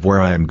knowledge of where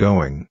I am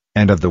going,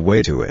 and of the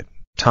way to it.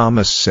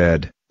 Thomas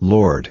said,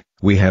 "Lord,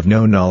 we have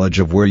no knowledge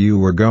of where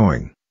you are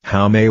going,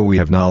 how may we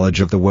have knowledge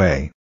of the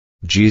way?"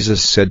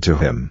 Jesus said to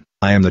him,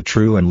 "I am the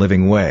true and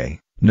living way,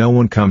 no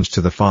one comes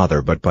to the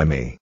Father but by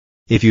me.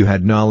 If you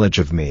had knowledge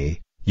of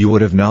me, you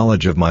would have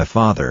knowledge of my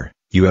Father,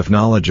 you have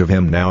knowledge of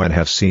him now and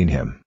have seen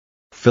him."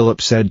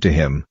 Philip said to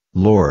him,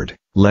 "Lord,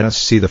 let us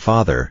see the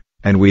Father,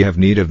 and we have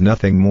need of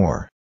nothing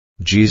more."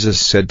 Jesus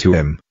said to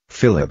him,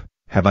 "Philip,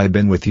 have I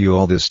been with you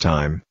all this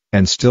time,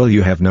 and still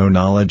you have no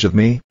knowledge of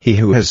me? He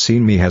who has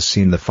seen me has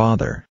seen the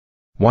Father.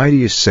 Why do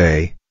you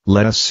say,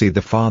 'Let us see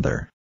the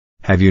Father'?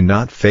 Have you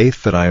not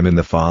faith that I am in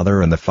the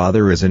Father and the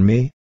Father is in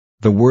me?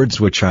 The words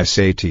which I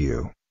say to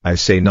you, I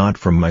say not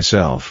from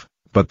myself,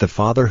 but the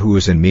Father who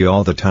is in me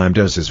all the time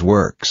does his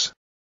works.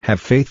 Have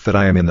faith that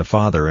I am in the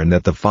Father and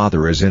that the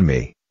Father is in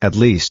me, at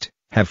least,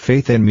 have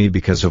faith in me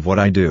because of what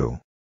I do.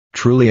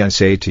 Truly I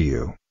say to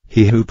you,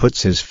 he who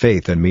puts his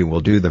faith in me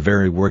will do the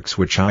very works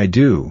which I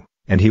do,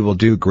 and he will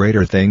do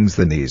greater things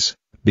than these,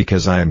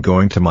 because I am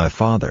going to my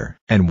Father.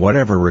 And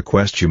whatever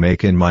request you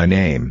make in my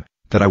name,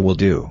 that I will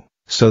do,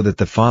 so that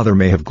the Father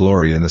may have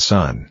glory in the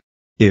Son.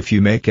 If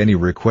you make any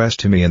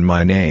request to me in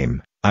my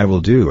name, I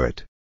will do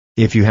it.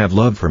 If you have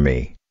love for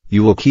me,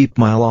 you will keep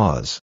my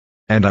laws.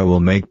 And I will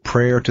make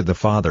prayer to the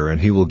Father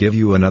and he will give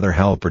you another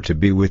helper to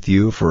be with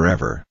you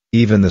forever,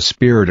 even the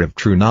Spirit of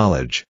true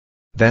knowledge.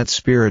 That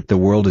Spirit the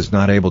world is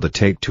not able to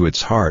take to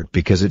its heart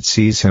because it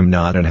sees him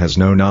not and has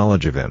no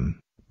knowledge of him,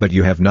 but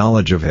you have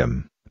knowledge of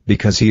him,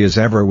 because he is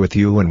ever with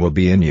you and will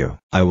be in you.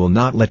 I will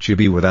not let you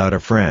be without a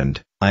friend,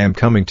 I am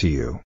coming to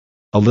you.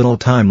 A little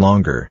time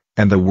longer,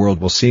 and the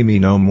world will see me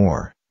no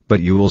more, but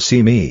you will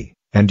see me,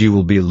 and you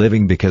will be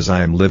living because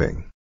I am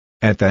living.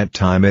 At that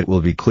time it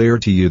will be clear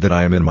to you that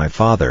I am in my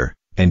Father,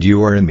 and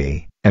you are in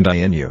me, and I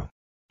in you.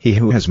 He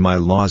who has my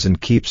laws and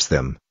keeps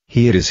them,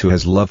 he it is who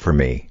has love for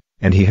me,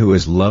 and he who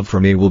has love for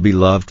me will be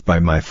loved by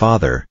my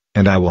Father,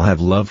 and I will have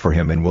love for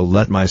him and will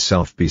let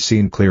myself be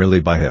seen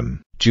clearly by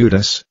him.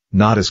 Judas,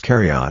 not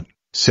Iscariot,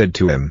 said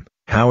to him,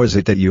 "How is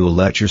it that you will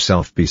let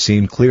yourself be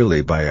seen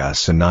clearly by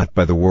us and not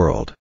by the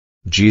world?"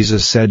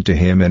 Jesus said to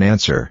him in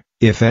answer,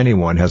 "If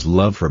anyone has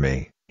love for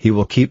me, he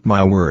will keep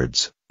my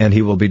words, and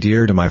he will be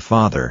dear to my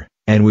Father,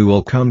 and we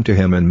will come to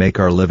him and make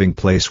our living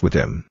place with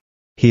him.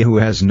 He who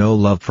has no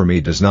love for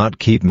me does not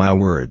keep my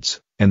words,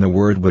 and the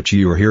word which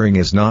you are hearing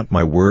is not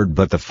my word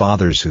but the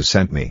Father's who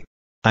sent me.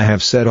 I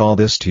have said all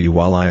this to you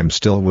while I am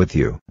still with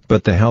you,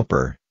 but the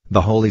Helper,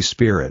 the Holy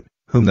Spirit,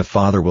 whom the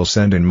Father will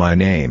send in my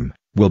name,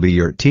 will be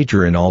your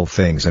teacher in all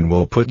things and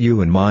will put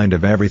you in mind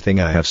of everything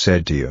I have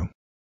said to you.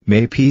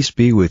 May peace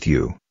be with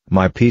you,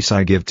 my peace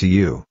I give to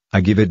you,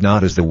 I give it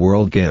not as the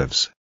world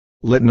gives.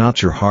 Let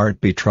not your heart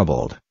be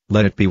troubled,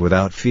 let it be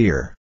without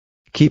fear.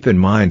 Keep in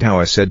mind how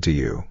I said to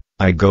you,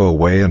 I go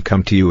away and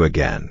come to you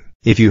again.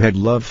 If you had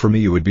love for me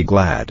you would be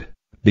glad,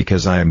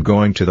 because I am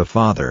going to the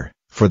Father,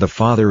 for the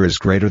Father is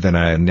greater than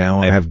I, and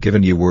now I have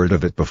given you word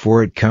of it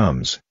before it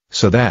comes,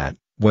 so that,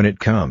 when it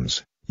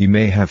comes, you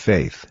may have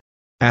faith.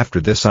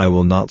 After this I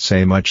will not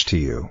say much to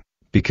you,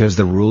 because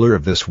the ruler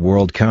of this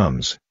world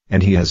comes,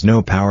 and he has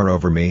no power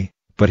over me,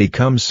 but he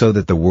comes so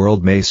that the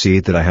world may see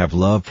that I have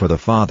love for the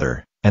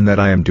Father, and that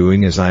I am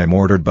doing as I am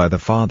ordered by the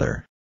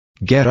Father.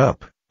 Get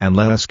up, and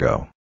let us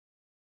go.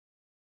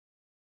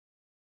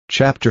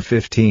 Chapter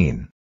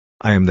 15.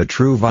 I am the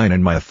true vine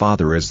and my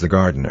Father is the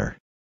gardener.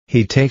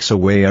 He takes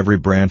away every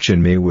branch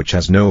in me which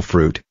has no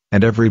fruit,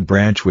 and every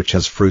branch which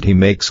has fruit he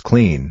makes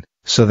clean,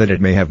 so that it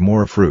may have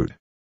more fruit.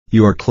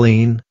 You are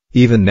clean,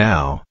 even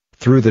now,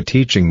 through the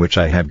teaching which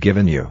I have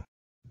given you.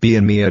 Be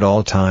in me at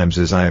all times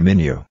as I am in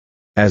you.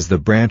 As the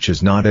branch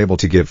is not able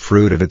to give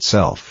fruit of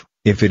itself,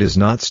 if it is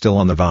not still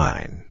on the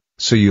vine,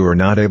 so you are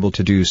not able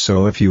to do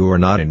so if you are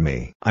not in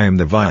me. I am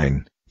the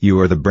vine, you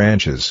are the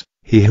branches.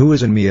 He who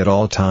is in me at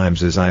all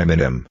times as I am in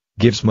him,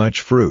 gives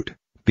much fruit,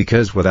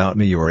 because without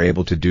me you are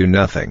able to do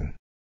nothing.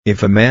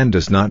 If a man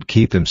does not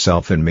keep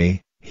himself in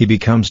me, he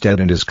becomes dead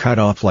and is cut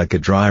off like a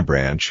dry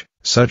branch.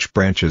 Such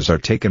branches are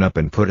taken up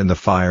and put in the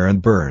fire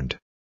and burned.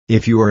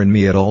 If you are in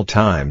me at all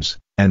times,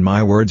 and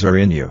my words are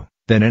in you,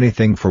 then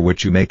anything for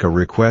which you make a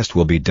request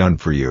will be done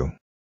for you.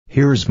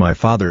 Here is my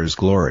Father's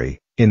glory,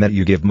 in that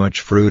you give much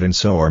fruit and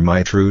so are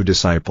my true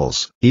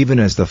disciples. Even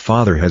as the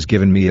Father has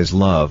given me his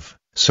love,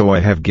 so I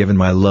have given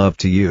my love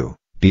to you,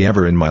 be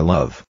ever in my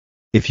love.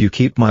 If you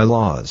keep my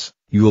laws,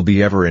 you will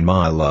be ever in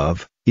my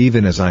love,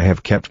 even as I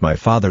have kept my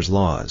Father's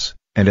laws,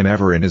 and am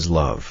ever in his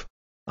love.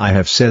 I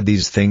have said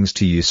these things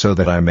to you so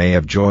that I may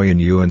have joy in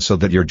you and so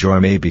that your joy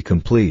may be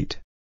complete.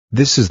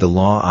 This is the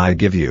law I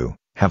give you,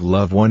 have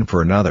love one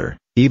for another,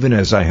 even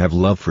as I have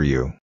love for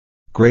you.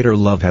 Greater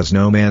love has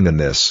no man than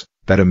this,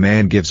 that a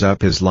man gives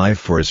up his life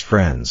for his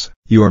friends.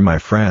 You are my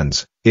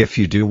friends, if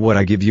you do what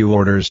I give you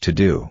orders to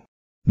do.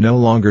 No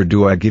longer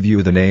do I give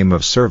you the name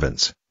of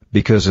servants,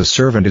 because a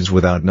servant is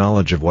without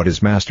knowledge of what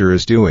his master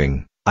is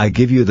doing. I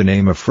give you the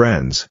name of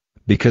friends,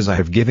 because I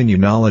have given you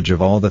knowledge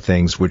of all the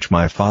things which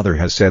my Father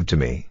has said to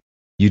me.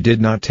 You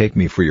did not take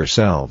me for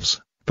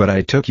yourselves, but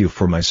I took you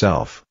for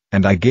myself,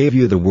 and I gave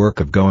you the work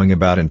of going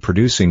about and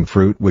producing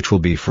fruit which will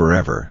be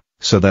forever,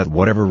 so that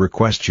whatever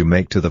request you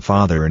make to the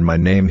Father in my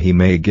name he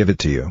may give it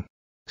to you.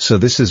 So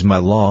this is my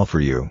law for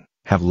you,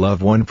 have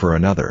love one for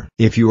another.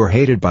 If you are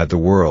hated by the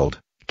world,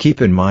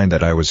 keep in mind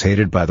that I was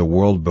hated by the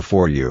world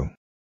before you.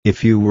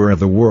 If you were of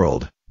the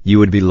world, you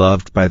would be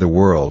loved by the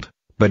world,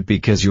 but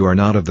because you are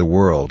not of the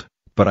world,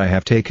 but I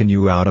have taken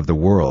you out of the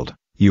world,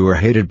 you are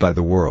hated by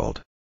the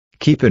world.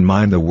 Keep in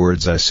mind the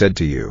words I said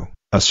to you,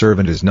 a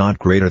servant is not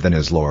greater than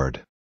his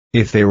Lord.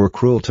 If they were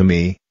cruel to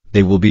me,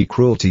 they will be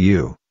cruel to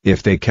you.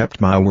 If they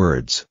kept my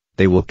words,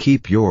 they will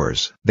keep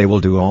yours. They will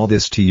do all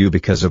this to you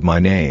because of my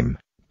name,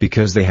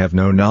 because they have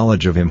no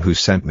knowledge of him who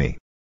sent me.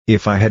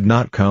 If I had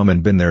not come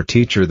and been their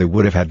teacher they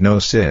would have had no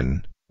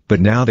sin, but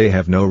now they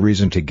have no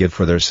reason to give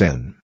for their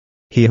sin.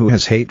 He who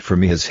has hate for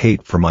me has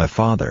hate for my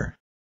Father.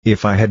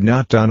 If I had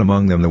not done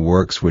among them the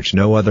works which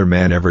no other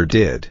man ever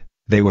did,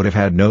 they would have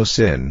had no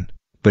sin,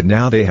 but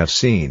now they have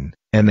seen,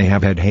 and they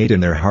have had hate in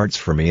their hearts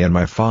for me and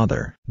my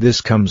Father.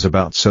 This comes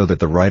about so that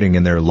the writing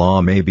in their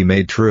law may be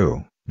made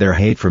true, their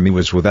hate for me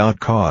was without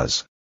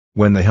cause.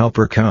 When the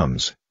Helper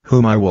comes,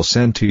 whom I will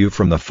send to you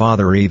from the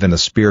Father, even the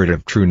Spirit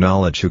of true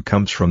knowledge who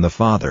comes from the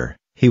Father,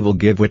 he will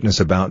give witness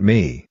about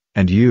me,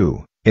 and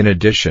you, in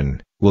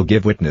addition, will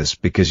give witness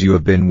because you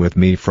have been with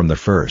me from the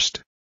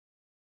first.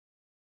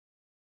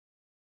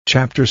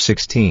 Chapter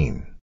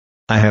 16.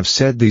 I have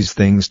said these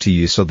things to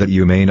you so that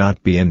you may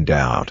not be in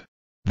doubt.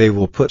 They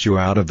will put you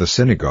out of the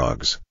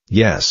synagogues.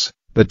 Yes,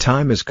 the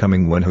time is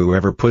coming when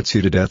whoever puts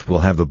you to death will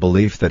have the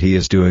belief that he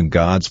is doing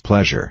God's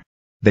pleasure.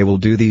 They will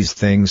do these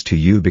things to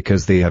you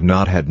because they have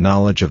not had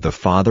knowledge of the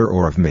Father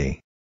or of me.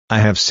 I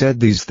have said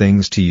these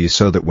things to you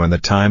so that when the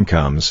time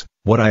comes,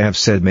 what I have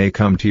said may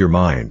come to your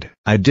mind.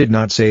 I did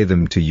not say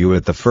them to you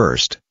at the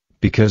first,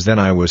 because then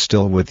I was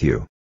still with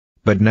you.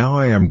 But now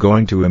I am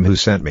going to him who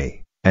sent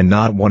me. And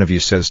not one of you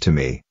says to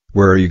me,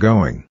 where are you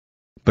going?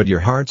 But your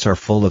hearts are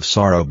full of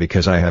sorrow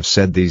because I have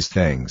said these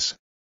things.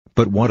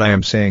 But what I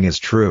am saying is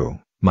true,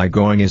 my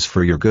going is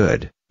for your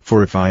good,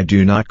 for if I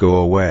do not go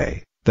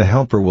away, the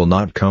Helper will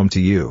not come to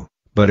you,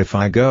 but if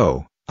I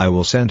go, I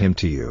will send him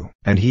to you.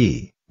 And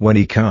he, when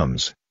he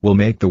comes, will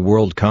make the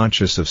world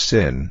conscious of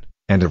sin,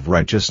 and of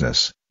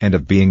righteousness, and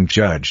of being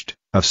judged,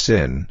 of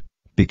sin,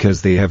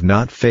 because they have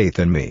not faith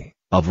in me,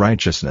 of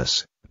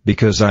righteousness,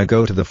 because I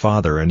go to the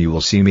Father and you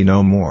will see me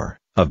no more,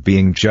 of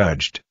being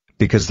judged,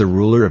 because the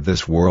ruler of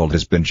this world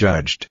has been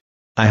judged.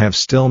 I have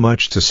still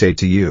much to say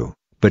to you,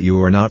 but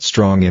you are not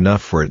strong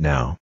enough for it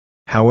now.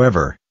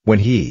 However, when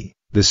he,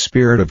 the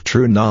Spirit of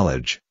true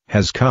knowledge,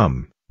 has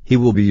come. He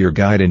will be your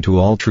guide into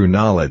all true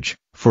knowledge,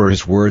 for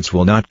his words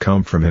will not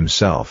come from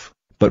himself,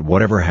 but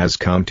whatever has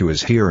come to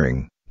his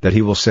hearing, that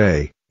he will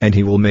say, and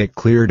he will make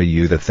clear to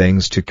you the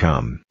things to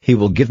come. He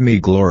will give me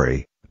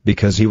glory,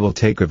 because he will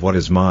take of what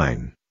is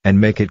mine, and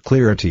make it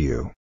clear to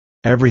you.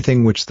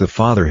 Everything which the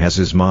Father has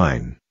is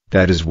mine,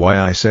 that is why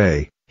I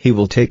say, he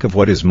will take of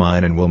what is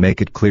mine and will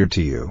make it clear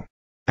to you.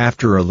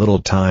 After a little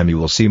time you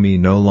will see me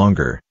no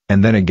longer,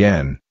 and then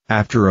again,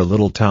 after a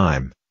little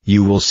time,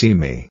 you will see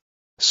me.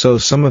 So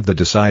some of the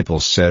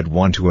disciples said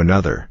one to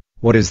another,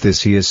 What is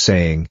this he is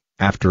saying,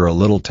 after a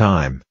little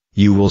time,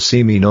 you will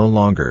see me no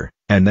longer,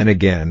 and then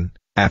again,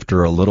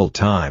 after a little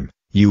time,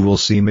 you will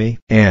see me?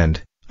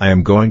 And, I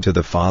am going to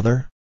the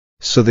Father?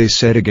 So they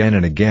said again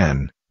and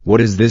again, What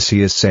is this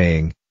he is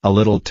saying, a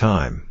little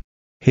time?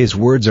 His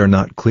words are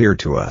not clear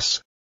to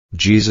us.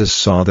 Jesus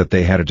saw that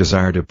they had a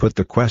desire to put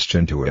the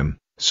question to him,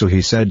 so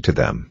he said to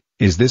them,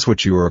 Is this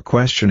what you are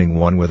questioning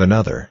one with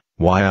another?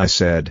 Why I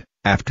said,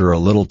 after a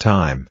little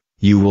time,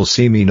 you will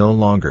see me no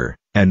longer,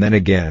 and then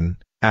again,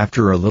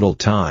 after a little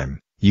time,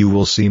 you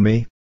will see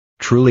me?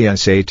 Truly I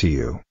say to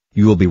you,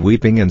 you will be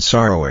weeping and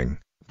sorrowing,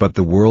 but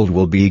the world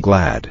will be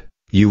glad.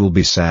 You will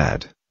be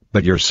sad,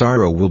 but your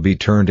sorrow will be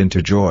turned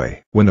into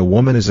joy. When a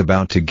woman is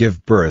about to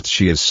give birth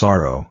she is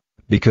sorrow,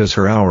 because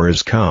her hour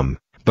is come,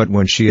 but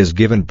when she has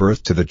given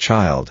birth to the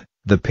child,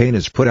 the pain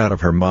is put out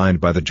of her mind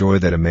by the joy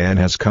that a man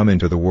has come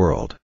into the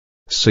world.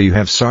 So you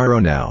have sorrow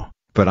now,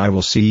 but I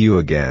will see you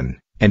again,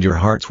 and your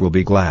hearts will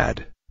be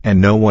glad, and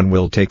no one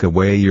will take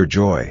away your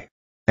joy.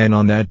 And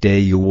on that day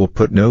you will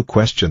put no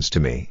questions to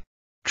me.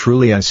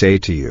 Truly I say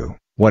to you,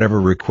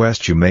 whatever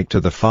request you make to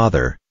the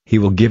Father, he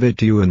will give it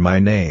to you in my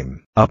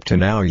name. Up to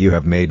now you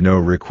have made no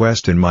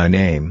request in my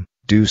name,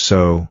 do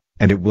so,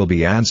 and it will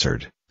be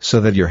answered,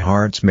 so that your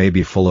hearts may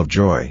be full of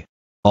joy.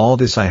 All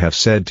this I have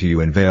said to you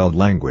in veiled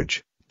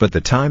language, but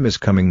the time is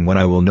coming when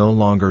I will no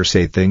longer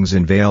say things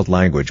in veiled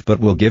language but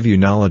will give you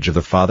knowledge of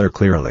the Father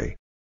clearly.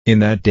 In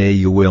that day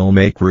you will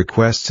make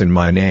requests in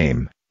my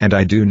name, and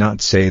I do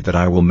not say that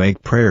I will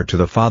make prayer to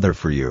the Father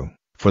for you,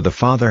 for the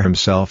Father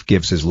himself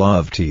gives his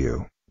love to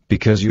you,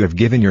 because you have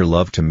given your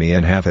love to me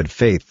and have had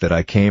faith that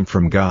I came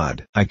from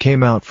God. I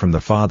came out from the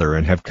Father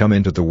and have come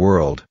into the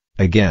world,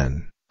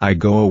 again, I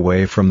go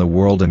away from the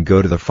world and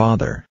go to the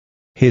Father.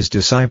 His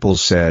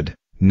disciples said,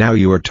 Now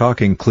you are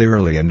talking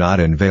clearly and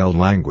not in veiled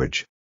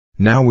language.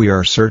 Now we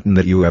are certain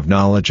that you have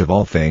knowledge of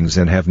all things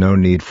and have no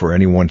need for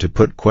anyone to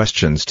put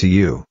questions to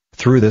you.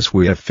 Through this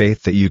we have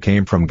faith that you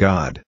came from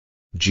God.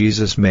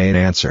 Jesus made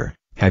answer,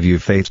 Have you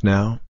faith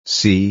now?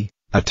 See,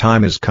 a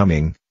time is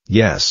coming,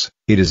 yes,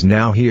 it is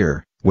now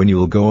here, when you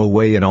will go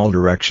away in all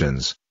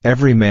directions,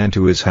 every man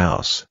to his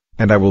house,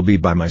 and I will be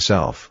by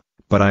myself,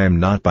 but I am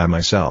not by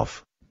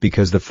myself,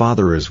 because the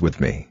Father is with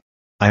me.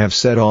 I have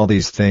said all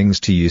these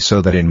things to you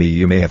so that in me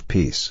you may have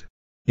peace.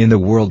 In the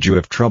world you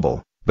have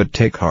trouble, but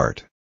take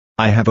heart.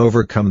 I have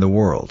overcome the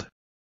world.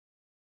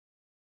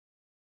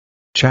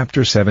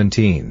 Chapter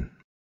 17.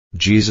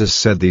 Jesus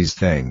said these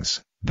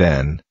things,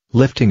 then,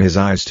 lifting his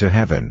eyes to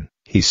heaven,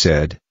 he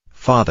said,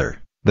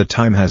 Father, the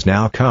time has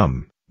now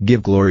come,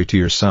 give glory to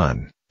your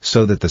Son,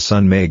 so that the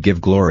Son may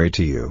give glory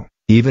to you,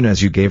 even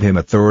as you gave him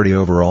authority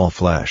over all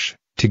flesh,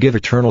 to give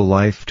eternal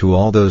life to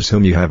all those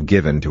whom you have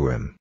given to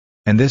him.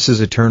 And this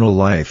is eternal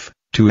life,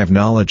 to have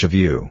knowledge of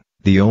you,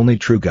 the only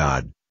true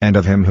God, and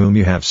of him whom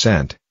you have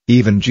sent,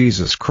 even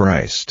Jesus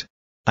Christ.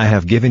 I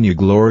have given you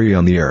glory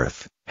on the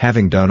earth,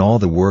 having done all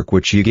the work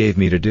which you gave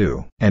me to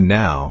do. And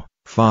now,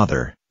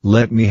 Father,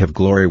 let me have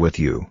glory with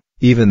you,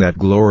 even that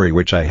glory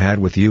which I had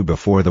with you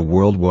before the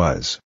world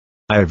was.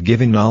 I have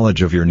given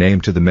knowledge of your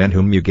name to the men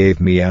whom you gave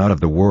me out of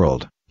the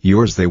world,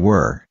 yours they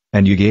were,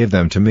 and you gave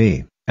them to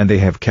me, and they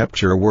have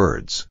kept your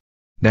words.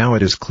 Now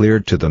it is clear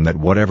to them that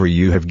whatever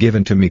you have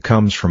given to me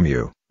comes from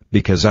you,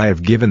 because I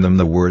have given them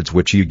the words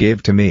which you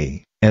gave to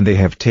me, and they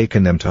have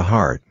taken them to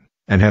heart,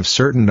 and have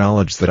certain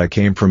knowledge that I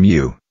came from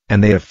you,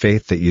 and they have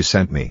faith that you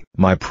sent me.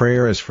 My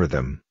prayer is for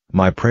them,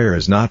 my prayer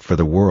is not for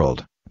the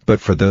world,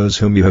 but for those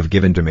whom you have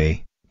given to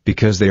me,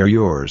 because they are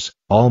yours,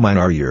 all mine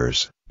are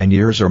yours, and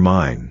yours are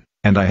mine,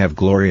 and I have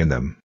glory in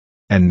them.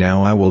 And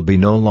now I will be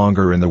no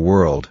longer in the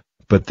world,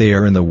 but they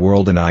are in the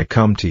world and I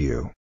come to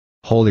you.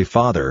 Holy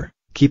Father,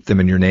 keep them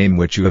in your name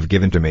which you have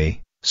given to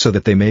me, so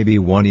that they may be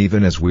one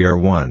even as we are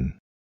one.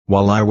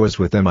 While I was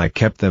with them I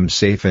kept them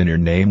safe in your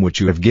name which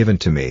you have given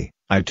to me,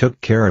 I took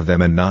care of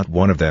them and not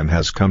one of them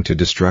has come to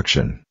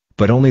destruction,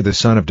 but only the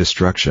son of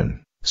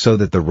destruction, so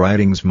that the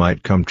writings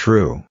might come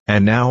true.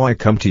 And now I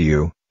come to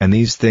you, and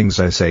these things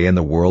I say in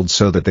the world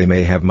so that they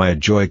may have my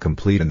joy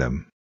complete in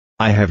them.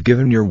 I have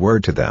given your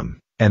word to them,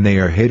 and they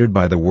are hated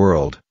by the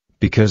world,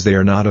 because they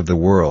are not of the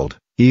world,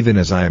 even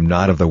as I am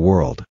not of the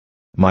world.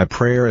 My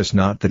prayer is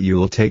not that you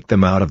will take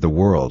them out of the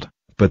world,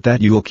 but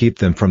that you will keep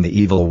them from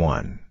the evil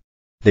one.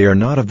 They are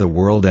not of the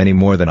world any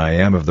more than I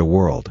am of the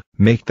world.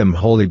 Make them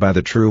holy by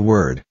the true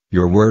word,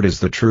 your word is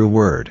the true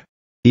word.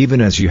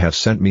 Even as you have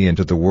sent me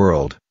into the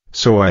world,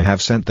 so I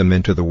have sent them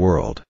into the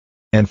world.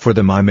 And for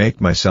them I make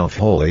myself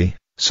holy,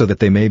 so that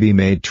they may be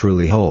made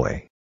truly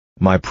holy.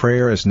 My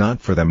prayer is not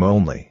for them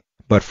only,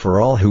 but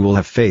for all who will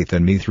have faith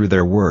in me through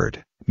their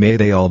word. May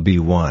they all be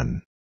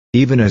one.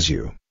 Even as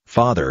you,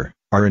 Father,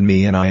 are in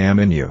me and I am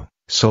in you,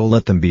 so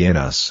let them be in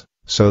us,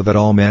 so that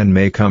all men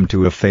may come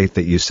to a faith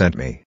that you sent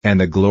me.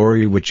 And the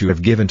glory which you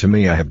have given to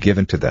me I have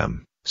given to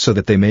them, so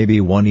that they may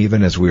be one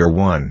even as we are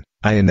one,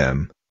 I in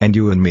them, and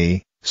you in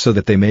me, so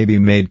that they may be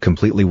made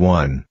completely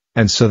one,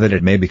 and so that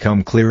it may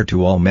become clear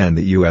to all men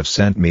that you have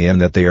sent me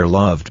and that they are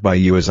loved by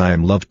you as I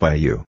am loved by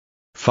you.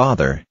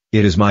 Father,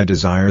 it is my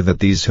desire that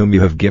these whom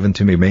you have given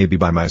to me may be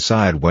by my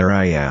side where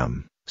I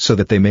am, so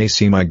that they may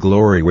see my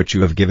glory which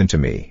you have given to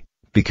me,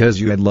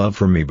 because you had love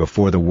for me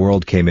before the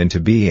world came into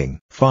being.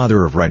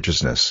 Father of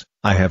righteousness,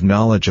 I have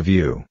knowledge of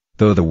you,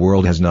 though the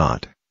world has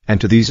not, and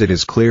to these it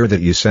is clear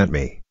that you sent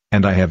me,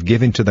 and I have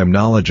given to them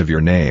knowledge of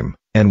your name,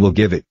 and will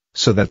give it,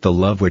 so that the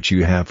love which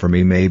you have for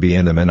me may be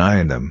in them and I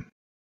in them.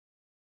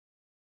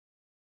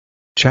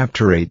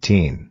 Chapter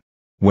 18.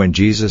 When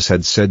Jesus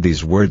had said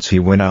these words he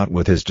went out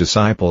with his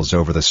disciples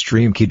over the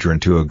stream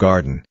Kidron to a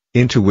garden,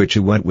 into which he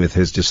went with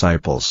his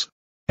disciples.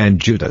 And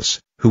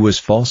Judas, who was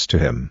false to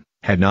him,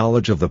 had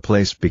knowledge of the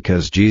place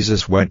because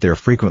Jesus went there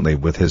frequently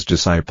with his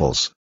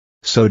disciples.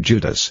 So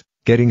Judas,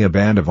 getting a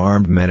band of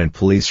armed men and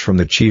police from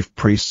the chief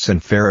priests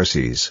and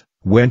Pharisees,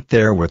 went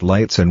there with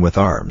lights and with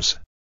arms.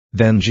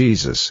 Then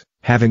Jesus,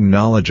 having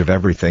knowledge of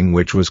everything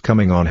which was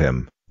coming on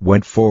him,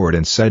 went forward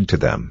and said to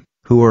them,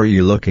 Who are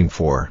you looking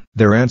for?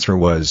 Their answer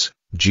was,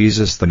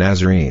 Jesus the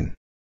Nazarene.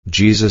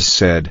 Jesus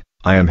said,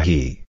 I am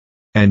he.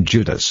 And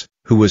Judas,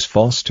 who was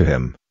false to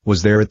him,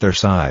 was there at their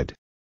side.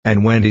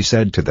 And when he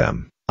said to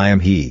them, I am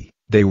he,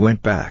 they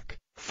went back,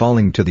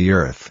 falling to the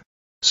earth.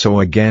 So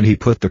again he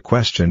put the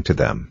question to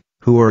them,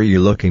 Who are you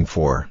looking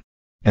for?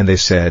 And they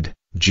said,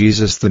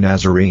 Jesus the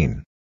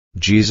Nazarene.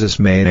 Jesus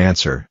made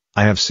answer,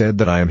 I have said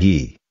that I am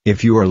he.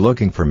 If you are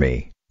looking for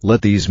me,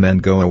 let these men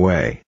go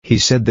away. He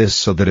said this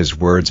so that his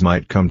words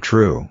might come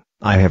true,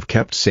 I have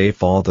kept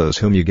safe all those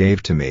whom you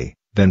gave to me.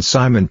 Then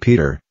Simon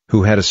Peter,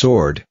 who had a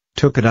sword,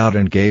 took it out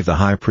and gave the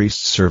high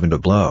priest's servant a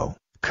blow,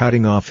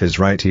 cutting off his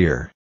right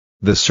ear.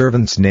 The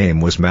servant's name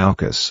was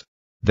Malchus.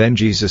 Then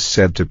Jesus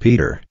said to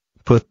Peter,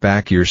 Put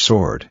back your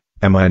sword.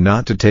 Am I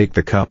not to take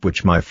the cup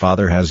which my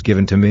Father has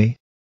given to me?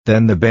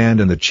 Then the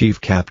band and the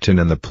chief captain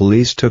and the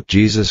police took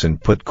Jesus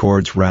and put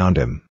cords round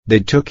him.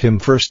 They took him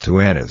first to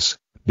Annas,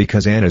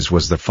 because Annas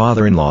was the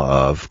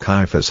father-in-law of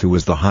Caiaphas who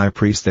was the high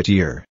priest that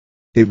year.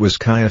 It was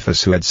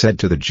Caiaphas who had said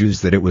to the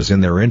Jews that it was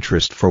in their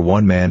interest for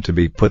one man to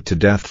be put to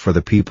death for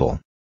the people.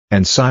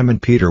 And Simon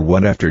Peter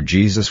went after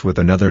Jesus with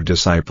another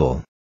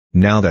disciple.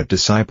 Now that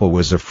disciple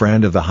was a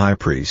friend of the high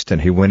priest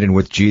and he went in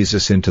with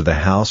Jesus into the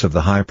house of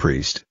the high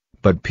priest,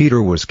 but Peter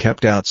was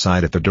kept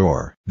outside at the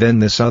door. Then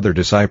this other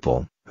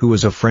disciple, who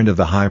was a friend of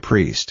the high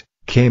priest,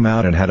 came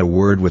out and had a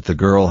word with the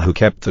girl who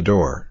kept the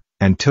door,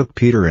 and took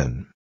Peter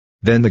in.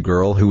 Then the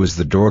girl who was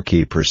the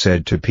doorkeeper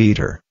said to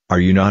Peter, Are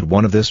you not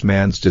one of this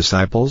man's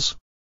disciples?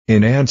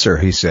 In answer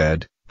he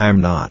said, I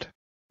am not.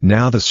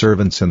 Now the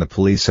servants and the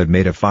police had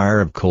made a fire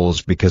of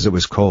coals because it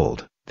was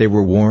cold. They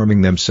were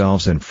warming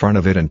themselves in front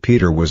of it and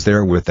Peter was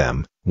there with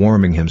them,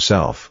 warming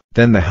himself.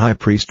 Then the high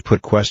priest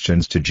put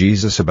questions to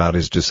Jesus about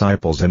his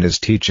disciples and his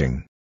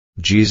teaching.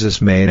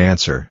 Jesus made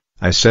answer,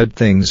 I said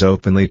things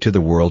openly to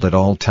the world at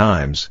all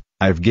times.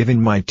 I have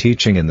given my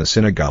teaching in the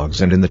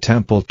synagogues and in the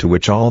temple to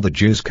which all the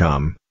Jews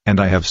come, and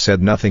I have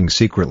said nothing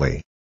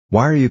secretly.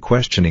 Why are you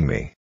questioning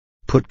me?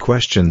 Put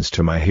questions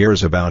to my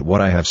hearers about what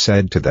I have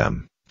said to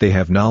them. They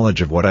have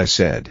knowledge of what I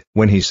said.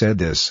 When he said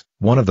this,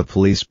 one of the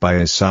police by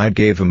his side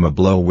gave him a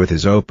blow with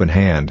his open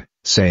hand,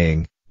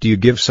 saying, Do you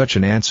give such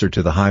an answer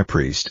to the high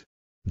priest?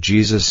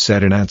 Jesus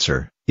said in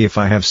answer, If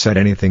I have said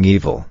anything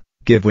evil,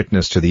 give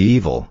witness to the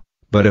evil,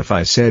 but if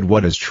I said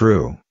what is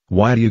true,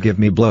 why do you give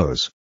me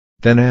blows?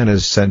 Then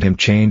Annas sent him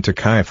chained to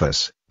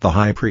Caiaphas, the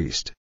high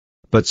priest.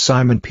 But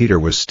Simon Peter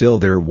was still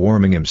there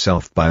warming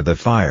himself by the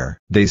fire.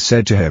 They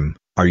said to him,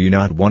 Are you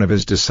not one of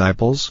his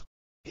disciples?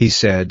 He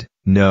said,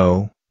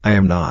 No, I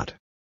am not.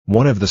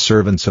 One of the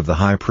servants of the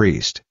high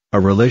priest, a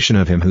relation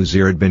of him whose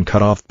ear had been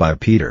cut off by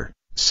Peter,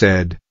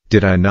 said,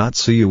 Did I not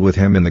see you with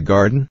him in the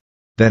garden?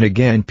 Then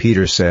again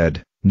Peter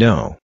said,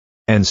 No.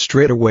 And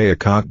straightway a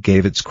cock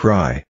gave its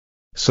cry.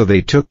 So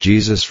they took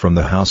Jesus from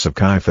the house of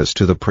Caiaphas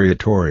to the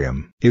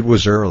praetorium. It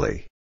was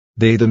early.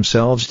 They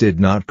themselves did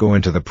not go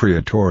into the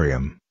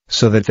praetorium,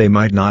 so that they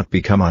might not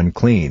become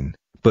unclean,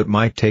 but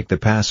might take the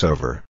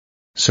Passover.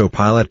 So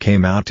Pilate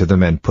came out to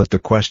them and put the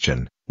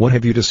question, What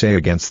have you to say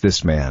against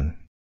this man?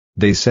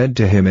 They said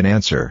to him in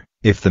answer,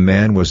 If the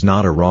man was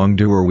not a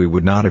wrongdoer we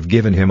would not have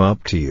given him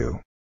up to you.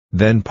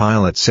 Then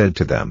Pilate said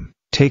to them,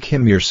 Take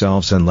him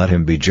yourselves and let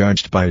him be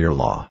judged by your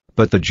law.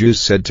 But the Jews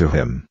said to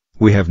him,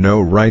 We have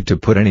no right to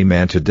put any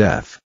man to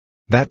death.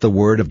 That the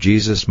word of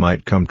Jesus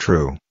might come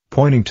true,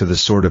 pointing to the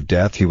sort of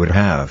death he would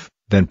have.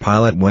 Then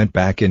Pilate went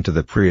back into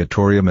the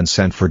praetorium and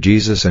sent for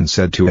Jesus and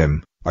said to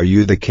him, Are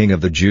you the king of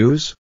the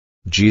Jews?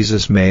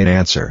 Jesus made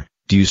answer,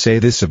 Do you say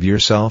this of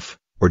yourself,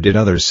 or did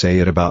others say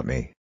it about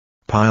me?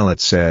 Pilate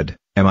said,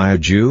 Am I a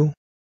Jew?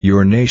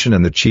 Your nation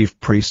and the chief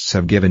priests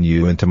have given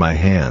you into my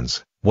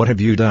hands. What have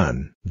you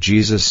done?"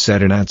 Jesus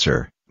said in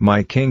answer,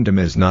 "My kingdom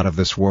is not of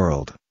this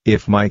world.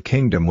 If my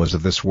kingdom was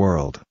of this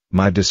world,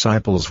 my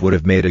disciples would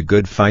have made a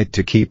good fight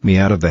to keep me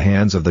out of the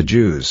hands of the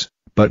Jews,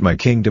 but my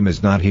kingdom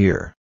is not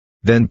here."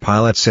 Then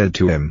Pilate said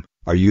to him,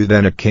 "Are you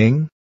then a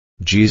king?"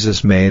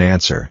 Jesus made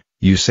answer,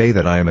 "You say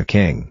that I am a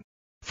king.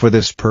 For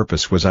this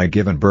purpose was I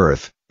given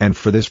birth, and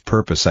for this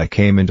purpose I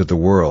came into the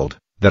world,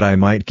 that I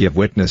might give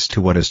witness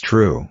to what is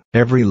true.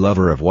 Every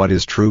lover of what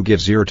is true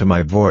gives ear to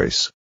my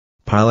voice."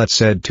 Pilate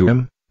said to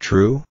him,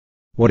 "True?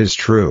 What is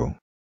true?"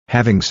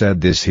 Having said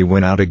this he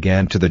went out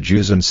again to the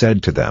Jews and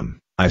said to them,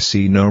 "I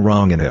see no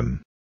wrong in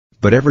him.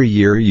 But every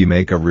year you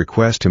make a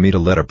request to me to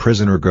let a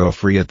prisoner go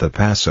free at the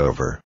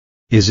Passover.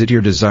 Is it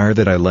your desire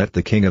that I let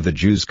the King of the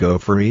Jews go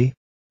free?"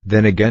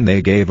 Then again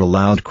they gave a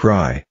loud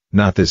cry,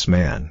 "Not this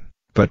man,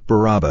 but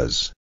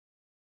Barabbas."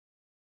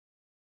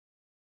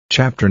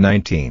 Chapter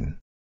 19.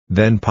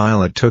 Then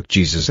Pilate took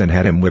Jesus and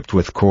had him whipped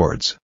with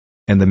cords.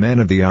 And the men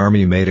of the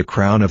army made a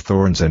crown of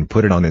thorns and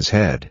put it on his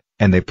head,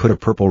 and they put a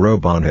purple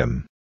robe on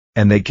him.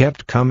 And they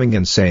kept coming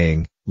and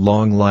saying,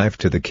 "Long life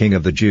to the King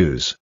of the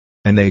Jews."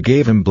 And they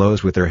gave him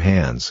blows with their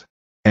hands.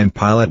 And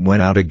Pilate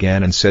went out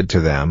again and said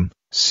to them,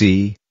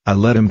 "See, I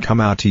let him come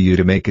out to you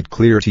to make it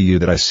clear to you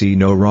that I see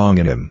no wrong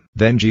in him."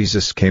 Then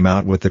Jesus came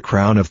out with the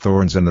crown of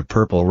thorns and the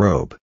purple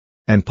robe.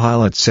 And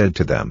Pilate said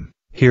to them,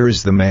 "Here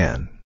is the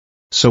man."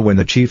 So when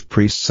the chief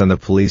priests and the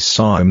police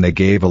saw him they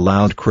gave a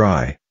loud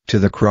cry, "To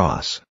the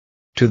cross!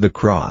 To the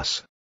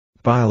cross!"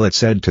 Pilate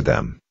said to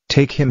them,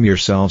 "Take him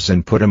yourselves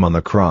and put him on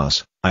the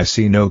cross, I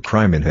see no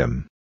crime in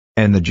him."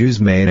 And the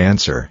Jews made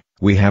answer,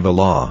 "We have a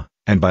law,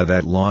 and by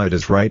that law it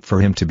is right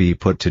for him to be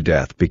put to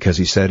death because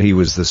he said he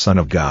was the Son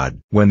of God."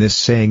 When this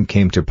saying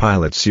came to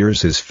Pilate's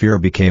ears his fear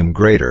became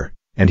greater,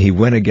 and he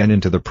went again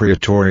into the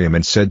praetorium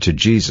and said to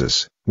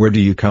Jesus, "Where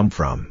do you come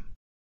from?"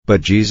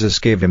 But Jesus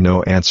gave him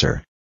no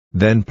answer.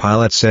 Then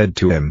Pilate said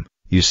to him,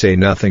 "You say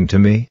nothing to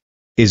me?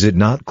 Is it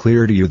not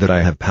clear to you that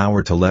I have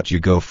power to let you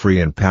go free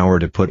and power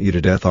to put you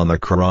to death on the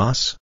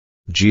cross?"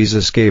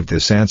 Jesus gave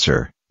this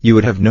answer, "You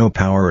would have no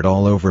power at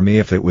all over me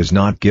if it was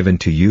not given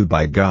to you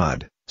by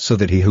God, so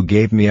that he who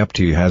gave me up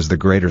to you has the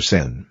greater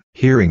sin."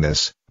 Hearing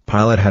this,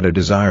 Pilate had a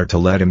desire to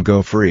let him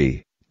go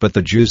free, but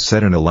the Jews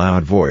said in a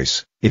loud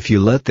voice, "If you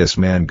let this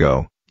man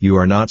go, you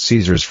are not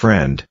Caesar's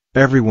friend.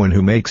 Everyone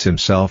who makes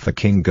himself a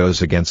king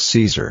goes against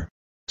Caesar."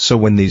 So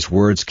when these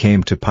words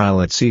came to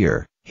Pilate's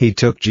ear, he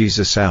took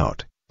Jesus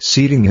out,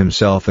 seating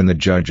himself in the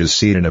judge's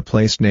seat in a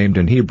place named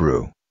in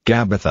Hebrew,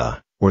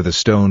 Gabbatha, or the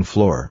stone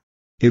floor.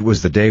 It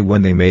was the day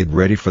when they made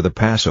ready for the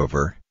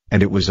Passover,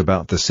 and it was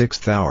about the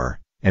 6th hour,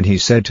 and he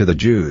said to the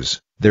Jews,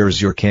 "There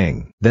is your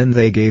king." Then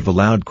they gave a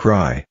loud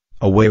cry,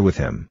 "Away with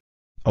him!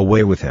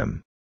 Away with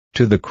him!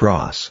 To the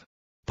cross!"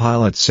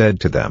 Pilate said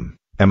to them,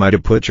 "Am I to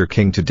put your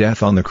king to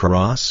death on the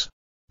cross?"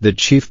 The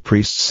chief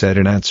priests said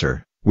in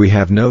answer, "We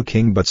have no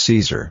king but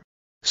Caesar."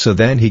 So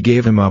then he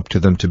gave him up to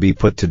them to be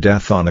put to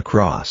death on the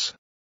cross.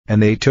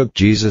 And they took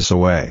Jesus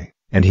away,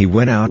 and he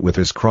went out with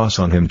his cross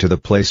on him to the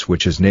place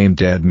which is named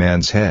Dead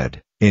Man's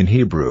Head, in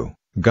Hebrew,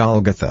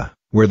 Golgotha,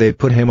 where they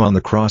put him on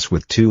the cross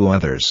with two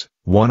others,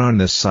 one on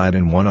this side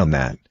and one on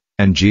that,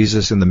 and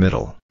Jesus in the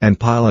middle. And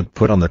Pilate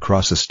put on the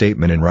cross a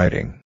statement in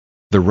writing.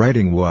 The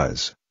writing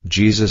was,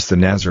 "Jesus the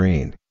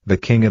Nazarene, the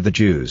King of the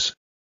Jews."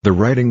 The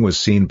writing was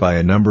seen by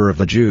a number of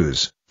the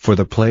Jews, for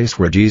the place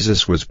where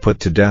Jesus was put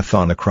to death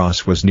on the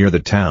cross was near the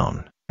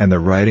town, and the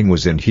writing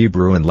was in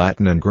Hebrew and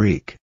Latin and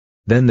Greek.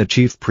 Then the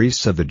chief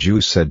priests of the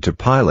Jews said to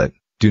Pilate,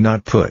 "Do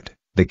not put,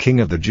 'the King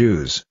of the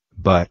Jews,'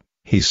 but,"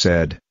 he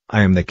said,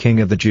 "I am the King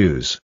of the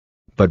Jews."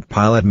 But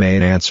Pilate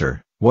made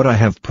answer, "What I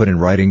have put in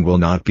writing will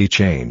not be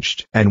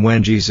changed." And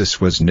when Jesus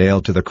was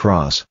nailed to the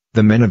cross,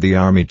 the men of the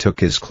army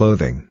took his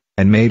clothing,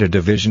 and made a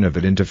division of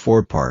it into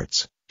 4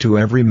 parts, to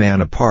every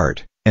man a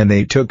part, and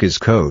they took his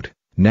coat.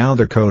 Now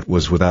the coat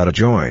was without a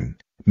join,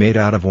 made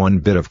out of one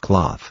bit of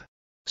cloth.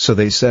 So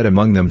they said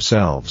among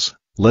themselves,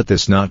 "Let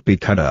this not be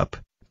cut up,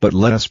 but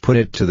let us put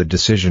it to the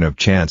decision of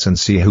chance and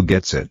see who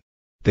gets it."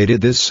 They did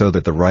this so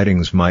that the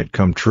writings might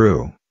come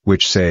true,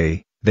 which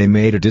say, "They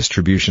made a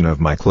distribution of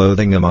my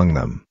clothing among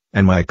them,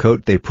 and my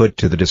coat they put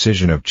to the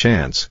decision of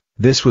chance."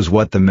 This was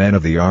what the men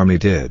of the army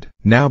did.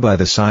 Now by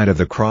the side of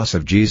the cross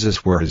of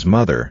Jesus were his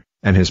mother,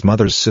 and his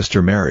mother's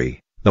sister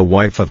Mary, the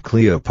wife of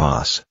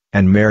Cleopas,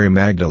 and Mary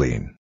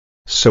Magdalene.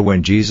 So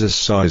when Jesus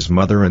saw his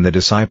mother and the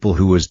disciple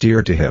who was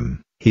dear to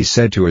him, he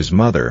said to his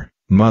mother,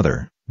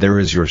 "Mother, there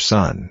is your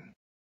son."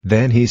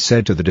 Then he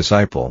said to the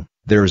disciple,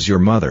 "There is your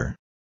mother."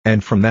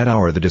 And from that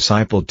hour the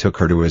disciple took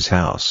her to his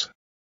house.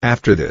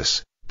 After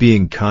this,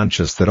 being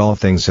conscious that all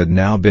things had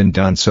now been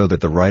done so that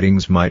the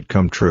writings might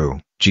come true,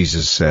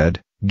 Jesus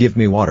said, "Give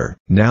me water."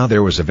 Now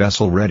there was a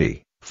vessel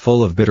ready,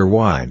 full of bitter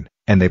wine,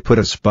 and they put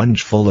a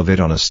sponge full of it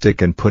on a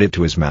stick and put it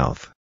to his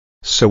mouth.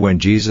 So when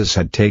Jesus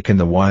had taken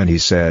the wine he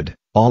said,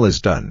 "All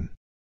is done."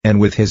 And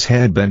with his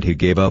head bent he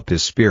gave up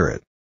his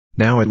spirit.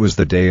 Now it was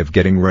the day of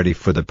getting ready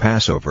for the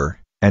Passover,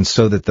 and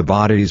so that the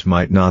bodies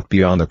might not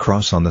be on the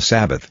cross on the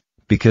Sabbath,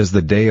 Because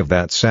the day of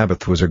that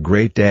Sabbath was a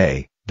great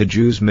day, the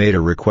Jews made a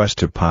request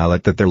to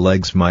Pilate that their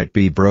legs might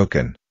be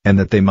broken, and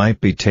that they might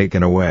be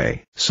taken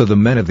away. So the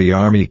men of the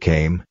army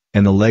came,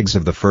 and the legs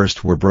of the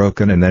first were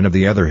broken and then of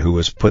the other who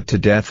was put to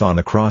death on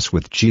the cross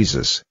with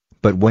Jesus.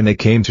 But when they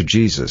came to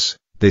Jesus,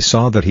 they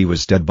saw that he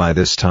was dead by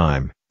this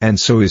time, and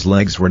so his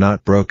legs were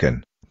not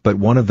broken. But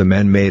one of the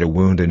men made a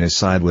wound in his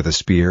side with a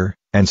spear,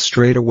 and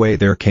straightway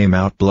there came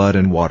out blood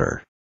and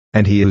water.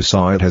 And he who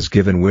saw it has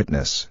given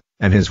witness,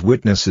 and his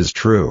witness is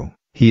true.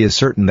 He is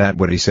certain that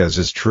what he says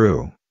is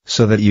true,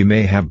 so that you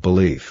may have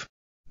belief.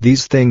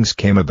 These things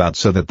came about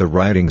so that the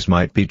writings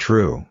might be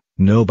true,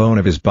 no bone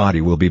of his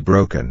body will be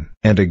broken.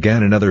 And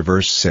again another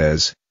verse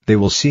says, they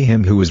will see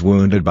him who was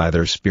wounded by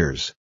their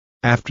spears.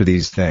 After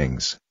these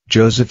things,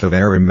 Joseph of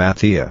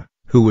Arimathea,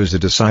 who was a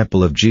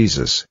disciple of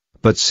Jesus,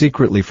 but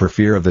secretly for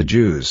fear of the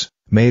Jews,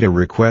 made a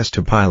request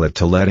to Pilate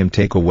to let him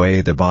take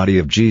away the body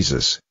of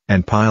Jesus,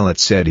 and Pilate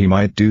said he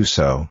might do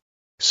so.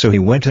 So he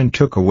went and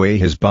took away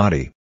his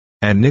body.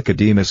 And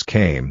Nicodemus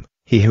came,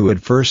 he who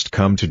had first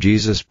come to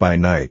Jesus by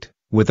night,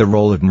 with a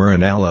roll of myrrh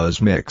and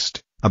aloes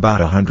mixed, about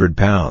 100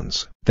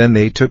 pounds. Then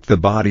they took the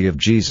body of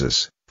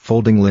Jesus,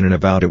 folding linen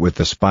about it with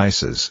the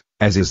spices,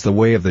 as is the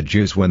way of the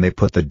Jews when they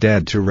put the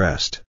dead to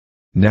rest.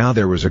 Now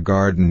there was a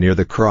garden near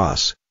the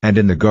cross, and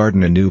in the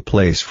garden a new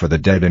place for the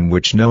dead in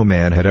which no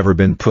man had ever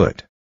been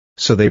put.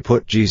 So they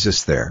put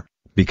Jesus there,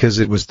 because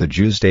it was the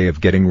Jews' day of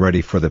getting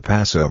ready for the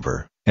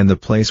Passover, and the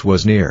place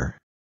was near.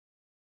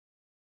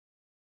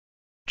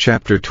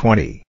 Chapter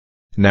 20.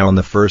 Now on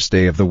the first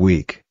day of the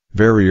week,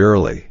 very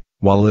early,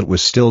 while it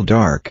was still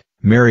dark,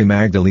 Mary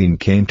Magdalene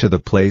came to the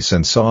place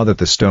and saw that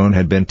the stone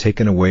had been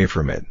taken away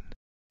from it.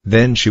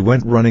 Then she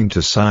went running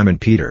to Simon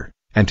Peter,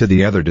 and to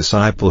the other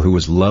disciple who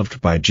was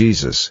loved by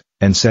Jesus,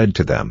 and said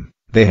to them,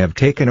 they have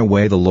taken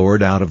away the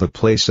Lord out of the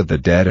place of the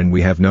dead, and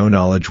we have no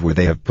knowledge where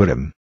they have put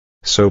him.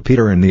 So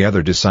Peter and the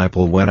other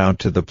disciple went out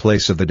to the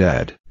place of the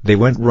dead. They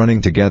went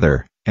running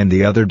together, and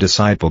the other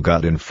disciple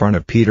got in front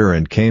of Peter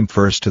and came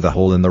first to the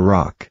hole in the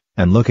rock,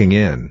 and looking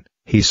in,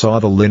 he saw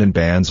the linen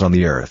bands on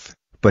the earth,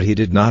 but he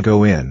did not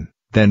go in.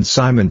 Then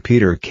Simon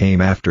Peter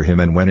came after him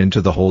and went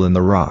into the hole in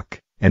the rock,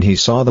 and he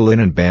saw the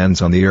linen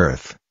bands on the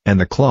earth, and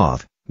the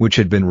cloth, which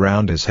had been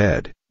round his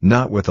head,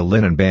 not with the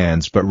linen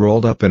bands but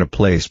rolled up in a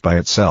place by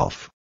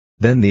itself.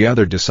 Then the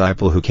other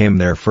disciple who came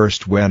there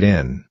first went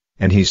in,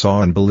 and he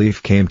saw, and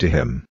belief came to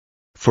him.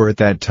 For at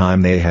that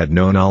time they had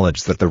no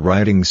knowledge that the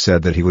writings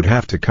said that he would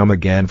have to come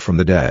again from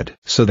the dead.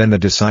 So then the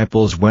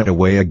disciples went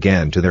away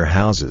again to their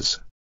houses.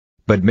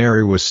 But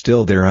Mary was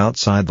still there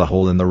outside the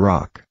hole in the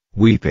rock,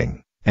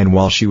 weeping, and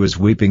while she was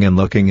weeping and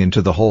looking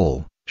into the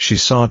hole, she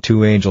saw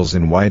two angels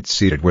in white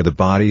seated where the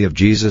body of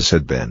Jesus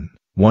had been,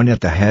 one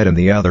at the head and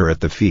the other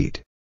at the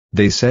feet.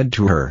 They said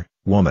to her,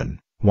 Woman,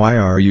 why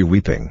are you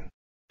weeping?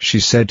 She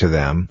said to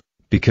them,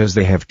 Because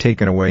they have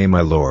taken away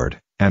my Lord,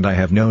 and I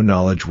have no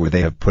knowledge where they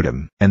have put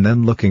him. And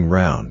then looking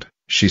round,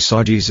 she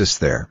saw Jesus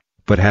there,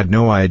 but had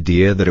no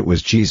idea that it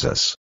was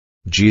Jesus.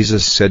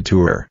 Jesus said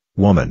to her,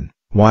 Woman,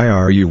 why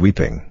are you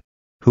weeping?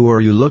 Who are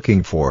you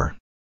looking for?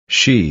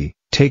 She,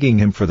 taking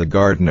him for the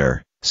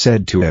gardener,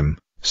 said to him,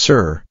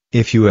 Sir,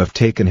 if you have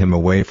taken him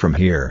away from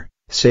here,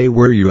 say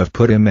where you have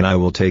put him and I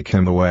will take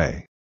him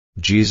away.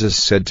 Jesus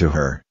said to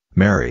her,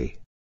 Mary.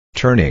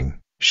 Turning,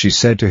 she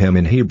said to him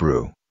in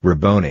Hebrew,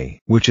 Rabboni,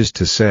 which is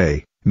to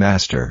say,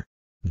 Master.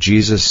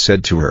 Jesus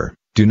said to her,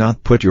 Do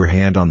not put your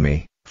hand on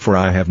me, for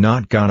I have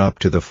not gone up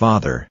to the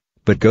Father,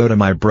 but go to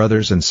my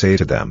brothers and say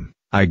to them,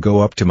 I go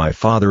up to my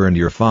Father and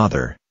your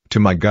Father, to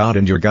my God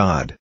and your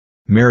God.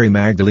 Mary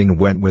Magdalene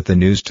went with the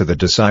news to the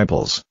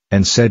disciples,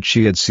 and said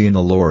she had seen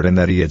the Lord and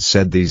that he had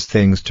said these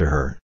things to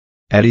her.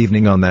 At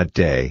evening on that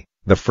day,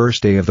 the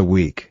first day of the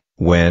week,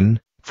 when,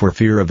 for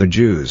fear of the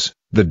Jews,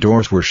 the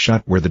doors were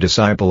shut where the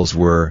disciples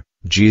were,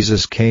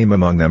 Jesus came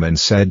among them and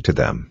said to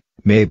them,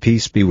 May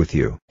peace be with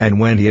you. And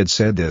when he had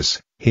said this,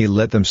 he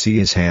let them see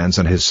his hands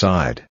and his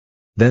side.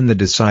 Then the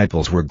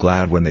disciples were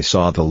glad when they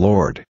saw the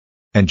Lord.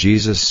 And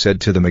Jesus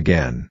said to them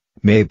again,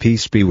 May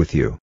peace be with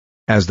you.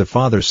 As the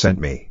Father sent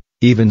me,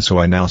 even so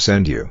I now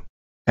send you.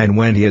 And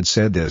when he had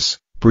said this,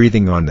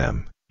 breathing on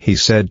them, he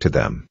said to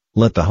them,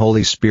 Let the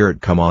Holy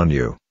Spirit come on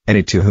you.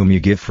 Any to whom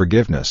you give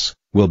forgiveness,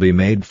 will be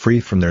made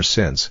free from their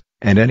sins,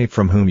 and any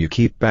from whom you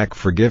keep back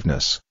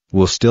forgiveness,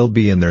 will still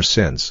be in their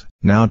sins.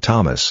 Now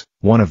Thomas,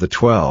 one of the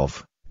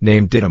 12,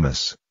 named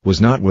Didymus,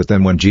 was not with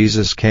them when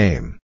Jesus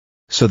came.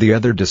 So the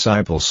other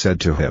disciples said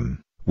to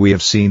him, We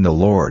have seen the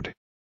Lord.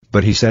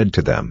 But he said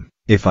to them,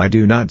 If I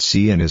do not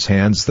see in his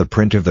hands the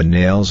print of the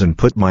nails and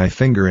put my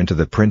finger into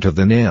the print of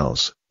the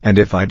nails, and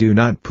if I do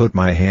not put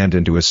my hand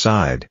into his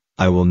side,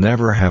 I will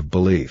never have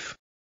belief.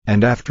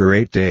 And after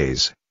 8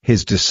 days,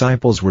 his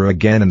disciples were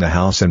again in the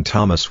house and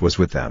Thomas was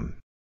with them.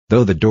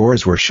 Though the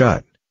doors were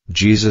shut,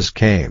 Jesus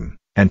came,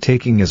 and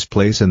taking his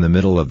place in the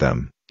middle of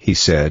them, he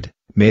said,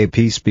 May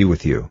peace be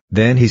with you.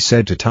 Then he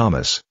said to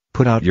Thomas,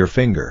 Put out your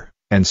finger,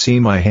 and see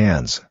my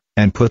hands,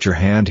 and put your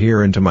hand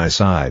here into my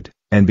side,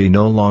 and be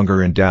no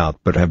longer in doubt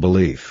but have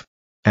belief.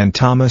 And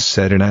Thomas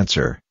said in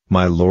answer,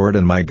 My Lord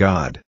and my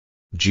God.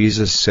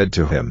 Jesus said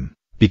to him,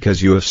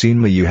 "Because you have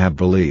seen me you have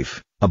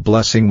belief. A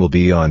blessing will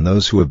be on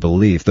those who have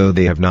believed though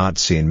they have not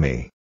seen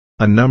me."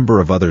 A number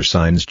of other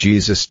signs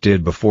Jesus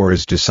did before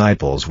his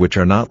disciples which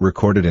are not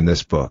recorded in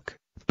this book,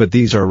 but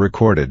these are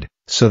recorded,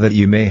 so that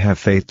you may have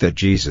faith that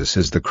Jesus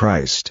is the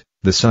Christ,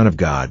 the Son of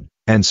God,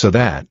 and so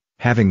that,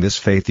 having this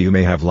faith you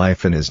may have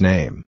life in his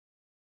name.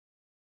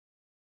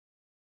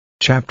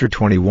 Chapter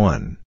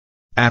 21.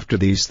 After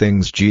these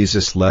things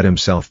Jesus let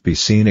himself be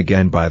seen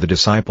again by the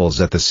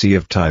disciples at the Sea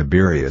of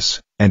Tiberias,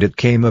 and it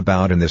came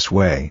about in this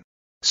way.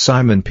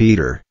 Simon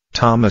Peter,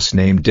 Thomas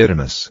named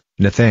Didymus,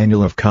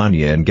 Nathanael of Cana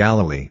in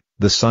Galilee,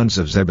 the sons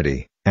of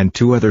Zebedee, and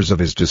 2 others of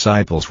his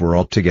disciples were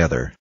all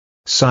together.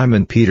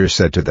 Simon Peter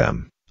said to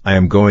them, "I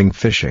am going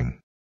fishing."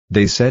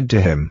 They said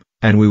to him,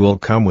 "And we will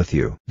come with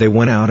you." They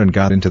went out and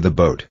got into the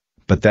boat,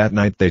 but that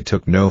night they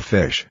took no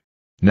fish.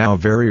 Now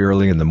very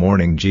early in the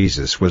morning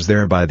Jesus was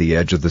there by the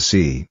edge of the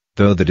sea,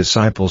 though the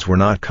disciples were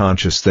not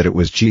conscious that it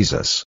was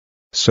Jesus.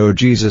 So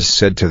Jesus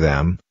said to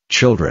them,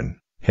 "Children,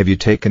 have you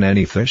taken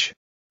any fish?"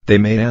 They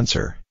made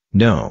answer,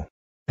 "No."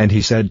 And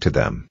he said to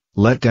them,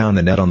 "Let down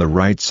the net on the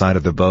right side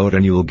of the boat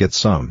and you will get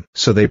some."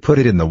 So they put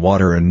it in the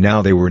water and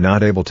now they were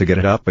not able to get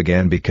it up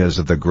again because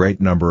of the great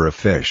number of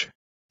fish.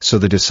 So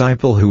the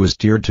disciple who was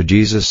dear to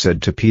Jesus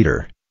said to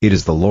Peter, "It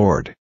is the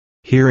Lord."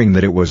 Hearing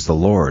that it was the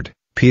Lord,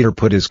 Peter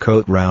put his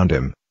coat round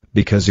him,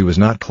 because he was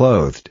not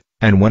clothed,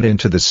 and went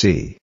into the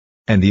sea.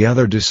 And the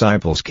other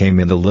disciples came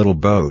in the little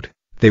boat.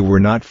 They were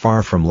not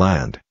far from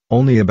land,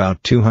 only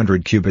about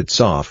 200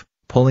 cubits off,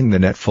 pulling the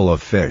net full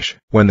of fish.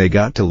 When they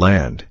got to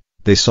land,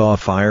 they saw a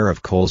fire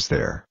of coals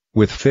there,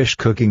 with fish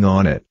cooking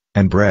on it,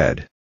 and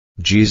bread.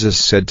 Jesus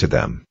said to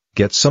them,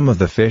 "Get some of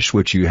the fish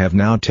which you have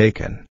now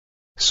taken."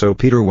 So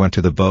Peter went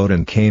to the boat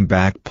and came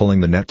back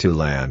pulling the net to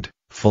land,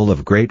 full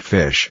of great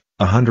fish,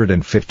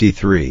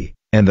 153,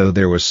 and though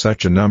there was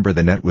such a number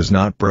the net was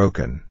not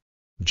broken.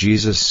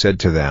 Jesus said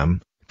to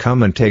them,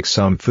 "Come and take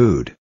some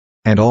food."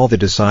 And all the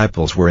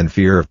disciples were in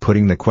fear of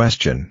putting the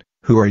question,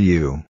 "Who are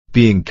you?"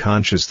 being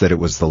conscious that it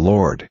was the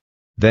Lord.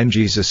 Then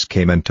Jesus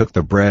came and took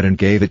the bread and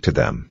gave it to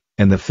them,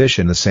 and the fish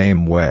in the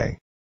same way.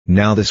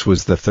 Now this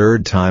was the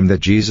 3rd time that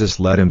Jesus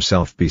let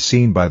himself be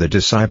seen by the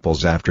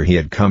disciples after he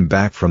had come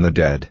back from the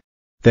dead.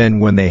 Then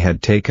when they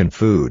had taken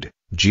food,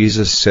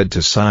 Jesus said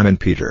to Simon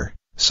Peter,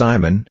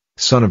 "Simon,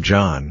 son of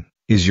John,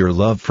 is your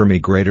love for me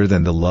greater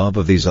than the love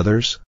of these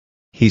others?"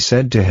 He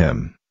said to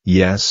him,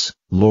 "Yes,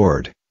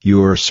 Lord,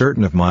 you are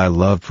certain of my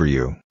love for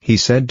you." He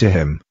said to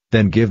him,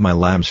 "Then give my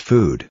lambs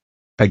food."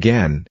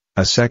 Again,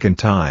 a second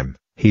time,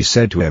 he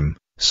said to him,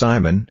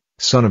 "Simon,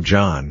 son of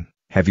John,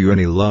 have you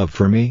any love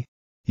for me?"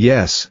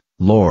 "Yes,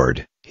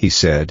 Lord," he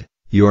said,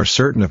 "you are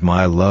certain of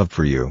my love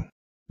for you."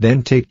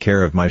 "Then take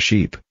care of my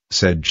sheep,"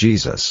 said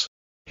Jesus.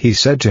 He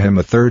said to him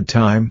a 3rd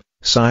time,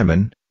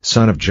 "Simon,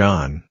 son of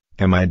John,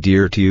 am I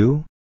dear to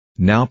you?"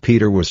 Now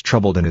Peter was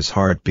troubled in his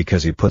heart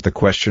because he put the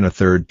question a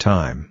 3rd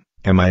time,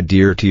 "Am I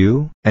dear to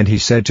you?" And he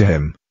said to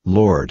him,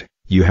 "Lord,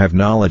 you have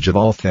knowledge of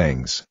all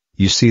things,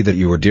 you see that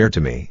you are dear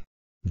to me."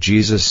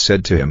 Jesus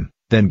said to him,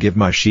 "Then give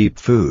my sheep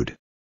food.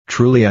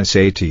 Truly I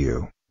say to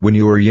you, when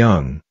you were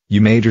young, you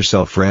made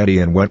yourself ready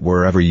and went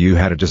wherever you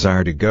had a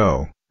desire to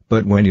go,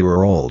 but when you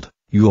are old,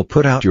 you will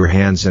put out your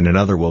hands and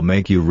another will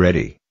make you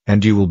ready,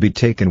 and you will be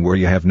taken where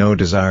you have no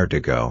desire to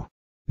go."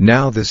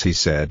 Now this he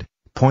said,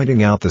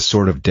 pointing out the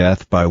sort of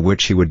death by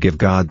which he would give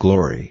God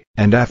glory.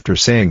 And after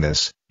saying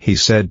this, he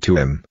said to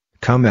him,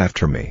 "Come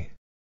after me."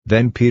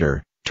 Then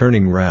Peter,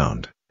 turning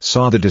round,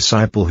 saw the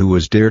disciple who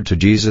was dear to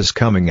Jesus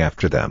coming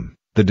after them,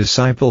 the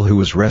disciple who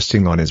was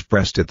resting on his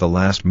breast at the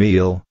last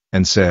meal,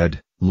 and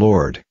said,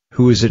 "Lord,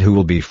 who is it who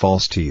will be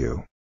false to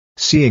you?"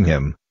 Seeing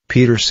him,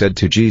 Peter said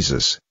to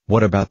Jesus,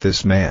 "What about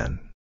this man?"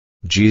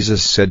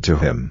 Jesus said to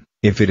him,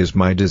 "If it is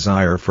my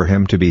desire for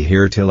him to be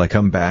here till I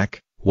come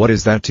back, what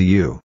is that to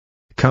you?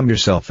 Come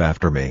yourself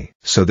after me."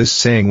 So this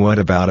saying went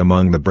about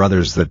among the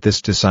brothers that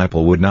this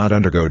disciple would not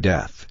undergo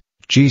death.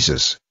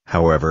 Jesus,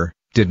 however,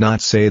 did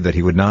not say that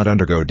he would not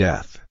undergo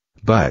death,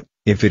 but,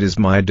 "If it is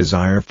my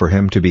desire for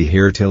him to be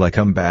here till I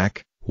come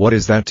back, what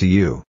is that to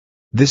you?"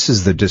 This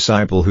is the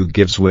disciple who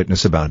gives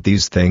witness about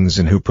these things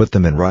and who put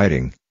them in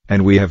writing,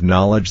 and we have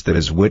knowledge that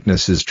his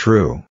witness is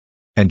true.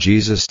 And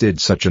Jesus did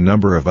such a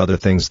number of other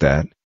things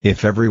that,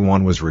 if every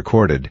one was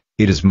recorded,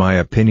 it is my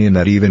opinion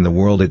that even the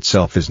world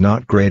itself is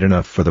not great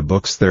enough for the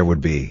books there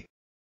would be.